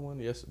 they had one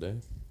yesterday.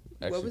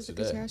 Actually, What was the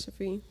today.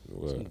 catastrophe?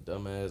 Some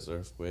dumbass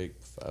earthquake,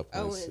 5.6.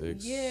 Oh,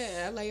 and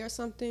yeah, LA or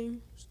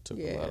something. Took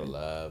a lot of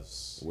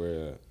lives.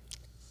 Where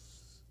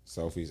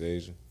Southeast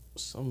Asia.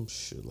 Some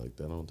shit like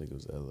that. I don't think it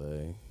was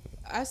LA.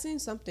 I seen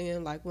something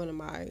in like one of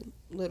my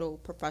little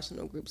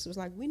professional groups. It was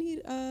like, we need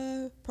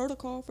a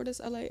protocol for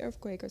this LA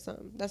earthquake or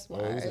something. That's why.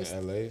 Oh, it was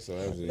in LA, so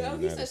that was in the No, he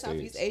United said States.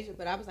 Southeast Asia,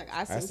 but I was like,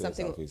 I I seen said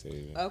something. Southeast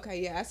Asia.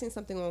 Okay, yeah, I seen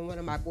something on one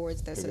of my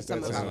boards that said It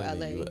something wasn't about in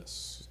LA. the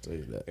US. Tell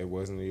you that. It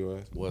wasn't the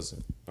U.S.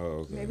 Wasn't. Oh,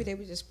 okay. Maybe they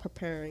were just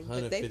preparing,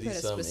 but they 150 put a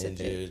something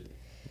specific. injured.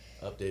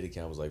 Updated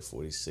count was like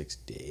 46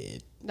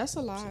 dead. That's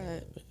a lot.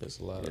 That's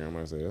a lot. Yeah, I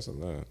might say that's a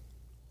lot.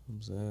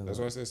 I'm saying That's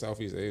why I said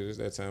Southeast Asia. It's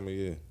that time of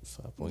year.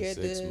 5.6 Yeah,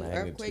 the magnitude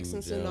earthquakes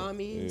and jump.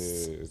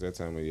 tsunamis. Yeah, it's that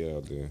time of year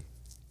out there.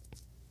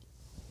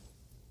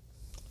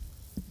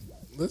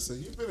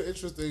 Listen, you've been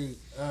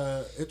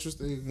an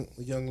interesting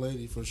young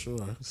lady for sure.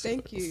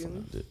 Thank you.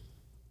 Find it.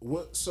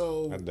 What?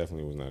 So I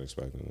definitely was not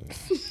expecting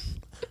that.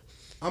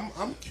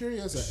 I'm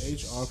curious, an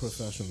HR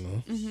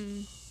professional.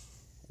 Mm-hmm.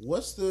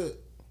 What's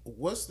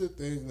the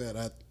thing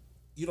that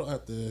you don't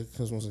have to,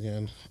 because once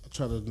again, I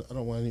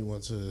don't want anyone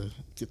to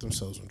get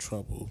themselves in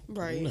trouble.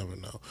 Right. You never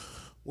know.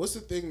 What's the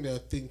thing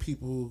that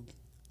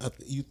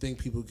you think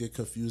people get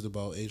confused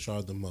about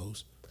HR the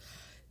most?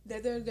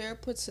 That they're there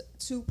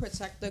to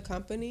protect the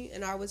company,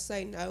 and I would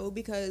say no,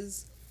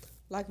 because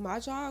like my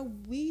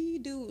job, we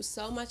do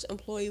so much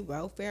employee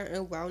welfare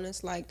and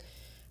wellness. Like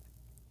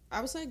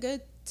I would say,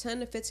 good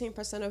 10 to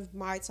 15% of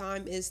my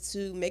time is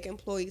to make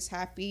employees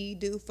happy,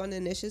 do fun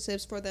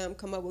initiatives for them,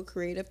 come up with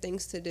creative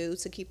things to do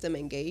to keep them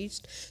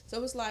engaged.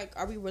 So it's like,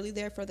 are we really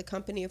there for the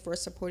company if we're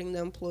supporting the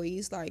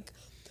employees? Like,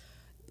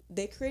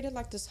 they created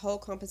like this whole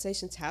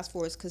compensation task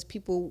force because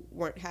people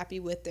weren't happy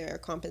with their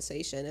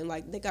compensation, and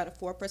like they got a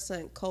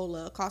 4%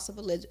 COLA, cost of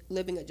a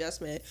living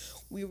adjustment.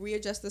 We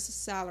readjusted the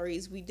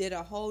salaries. We did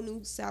a whole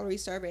new salary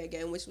survey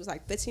again, which was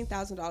like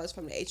 $15,000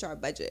 from the HR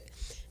budget.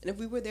 And if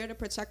we were there to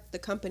protect the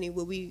company,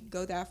 would we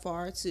go that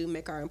far to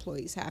make our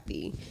employees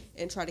happy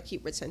and try to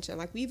keep retention?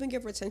 Like, we even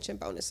give retention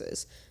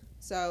bonuses.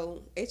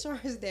 So HR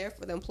is there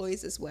for the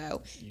employees as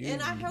well.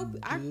 And I help.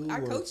 I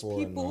coach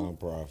people.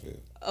 Nonprofit.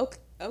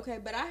 Okay,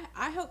 but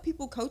I help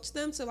people coach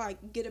them to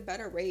like get a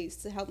better raise,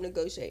 to help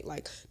negotiate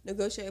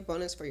a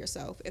bonus for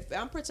yourself. If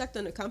I'm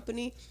protecting the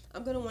company,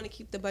 I'm gonna want to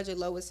keep the budget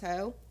low as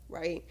hell,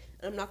 right?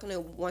 And I'm not gonna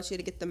want you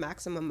to get the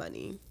maximum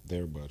money.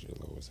 Their budget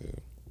low as hell.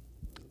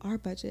 Our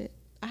budget.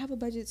 I have a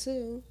budget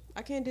too.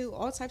 I can't do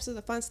all types of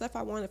the fun stuff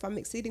I want if I'm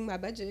exceeding my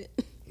budget.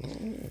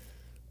 If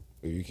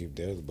you keep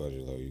theirs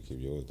budget low, you keep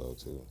yours low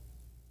too.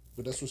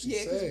 But that's what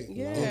she's saying.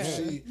 Yeah.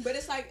 But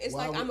it's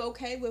like I'm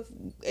okay with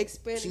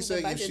expanding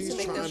the budget to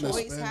make the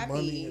employees happy.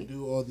 Money and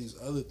do all these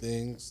other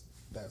things,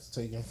 that's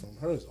taken from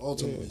hers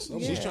ultimately.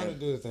 Yeah. She's trying to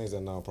do the things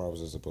that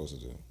nonprofits are supposed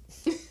to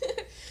do.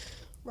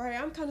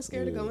 Right. I'm kind of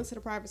scared to go into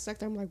the private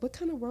sector. I'm like, what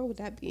kind of role would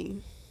that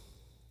be?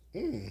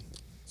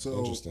 So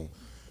Interesting.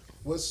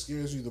 what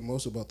scares you the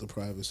most about the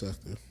private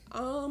sector?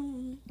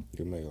 You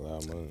make a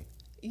lot of money.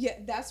 Yeah,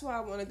 that's where I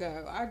want to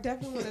go. I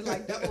definitely want to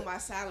like double my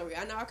salary.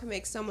 I know I can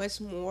make so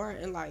much more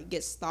and like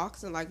get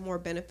stocks and like more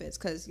benefits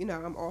because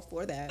I'm all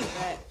for that.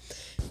 But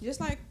just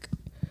like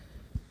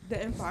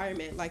the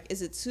environment, like,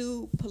 is it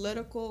too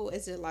political?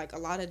 Is it like a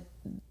lot of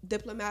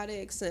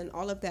diplomatics and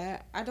all of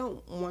that? I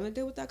don't want to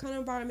deal with that kind of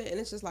environment. And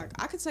it's just like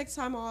I could take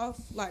time off.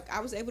 Like,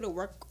 I was able to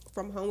work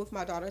from home with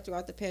my daughter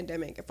throughout the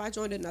pandemic. If I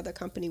joined another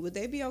company, would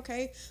they be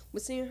okay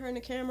with seeing her in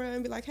the camera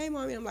and be like, hey,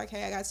 mommy? And I'm like,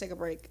 hey, I gotta take a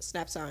break.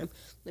 Snap time.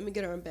 Let me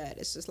get her in bed.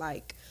 It's just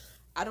like,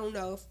 I don't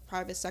know if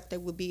private sector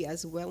would be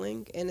as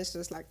willing. And it's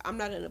just like, I'm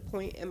not at a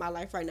point in my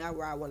life right now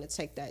where I want to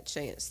take that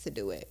chance to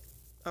do it.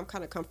 I'm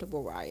kind of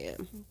comfortable where I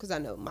am because I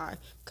know my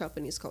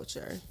company's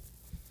culture.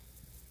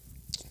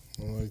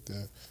 I like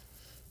that.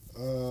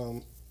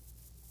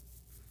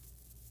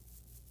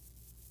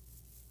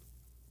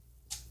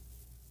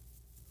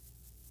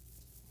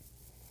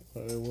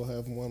 All right, we'll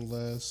have one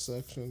last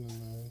section,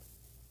 and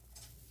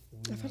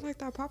then I feel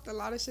like I popped a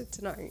lot of shit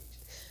tonight.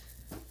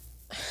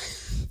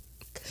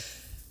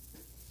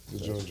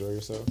 Did you enjoy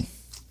yourself?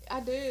 I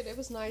did. It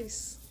was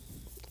nice.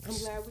 I'm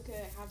glad we could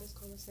have this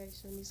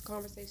conversation. These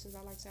conversations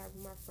I like to have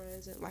with my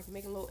friends and like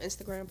making little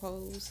Instagram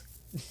posts.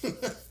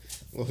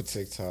 Little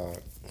TikTok.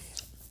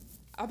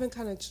 I've been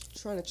kind of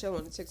trying to chill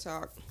on the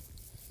TikTok.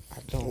 I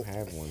don't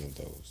have one of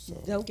those.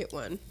 So Don't get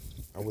one.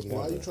 I would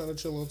why are you never. trying to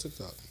chill on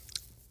TikTok?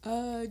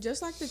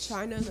 Just like the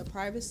China and the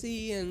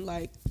privacy and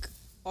like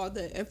all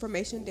the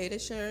information data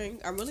sharing.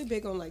 I'm really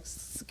big on like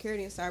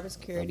security and I've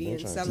cybersecurity been and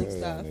trying selling to tell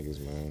y'all stuff. niggas,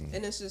 man.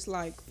 And it's just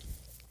like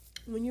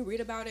when you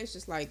read about it, it's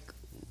just like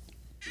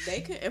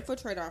they can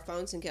infiltrate our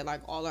phones and get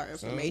like all our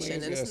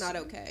information, niggas and it's got-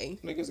 not okay.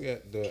 Niggas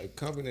got the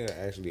company that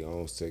actually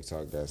owns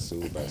TikTok got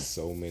sued by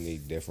so many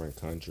different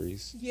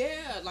countries. Yeah,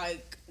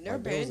 like they're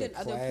Like, there was banned in a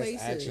other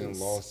class action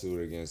places.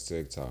 lawsuit against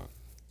TikTok.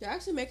 They're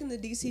actually making the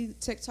DC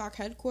TikTok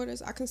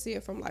headquarters. I can see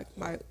it from like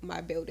my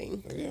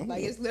building. Yeah.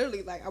 Like it's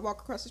literally like I walk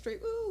across the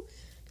street. Ooh,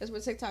 that's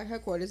where TikTok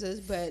headquarters is.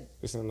 But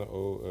It's in the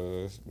old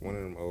one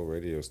of them old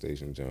radio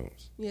station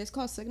jumps. yeah, it's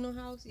called Signal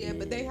House. Yeah,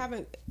 but they Yeah.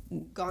 haven't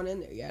gone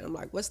in there yet. I'm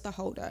like, what's the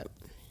holdup?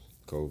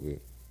 COVID.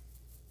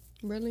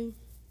 Really?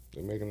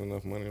 They're making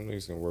enough money. Them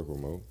niggas can work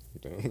remote.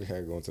 They don't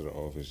gotta go into the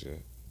office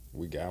yet.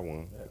 We got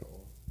one.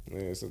 Yeah,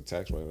 it's a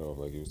tax write off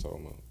like you was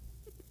talking about.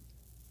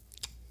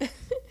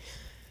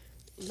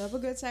 Love a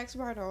good tax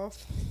write off.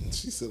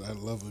 She said, "I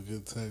love a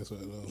good tax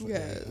write-off."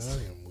 Yes.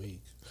 I am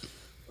weak.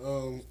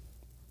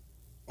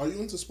 Are you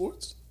into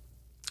sports?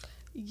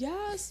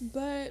 Yes,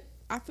 but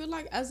I feel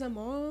like as a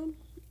mom,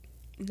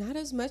 not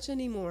as much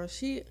anymore.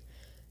 She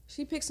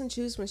picks and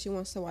chooses when she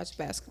wants to watch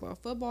basketball.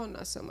 Football,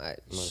 not so much.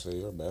 I'm gonna say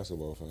you're a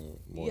basketball fan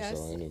more Yes,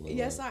 so anyway.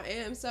 yes, right? I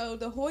am. So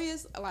the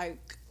Hoyas, like,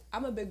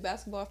 I'm a big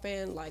basketball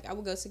fan. Like, I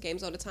would go to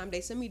games all the time.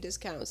 They send me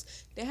discounts.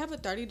 They have a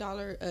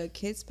 $30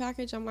 kids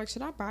package. I'm like,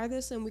 should I buy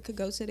this and we could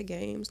go to the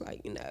games? Like,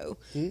 you know,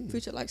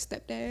 future like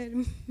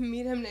stepdad,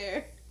 meet him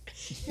there.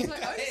 He's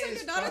like, oh, you send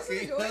your daughter to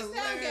the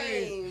Georgetown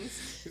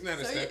games. He's not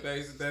a So step down.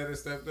 He's a dad that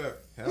stepped up.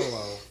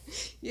 Hello.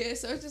 Yeah,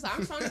 so it's just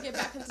I'm trying to get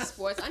back into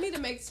sports. I need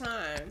to make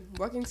time.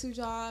 Working 2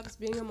 jobs,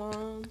 being a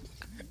mom,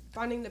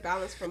 finding the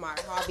balance for my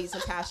hobbies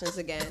and passions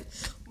again.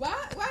 Why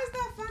is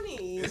that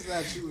funny? It's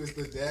not you. It's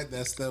the dad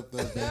that stepped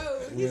up. No,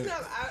 he's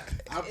not.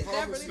 I Is that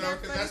promise really no,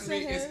 that because funny that's to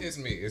me. him? It's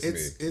me. It's It's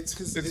me.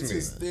 his It's me.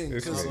 his thing.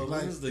 It's 'Cause, me.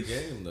 like, When's the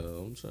game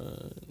though? I'm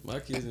trying. My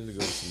kids need to go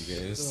to some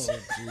games.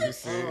 You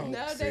see?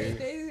 No,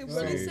 they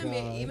really See? send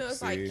me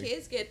emails like See?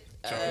 kids get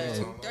Charles,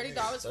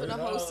 $30 for the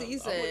whole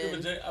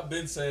season. I've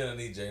been saying I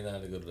need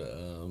J9 to go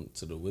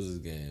to the Wizards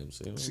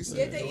games. You know what I'm Yeah,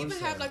 saying? they even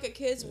have like a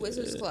kids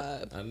Wizards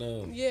club. I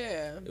know.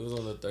 Yeah. It was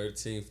on the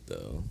 13th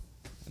though.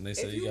 And they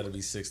said If you you- got to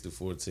be 6 to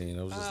 14.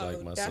 I was just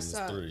like, my that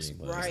son is sucks.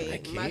 3. Like,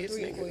 Right. My kids,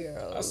 3 and nigga. 4 year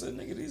I old. said,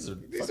 nigga, these are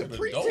These fucking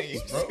are adults,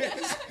 preteens, bro.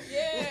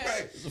 Yeah.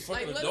 Right. These are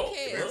fucking Like little adults,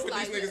 kids. bro. Put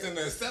Like, these niggas in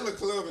the cellar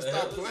club and The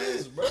hell stop is playing.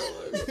 this, bro?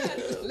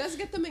 Like, Let's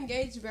get them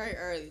engaged very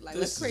early. Like,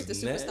 this let's create the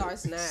is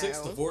superstars now. 6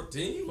 to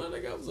 14? My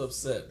nigga, I was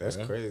upset. That's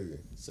bro. crazy.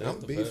 Say I'm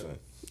the beefing. fact.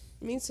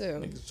 Me too.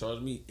 Niggas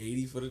charged me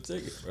 $80 for the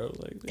ticket, bro.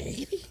 Like,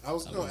 80? I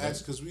was gonna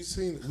ask because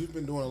we've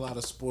been doing a lot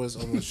of sports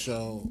on the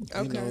show.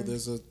 You know, Okay.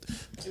 there's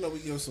we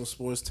give some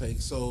sports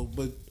takes. So,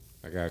 but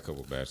I got a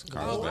couple college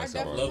Oh, I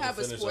basketball. definitely have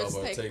a sports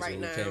take takes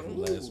right that we came now.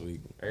 from last week.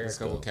 I got a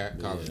couple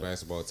college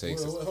basketball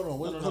takes. hold on,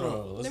 No, hold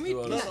on. Let's Let me- do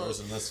all this no.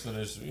 first and let's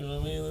finish. You know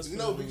what I mean? Let's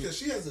No, finish. because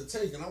she has a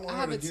take, and I want I her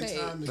have to a get take.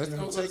 time to Let's get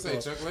go. her Let's take say,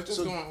 off. Chuck. Let's just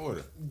So go in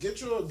order. Get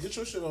your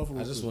shit off. I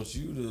real just quick. want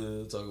you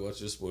to talk about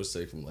your sports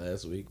take from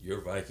last week. Your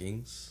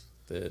Vikings.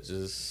 That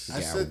just. I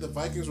said the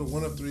Vikings were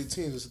one of 3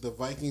 teams. I said the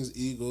Vikings,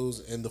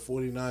 Eagles, and the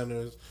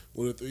 49ers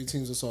were the 3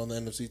 teams that saw in the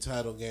NFC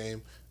title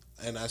game.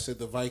 And I said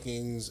the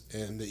Vikings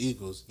and the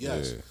Eagles.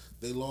 Yes, Yeah.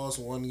 they lost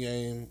one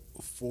game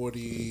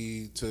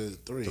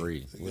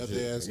 40-3. They got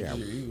their ass. Your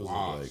Eagles look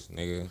Washed,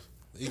 nigga.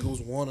 The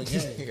Eagles won a He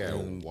game. got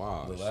And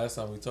washed. the last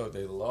time we talked,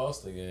 they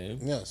lost the game.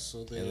 Yes, so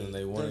And then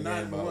they won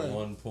they're the game by 9-1.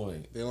 1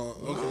 point. They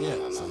don't. Okay,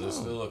 yeah. So they're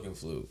still looking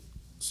fluke.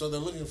 So they're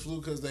looking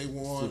fluke because they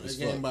won Fluke a as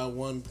game fuck. by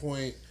 1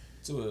 point.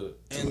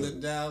 And the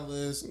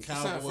Dallas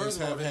Cowboys First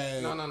of all, have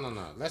had.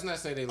 no. Let's not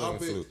say they up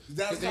looking in- fluke.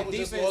 Dallas 'Cause their Cowboys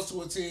just defense-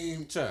 lost to a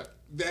team Chuck.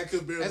 that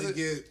could barely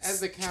get as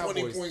the 20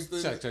 Cowboys. points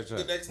the, Chuck.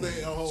 the next day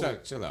at home.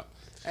 Chuck, chill out.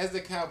 As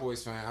the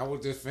Cowboys fan, I will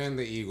defend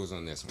the Eagles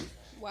on this one.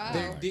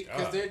 Wow.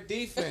 Because their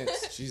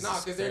defense, Jesus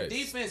because their Christ.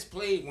 defense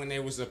played when they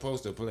were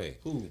supposed to play.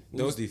 Who?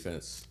 Those- Who's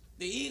defense?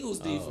 The Eagles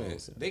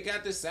defense. okay. They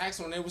got the sacks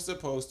when they were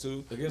supposed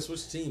to. Against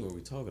which team are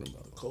we talking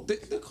about?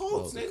 The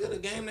Colts, Oh, the nigga, the Colts.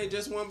 game they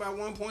just won by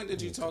 1 point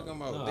that you talking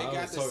about. No, They I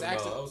got was the talking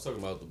sacks. about- I was talking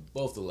about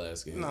both the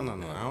last games. No,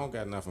 I don't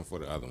got nothing for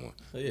the other one.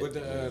 Yeah. But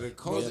the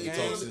Colts Yeah, They, we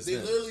game, talked since they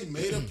then. literally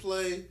made a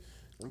play,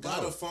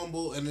 got a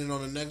fumble, and then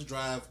on the next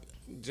drive,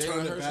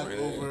 turned it Hurts back ran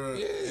in. over,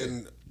 Yeah.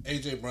 and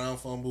AJ Brown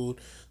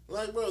fumbled.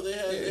 Like, bro, they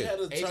had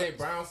a AJ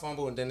Brown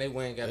fumble and then they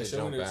went and got They the showed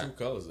jump me their back.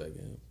 true colors that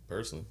game.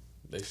 Personally,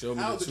 they showed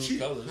me How the the true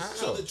Chiefs? colors. How?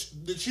 So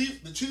the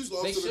Chiefs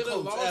lost They to the should've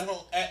Colts lost. at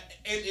home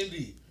in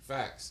Indy.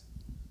 Facts.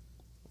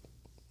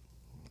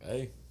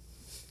 Hey,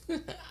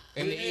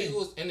 And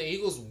the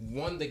Eagles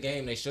won the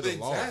game they should have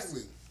lost.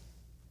 Exactly.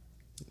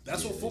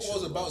 That's what they football's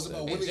should've about. lost It's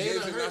about that. And winning games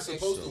Jalen you're not Hurts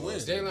supposed to win.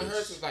 Jalen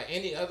Hurts was like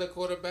any other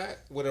quarterback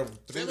would have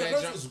threw Jalen that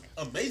Hurts jump. was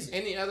amazing.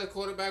 Any other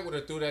quarterback would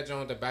have threw that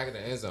jump at the back of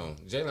the end zone.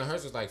 Jalen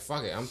Hurts was like,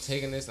 "Fuck it, I'm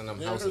taking this and I'm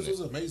Jalen housing Hurts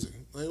was it."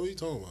 amazing. Like, what are you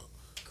talking about?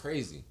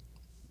 Crazy.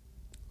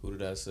 who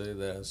did I say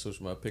that I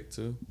switched my pick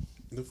to?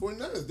 The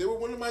 49ers, they were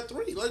one of my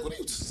 3. Like, what are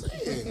you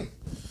saying?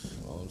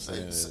 All I'm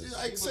saying is,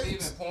 like You say,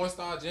 believe in porn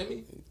star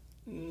Jimmy?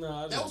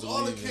 Nah, I That just was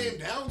all it believe came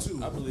down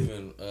to. I believe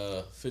in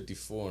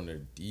 54 on their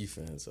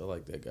defense. I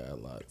like that guy a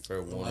lot. Fred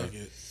I Warner. like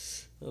it.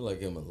 I like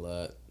him a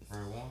lot.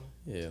 Fred Warner?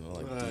 Yeah, and I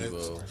like Right.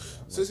 Debo.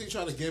 Since he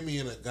tried to get me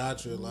in a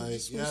gotcha, like,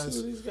 Let's see yes.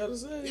 what he's got to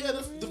say. Yeah,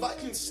 the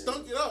Vikings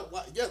stunk it up.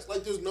 Like, yes,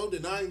 like there's no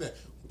denying that.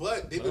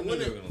 But they've been I knew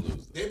they winning. were gonna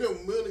lose. They've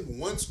been winning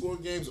one-score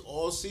games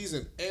all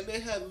season, and they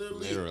had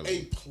literally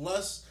a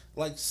plus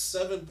like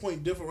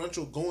 7-point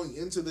differential going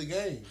into the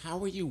game.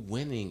 How are you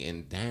winning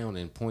and down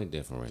in point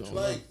differential?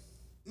 Like,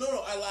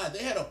 no, I lied.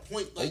 They had a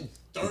point like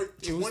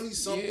 20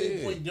 something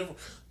yeah. point different.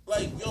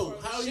 Like, yo,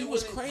 how are Shit you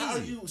was winning? How are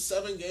crazy. you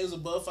 7 games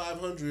above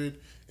 500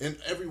 and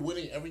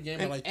winning every game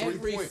by And like 3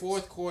 every points?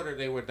 fourth quarter,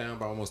 they were down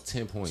by almost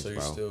 10 points, So you're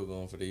bro. still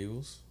going for the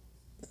Eagles?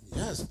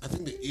 Yes, I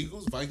think the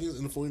Eagles, Vikings,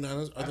 and the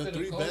 49ers are the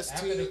 3 best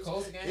after the teams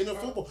Colts game, in the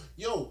bro? football.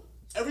 Yo,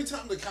 every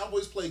time the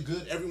Cowboys play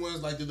good,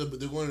 everyone's like they're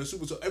going to the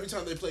Super Bowl. Every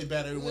time they play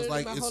bad, everyone's Literally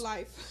like my it's whole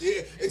life.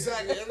 yeah,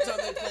 exactly. Every time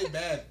they play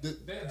bad,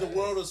 the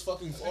world is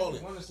fucking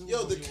falling. won the Super Yo,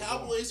 Bowl the year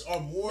Cowboys are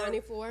more.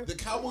 94. The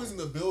Cowboys and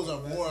the Bills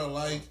are more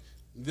alike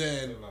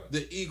than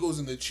the Eagles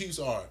and the Chiefs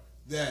are.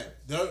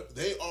 That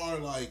they are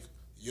like,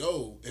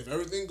 yo, if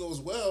everything goes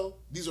well,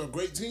 these are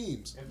great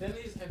teams. And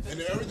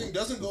if everything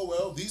doesn't go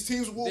well, these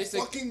teams will They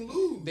sec- fucking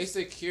lose. They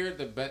secured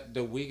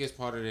the weakest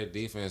part of their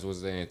defense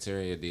was the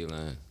interior D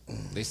line.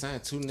 They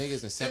signed 2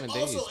 niggas in 7 and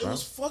days, also, it bro.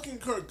 was fucking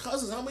Kirk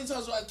Cousins. How many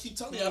times do I keep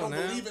telling you I Come don't on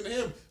now. believe in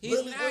him? He's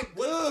Literally, not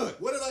what, good.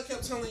 what did I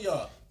kept telling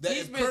y'all? That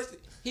He's if been Kirk,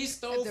 he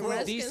stole The from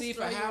Redskins DC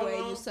for throw you how away,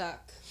 long? you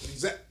suck.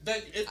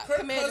 that if Kirk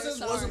Commander,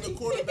 Cousins wasn't the sorry.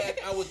 quarterback,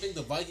 I would think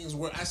the Vikings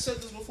were. I said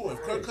this before. If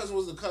Kirk Cousins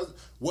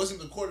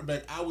wasn't the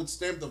quarterback, I would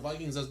stamp the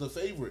Vikings as the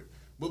favorite.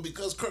 But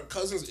because Kirk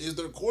Cousins is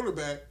their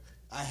quarterback,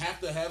 I have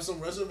to have some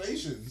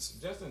reservations.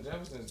 Justin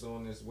Jefferson's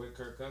doing this with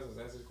Kirk Cousins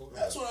as his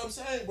quarterback. That's what I'm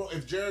saying, bro.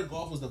 If Jared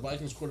Goff was the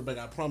Vikings quarterback,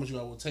 I promise you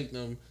I will take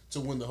them to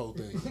win the whole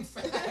thing.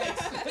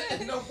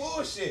 No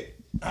bullshit.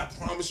 I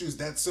promise you it's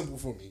that simple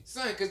for me.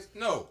 Son, cause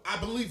no. I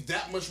believe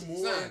that much more.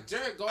 Son,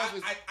 Jared Goff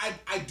is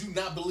I do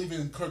not believe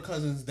in Kirk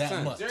Cousins that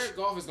son, much. Jared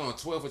Goff is going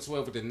 12 for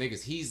 12 with the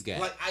niggas he's got.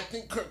 Like, I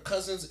think Kirk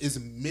Cousins is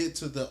mid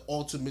to the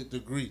ultimate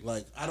degree.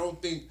 Like, I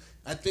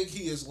think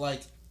he is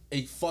like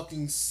a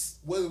fucking,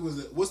 what was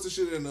it? What's the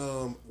shit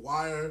in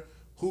Wire?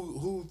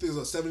 Who thinks a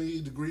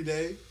 70-degree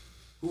day?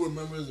 Who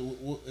remembers?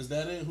 Is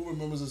that it? Who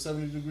remembers a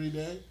 70-degree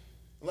day?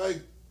 Like,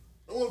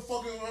 no one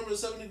fucking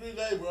remembers a 70-degree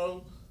day,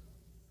 bro.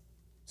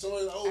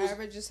 Somebody,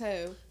 Average as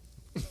hell.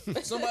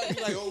 somebody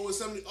be like, oh, it was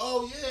 70.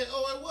 Oh yeah,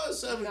 oh it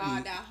was 70.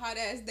 Nah, that hot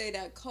ass day,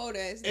 that cold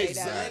ass day,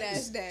 that wet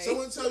ass day.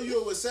 Someone tell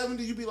you it was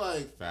 70, you be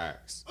like,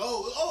 Facts.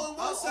 oh, it was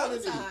all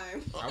the 70.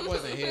 time.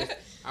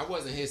 I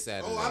wasn't here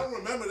Saturday. Oh, I don't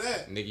remember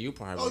that. Nigga, you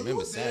probably Oh,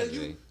 remember you there?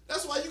 Saturday.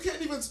 That's why you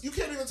can't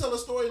even tell a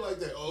story like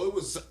that. Oh, it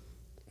was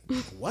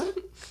what?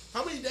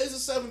 How many days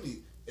is 70?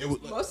 It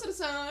was Most of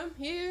the time,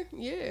 here,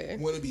 yeah.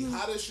 when it be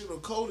hot as shit or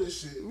cold as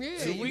shit. Yeah,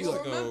 2 you weeks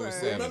don't ago, remember. it was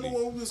 70. Remember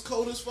when it was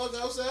cold as fuck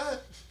outside?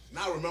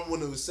 Now remember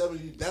when it was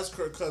 70? That's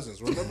Kirk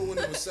Cousins. Remember when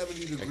it was 70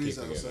 I keep degrees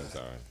forgetting, outside? I'm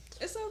sorry.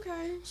 It's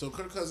okay. So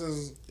Kirk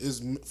Cousins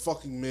is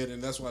fucking mid,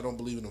 and that's why I don't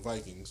believe in the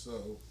Vikings.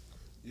 So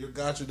your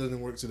gotcha doesn't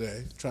work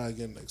today. Try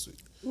again next week.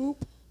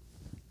 Oop.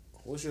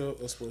 What's your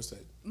sports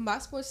take? My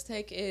sports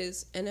take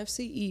is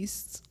NFC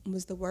East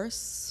was the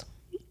worst.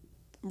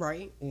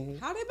 Right?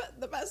 How they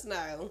the best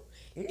now?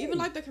 Even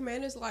like the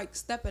Commanders, like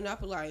stepping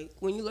up. Like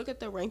when you look at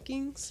the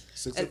rankings,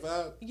 6 and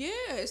 5. yeah,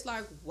 it's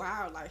like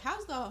wow. Like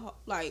how's the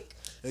like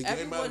They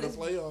came out in the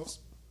playoffs.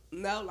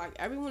 No, like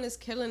everyone is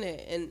killing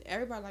it, and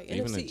everybody like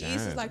Even NFC the East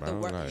Giants, is like the bro,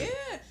 worst. like-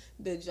 Yeah,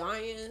 the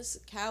Giants,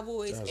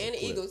 Cowboys, Giants and are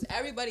clipped. Eagles.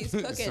 Everybody's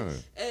cooking, Son.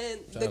 and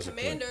the Giants are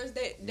Commanders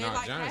they're Nah,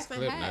 like Giants half and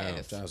clipped now.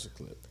 half. Giants are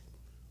clipped.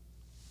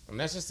 And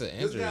that's just the This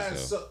injuries, guy though.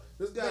 is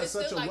this guy But is it's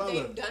such still a like weller.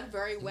 they've done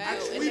very well, I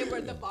and they tweeted- were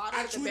at the bottom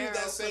I of the tweeted barrel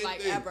that for same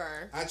like thing.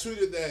 ever. I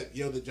tweeted that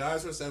the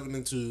Giants were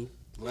 7-2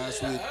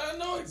 last week. I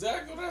know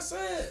exactly what I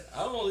said.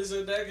 I only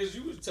said that because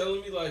you was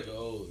telling me like,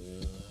 oh,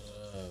 yeah.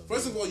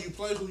 First of all, you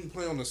play who you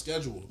play on the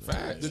schedule.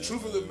 Facts. The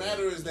truth of the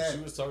matter is that She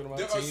was talking about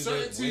there are teams certain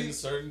that win teams.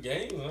 certain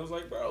games, and I was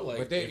like, bro, like,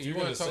 But they- if you you're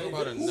wanna gonna talk say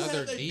about this- Who another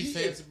have they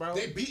defense, beaten? bro?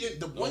 They beaten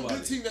the one Nobody.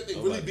 good team that they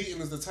Nobody. really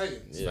beaten is the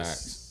Titans. Yes.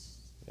 Facts.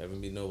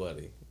 Haven't beat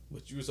nobody.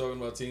 But you was talking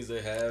about teams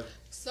they have.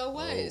 So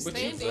what? Oh, But you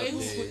Standing. play who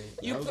Yeah.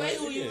 you I was play like,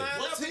 who you yeah. line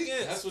What up team?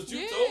 against. That's what you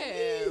Yeah. told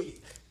me.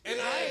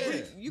 And I Right.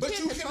 agree. You but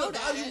can't you can control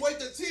that. evaluate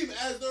the team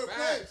as their play.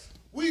 Facts.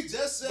 We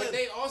just said. But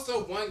they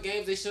also won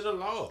games they should have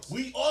lost.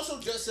 We also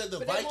just said the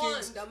But they won,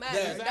 Vikings don't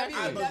matter. that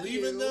I W.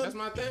 believe in them. That's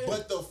my thing.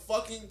 But the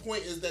fucking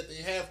point is that they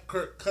have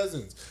Kirk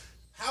Cousins.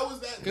 How is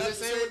that? Because not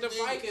the same with the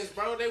thing? Vikings,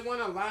 bro. They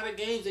won a lot of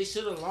games they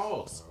should have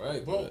lost. All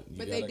right, Bro, but you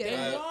but got they a didn't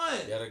guy,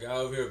 won. You got a guy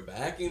over here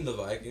backing the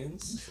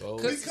Vikings. So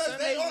Cause Because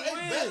they are a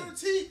win. better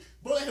team.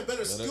 Bro, they have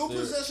better skill they're-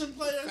 possession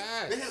players.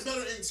 Facts. They have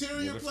better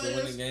interior If they win the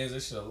players. games they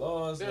should have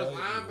lost. Their like,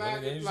 winning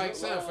linebackers, games like, you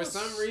son, should've for lost.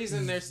 some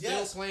reason, they're still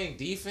Yes. playing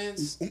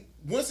defense.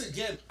 Once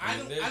again, I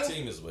don't. Their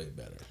team is way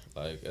better,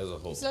 like as a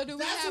whole. So do we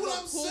That's have a what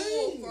I'm pool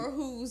saying. for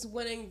who's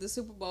winning the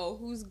Super Bowl,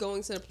 who's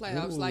going to the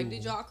playoffs? Like,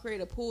 did y'all create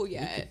a pool we could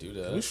yet? do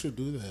that. We should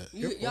do that.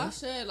 Y'all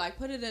should like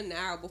put it in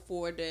now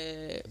before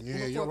the Yeah,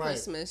 you're before right.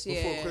 Christmas.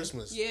 Before Yeah,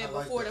 Christmas. Yeah, I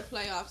like before that. the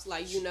playoffs.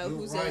 Like you know You're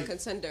who's right. in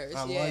contenders.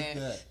 I yeah, like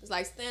that. it's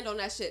like stand on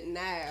that shit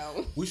now.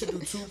 We should do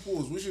 2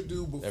 pools. We should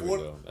do There we before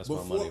go. That's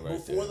before, my money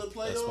right before there. the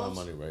playoffs. That's my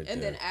money right there.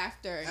 And then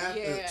after, After,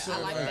 yeah, so I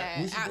like like, that.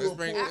 we should After, do a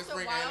pool. Let's after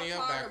bring wild Annie up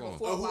card back or on.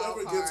 before Or wild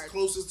whoever card. gets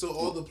closest to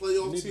all the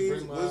playoff You need to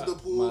teams bring wins the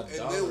pool, my and then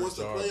dollar once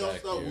the jar playoffs back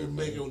start, here, we'll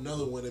make man.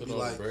 another one and Put be all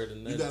the like, bread in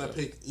you that gotta jar.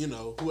 pick,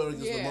 whoever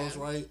gets the Yeah. most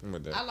right. I'm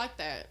with that. I like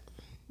that.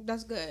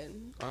 That's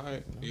good. All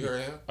right, you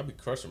heard him. I be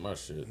crushing my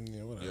shit. Yeah,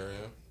 You whatever. heard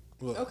him.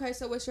 Look, Okay,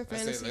 so what's your I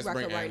said, fantasy let's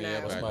record bring right Andy now?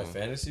 up What's back my on.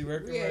 fantasy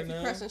record Yeah, right if you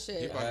now? pressing He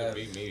shit. about to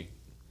beat me.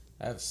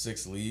 I have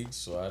 6 leagues,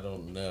 so I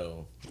don't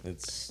know.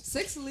 It's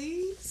 6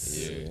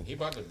 leagues. yeah. He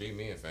about to beat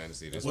me in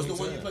fantasy this what's the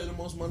week. one you play the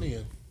most money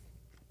in?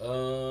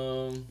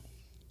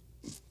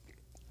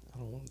 I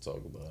don't want to talk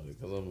about it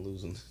because I'm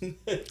losing.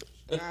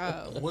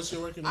 Oh. What's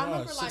your record? I now?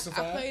 remember, like, 6 and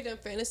I 5? played in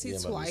fantasy Yeah,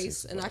 about to be twice,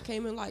 6 and I and 5.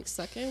 came in, like,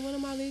 second in one of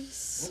my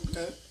leagues.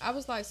 Okay. I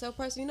was, like, so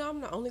impressed. You know, I'm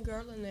the only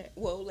girl in that.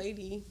 Well,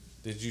 lady.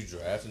 Did you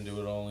draft and do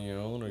it all on your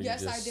own, or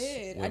Yes, you I just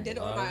did. I went did it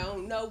on blind? my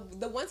own. No,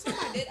 the one time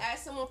I did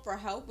ask someone for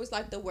help was,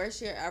 like, the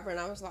worst year ever, and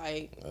I was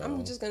like,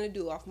 I'm just going to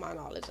do off my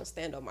knowledge and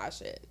stand on my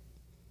shit.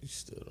 You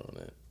stood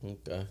on it.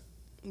 Okay.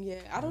 Yeah,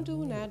 I don't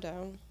do it now,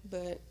 though,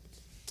 but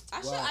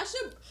I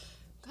should.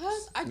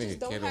 Cause I just Nigga,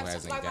 don't Kittle have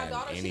hasn't like my gotten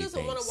daughter. She doesn't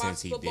anything want to watch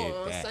since he football did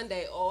on that.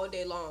 Sunday all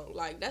day long.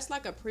 Like that's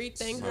like a pre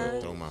thing. So,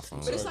 Her, throw my phone.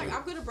 but it's like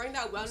I'm gonna bring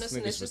that wellness This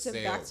nigga's for initiative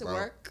sale, back to bro.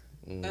 work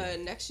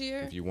next year.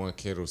 If you want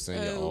Kittle,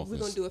 send your office. We're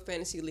gonna do a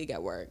fantasy league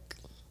at work.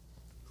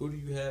 Who do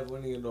you have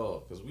winning it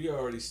all? Because we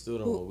already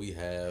stood on what we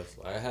have.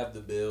 I have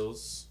the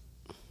Bills,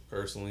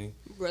 personally.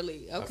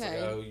 Really? forgot who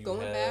Okay. you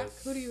Going have. back,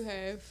 who do you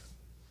have?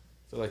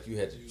 I feel like you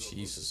had the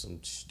Chiefs or some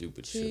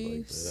stupid shit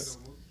like Chiefs.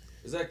 that.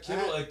 Is that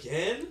Kittle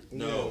again?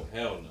 No,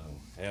 hell no.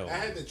 Hell no. I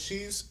had the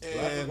Chiefs Do I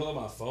have to and pull out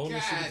my phone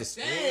and see what the God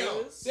score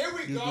damn! is? There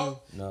we go.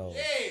 No.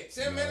 Yeah,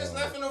 10 minutes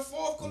left in the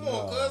fourth. Come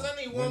on, cuz I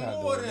need We're one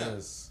not more of doing them.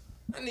 this.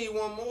 I need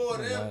one more of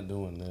We're them. not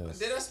doing this.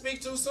 Did I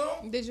speak too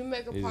soon? Did you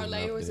make a He's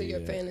parlay or not is it there your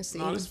yet. fantasy?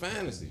 No, it's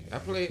fantasy.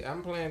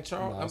 I'm playing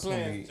Charles. Nah, I'm it's gonna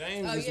playing be-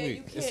 James Oh this yeah, you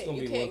week. It's can't. gonna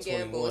You be can't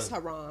gamble. It's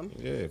 121.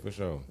 haram. Yeah, for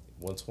sure.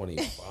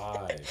 125.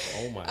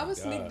 Oh my god. I would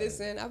sneak this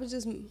in. I would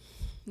just.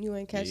 You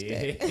ain't catch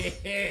that.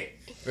 Yeah.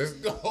 Let's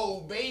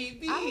go,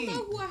 baby. I don't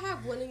know who I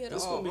have winning it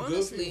It's all. gonna be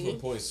good for you Honestly, for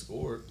points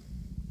scored.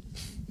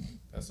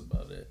 That's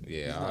about it. He's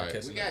Yeah, not all right.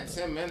 catching We got that,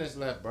 10 minutes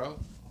left, bro.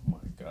 Oh my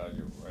god,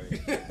 you're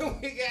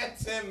right. We got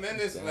 10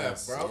 minutes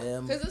left,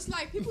 bro. because it's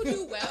like people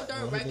do well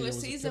during regular was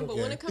a season, Kittle but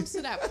when game. it comes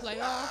to that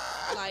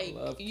playoff, like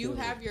love you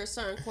Kittle. have your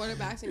certain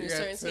quarterbacks and You your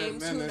got certain 10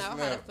 teams who know minutes how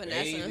to left,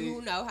 finesse and baby.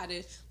 who know how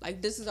to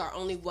like. This is our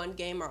only one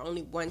game, our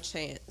only one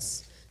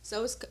chance.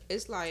 So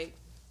it's like.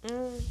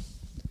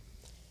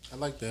 I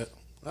like that.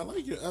 I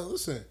like it.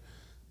 Listen,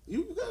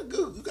 you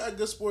got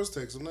good sports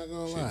takes. I'm not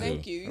gonna lie.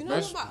 Thank you. You know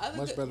Bas- what my other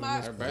much good, better my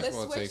than Our this.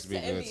 basketball let's takes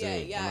switch be to good NBA. too.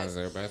 I'm Yes. gonna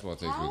say our basketball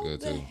takes be How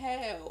good the too.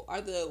 hell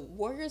are the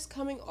Warriors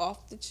coming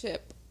off the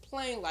chip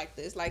playing like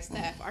this? Like,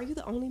 Steph, are you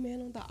the only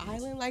man on the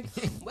island? Like,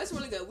 what's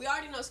really good? We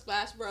already know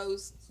Splash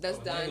Bros. That's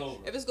Oh, done. hangover.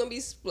 If it's gonna be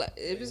Splash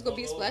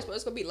Bros,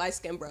 it's gonna be Light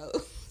Skin Bros.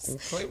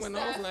 Clay went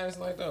off last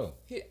night though.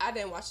 I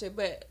didn't watch it,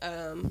 but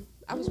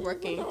I was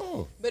working.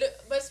 off. But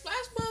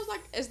Splash Bros,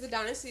 like, as the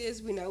dynasty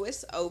as we know,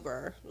 it's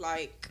over.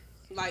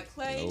 Like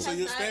Clay. Nope. So has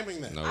you're not-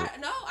 stamping that? No.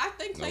 I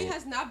think Clay Nope.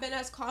 has not been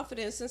as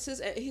confident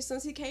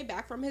since he came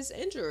back from his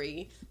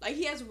injury. Like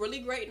he has really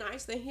great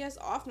nights, then he has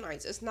off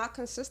nights. It's not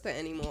consistent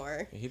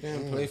anymore. He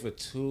didn't play for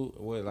two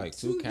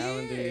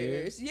calendar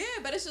years. Yeah,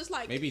 but it's just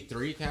like Maybe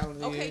 3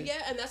 calendar okay, years.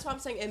 yeah, and that's why I'm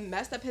saying it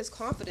messed up his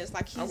confidence.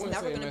 Like I he's wouldn't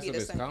never say it gonna messed be up the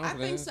his same. I think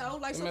confidence. so.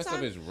 Like It messed up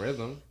sometimes, his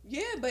rhythm.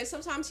 yeah, but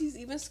sometimes he's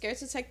even scared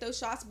to take those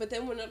shots. But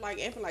then when they're like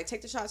Anthony, like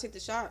take the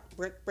shot,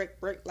 break,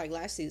 like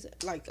last season,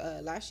 like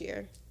last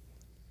year.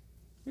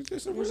 It's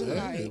just a Which is rhythm.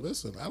 like- Hey,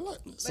 listen, I like.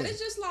 But Listen, it's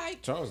just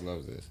like Charles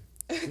loves this.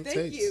 thank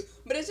takes. you.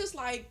 But it's just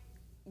like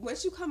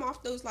once you come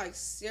off those like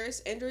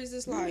serious injuries,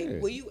 it's like Yeah.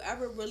 will you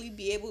ever really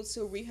be able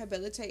to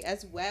rehabilitate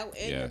as well?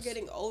 And you're Yes.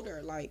 getting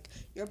older. Like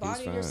your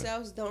body and fine. your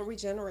cells don't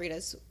regenerate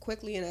as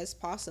quickly and as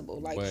possible.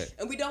 Like But-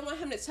 and we don't want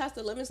him to test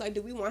the limits. Like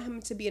do we want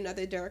him to be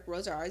another Derrick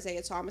Rose or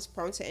Isaiah Thomas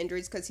prone to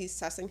injuries because he's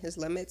testing his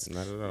limits?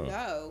 Not at all.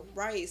 No,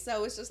 right.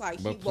 So it's just like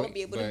he But won't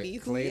be able to be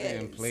who Clay he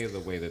didn't is. play the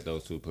way that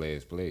those two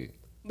players played.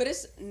 But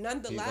it's He's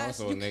nonetheless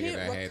also a you nigga can't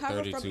that had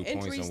recover from 32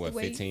 injuries points on the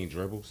way 15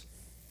 dribbles.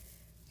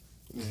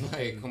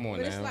 Like, come on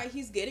But now. it's like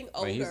he's getting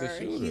older. But he's a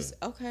shooter.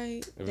 Okay.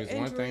 If the it's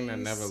one thing that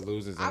injuries, never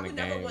loses in I the would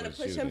never game, want to it's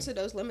push him shooting. to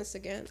those limits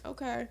again.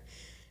 Okay.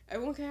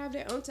 Everyone can have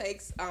their own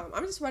takes.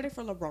 I'm just ready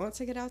for LeBron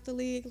to get out the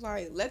league.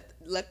 Like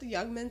let the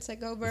young men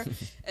take over.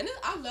 And then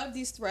I love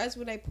these threads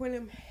when they point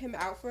him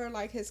out for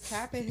like his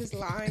cap and his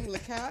lying the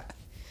cap.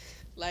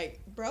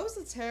 Like bro's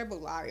a terrible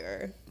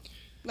liar.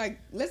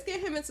 Like, let's get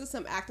him into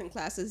some acting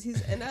classes.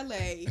 He's in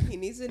LA. He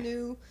needs a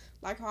new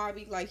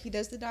hobby. Like, he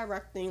does the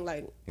directing.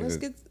 Like, let's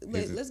get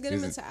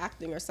him into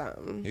acting or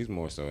something. He's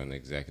more so an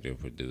executive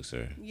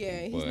producer.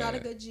 Yeah, he's not a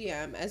good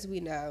GM, as we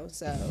know.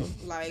 So,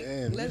 like,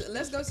 Damn,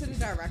 let's go to the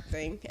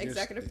directing.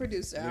 Executive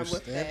producer. I'm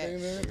with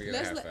that. We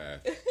got high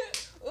five.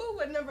 Ooh,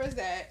 what number is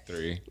that?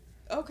 3.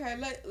 Okay,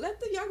 let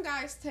the young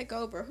guys take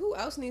over. Who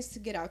else needs to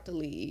get out the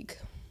league?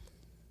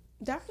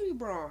 Definitely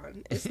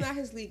Braun. It's not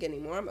his league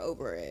anymore. I'm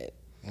over it.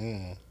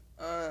 How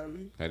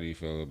do you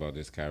feel about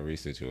this Kyrie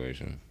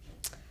situation?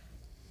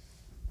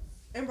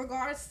 In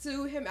regards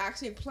to him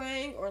actually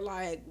playing, or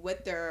like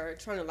what they're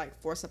trying to like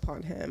force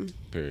upon him.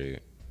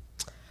 Period.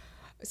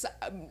 So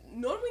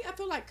normally I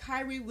feel like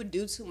Kyrie would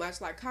do too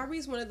much. Like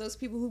Kyrie's one of those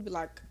people who be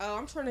like, oh,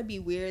 I'm trying to be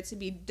weird to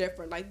be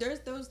different. Like there's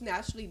those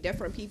naturally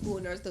different people,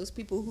 and there's those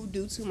people who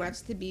do too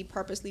much to be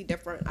purposely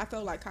different. I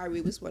feel like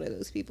Kyrie was one of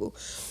those people,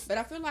 but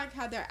I feel like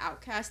how they're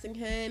outcasting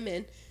him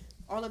and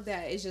all of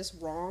that is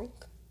just wrong.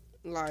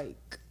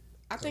 Like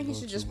I think he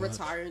should just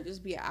retire and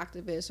just be an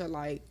activist, or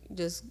like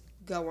just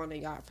go on a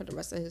yacht for the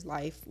rest of his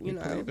life. You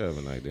know. Played the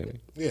other night,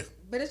 didn't he? Yeah.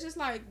 But it's just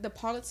like the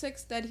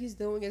politics that he's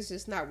doing is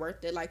just not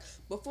worth it. Like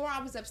before,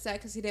 I was upset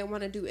because he didn't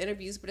want to do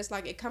interviews, but it's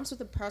like it comes with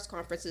the press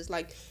conferences.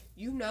 Like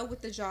you know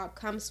what the job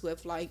comes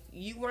with. Like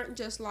you weren't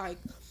just like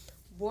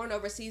born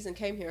overseas and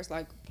came here. It's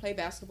like play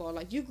basketball.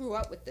 Like you grew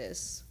up with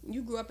this.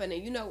 You grew up in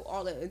it. You know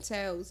all it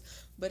entails.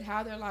 But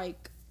how they're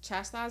like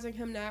chastising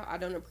him now, I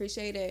don't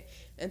appreciate it.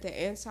 And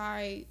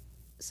the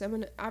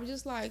I'm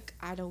just like,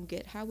 I don't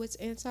get how it's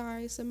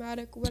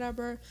anti-Semitic,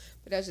 whatever.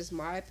 But that's just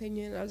my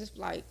opinion. I was just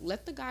like,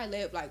 let the guy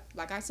live.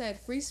 Like I said,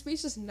 free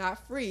speech is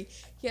not free.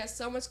 He has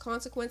so much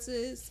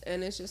consequences,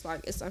 and it's just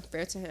like it's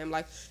unfair to him.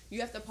 Like you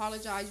have to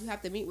apologize, you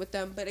have to meet with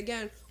them. But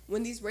again,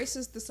 when these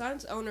racist, the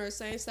Suns owner is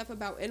saying stuff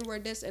about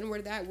N-word this,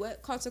 N-word that,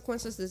 what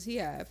consequences does he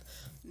have?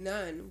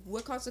 None.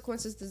 What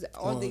consequences does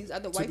all these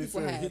other white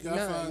people have? He got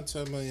None. fined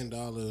 $10 million,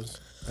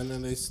 and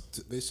then they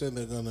said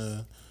they're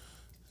gonna.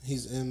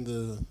 He's in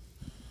the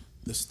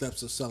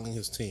steps of selling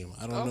his team.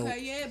 I don't know.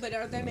 Okay, yeah, but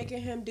are they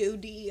making him do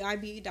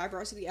DEIB,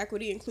 diversity,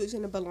 equity,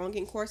 inclusion, and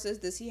belonging courses?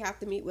 Does he have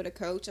to meet with a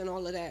coach and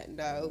all of that?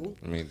 No.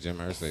 I mean, Jim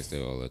Irsay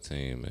still on the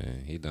team,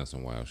 man. He done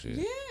some wild shit.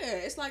 Yeah,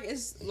 it's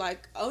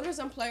like owners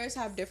and players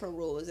have different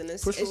rules, and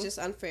it's just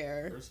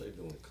unfair.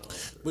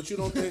 But you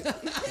don't think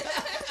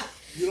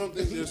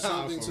there's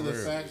something to the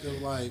fact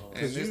of like,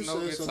 because you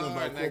said something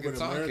about corporate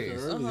America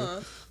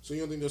earlier. So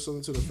you don't think there's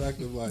something to the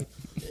fact of like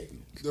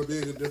there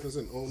being a difference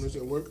in owners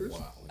and workers?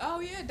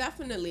 Oh yeah,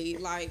 definitely.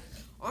 Like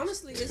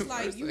honestly, it's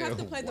like you have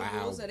to play the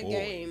rules of the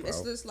game. Bro.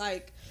 It's just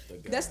like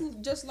that's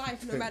just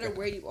life, no matter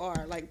where you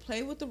are. Like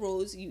play with the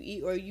rules. You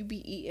eat or you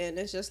be eaten.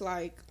 It's just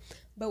like.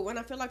 But when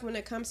I feel like when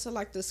it comes to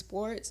like the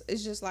sports,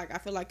 it's just like I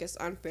feel like it's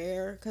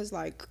unfair because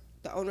like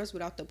the owners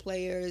without the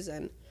players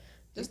and.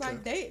 Just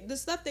like the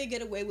stuff they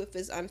get away with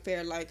is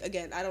unfair. Like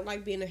again, I don't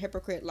like being a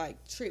hypocrite.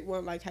 Like treat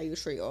one like how you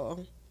treat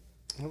all.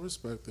 I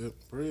respect it,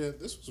 Bria.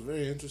 This was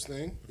very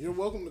interesting. You're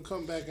welcome to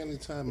come back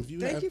anytime. If you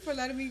Thank you for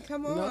letting me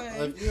come on.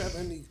 If you have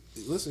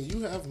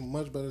you have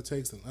much better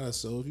takes than us.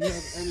 So if you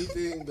have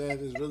anything that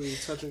is really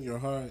touching your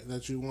heart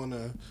that you want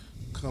to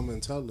come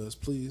and tell us,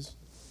 please.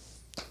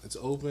 It's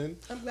open.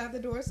 I'm glad the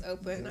door's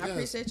open. Yes. I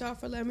appreciate y'all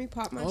for letting me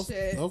pop my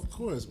shit. Of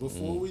course.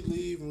 Before we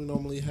leave, we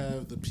normally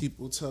have the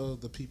people tell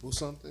the people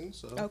something.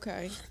 So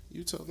okay,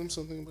 you tell them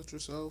something about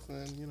yourself,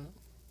 and you know.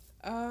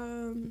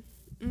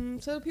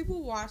 So the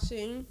people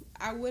watching,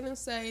 I wouldn't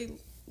say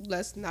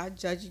let's not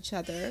judge each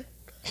other.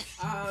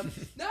 No, but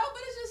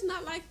it's just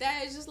not like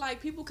that. It's just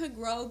like people could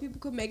grow,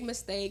 people could make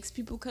mistakes,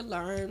 people could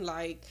learn.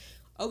 Like.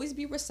 Always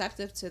be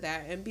receptive to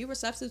that and be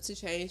receptive to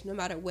change no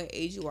matter what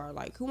age you are.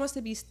 Like, who wants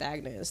to be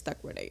stagnant and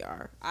stuck where they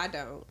are? I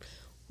don't.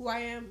 Who I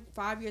am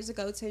 5 years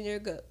ago, 10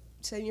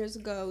 years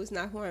ago is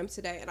not who I am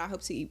today, and I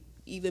hope to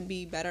even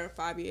be better in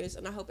 5 years,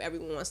 and I hope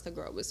everyone wants to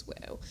grow as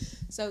well.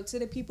 So to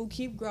the people,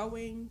 keep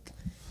growing,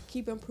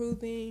 keep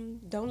improving.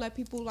 Don't let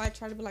people like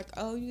try to be like,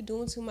 oh, you're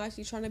doing too much,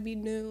 you're trying to be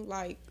new.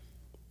 Like,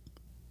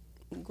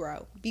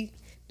 grow.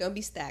 Don't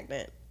be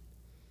stagnant.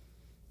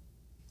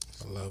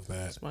 I love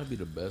that. This might be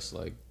the best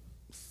like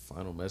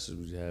final message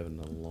we have in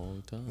a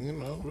long time. You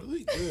know,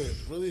 really good.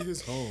 Really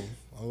his home.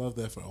 I love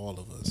that for all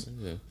of us.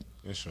 Yeah.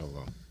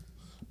 Inshallah.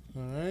 All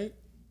right.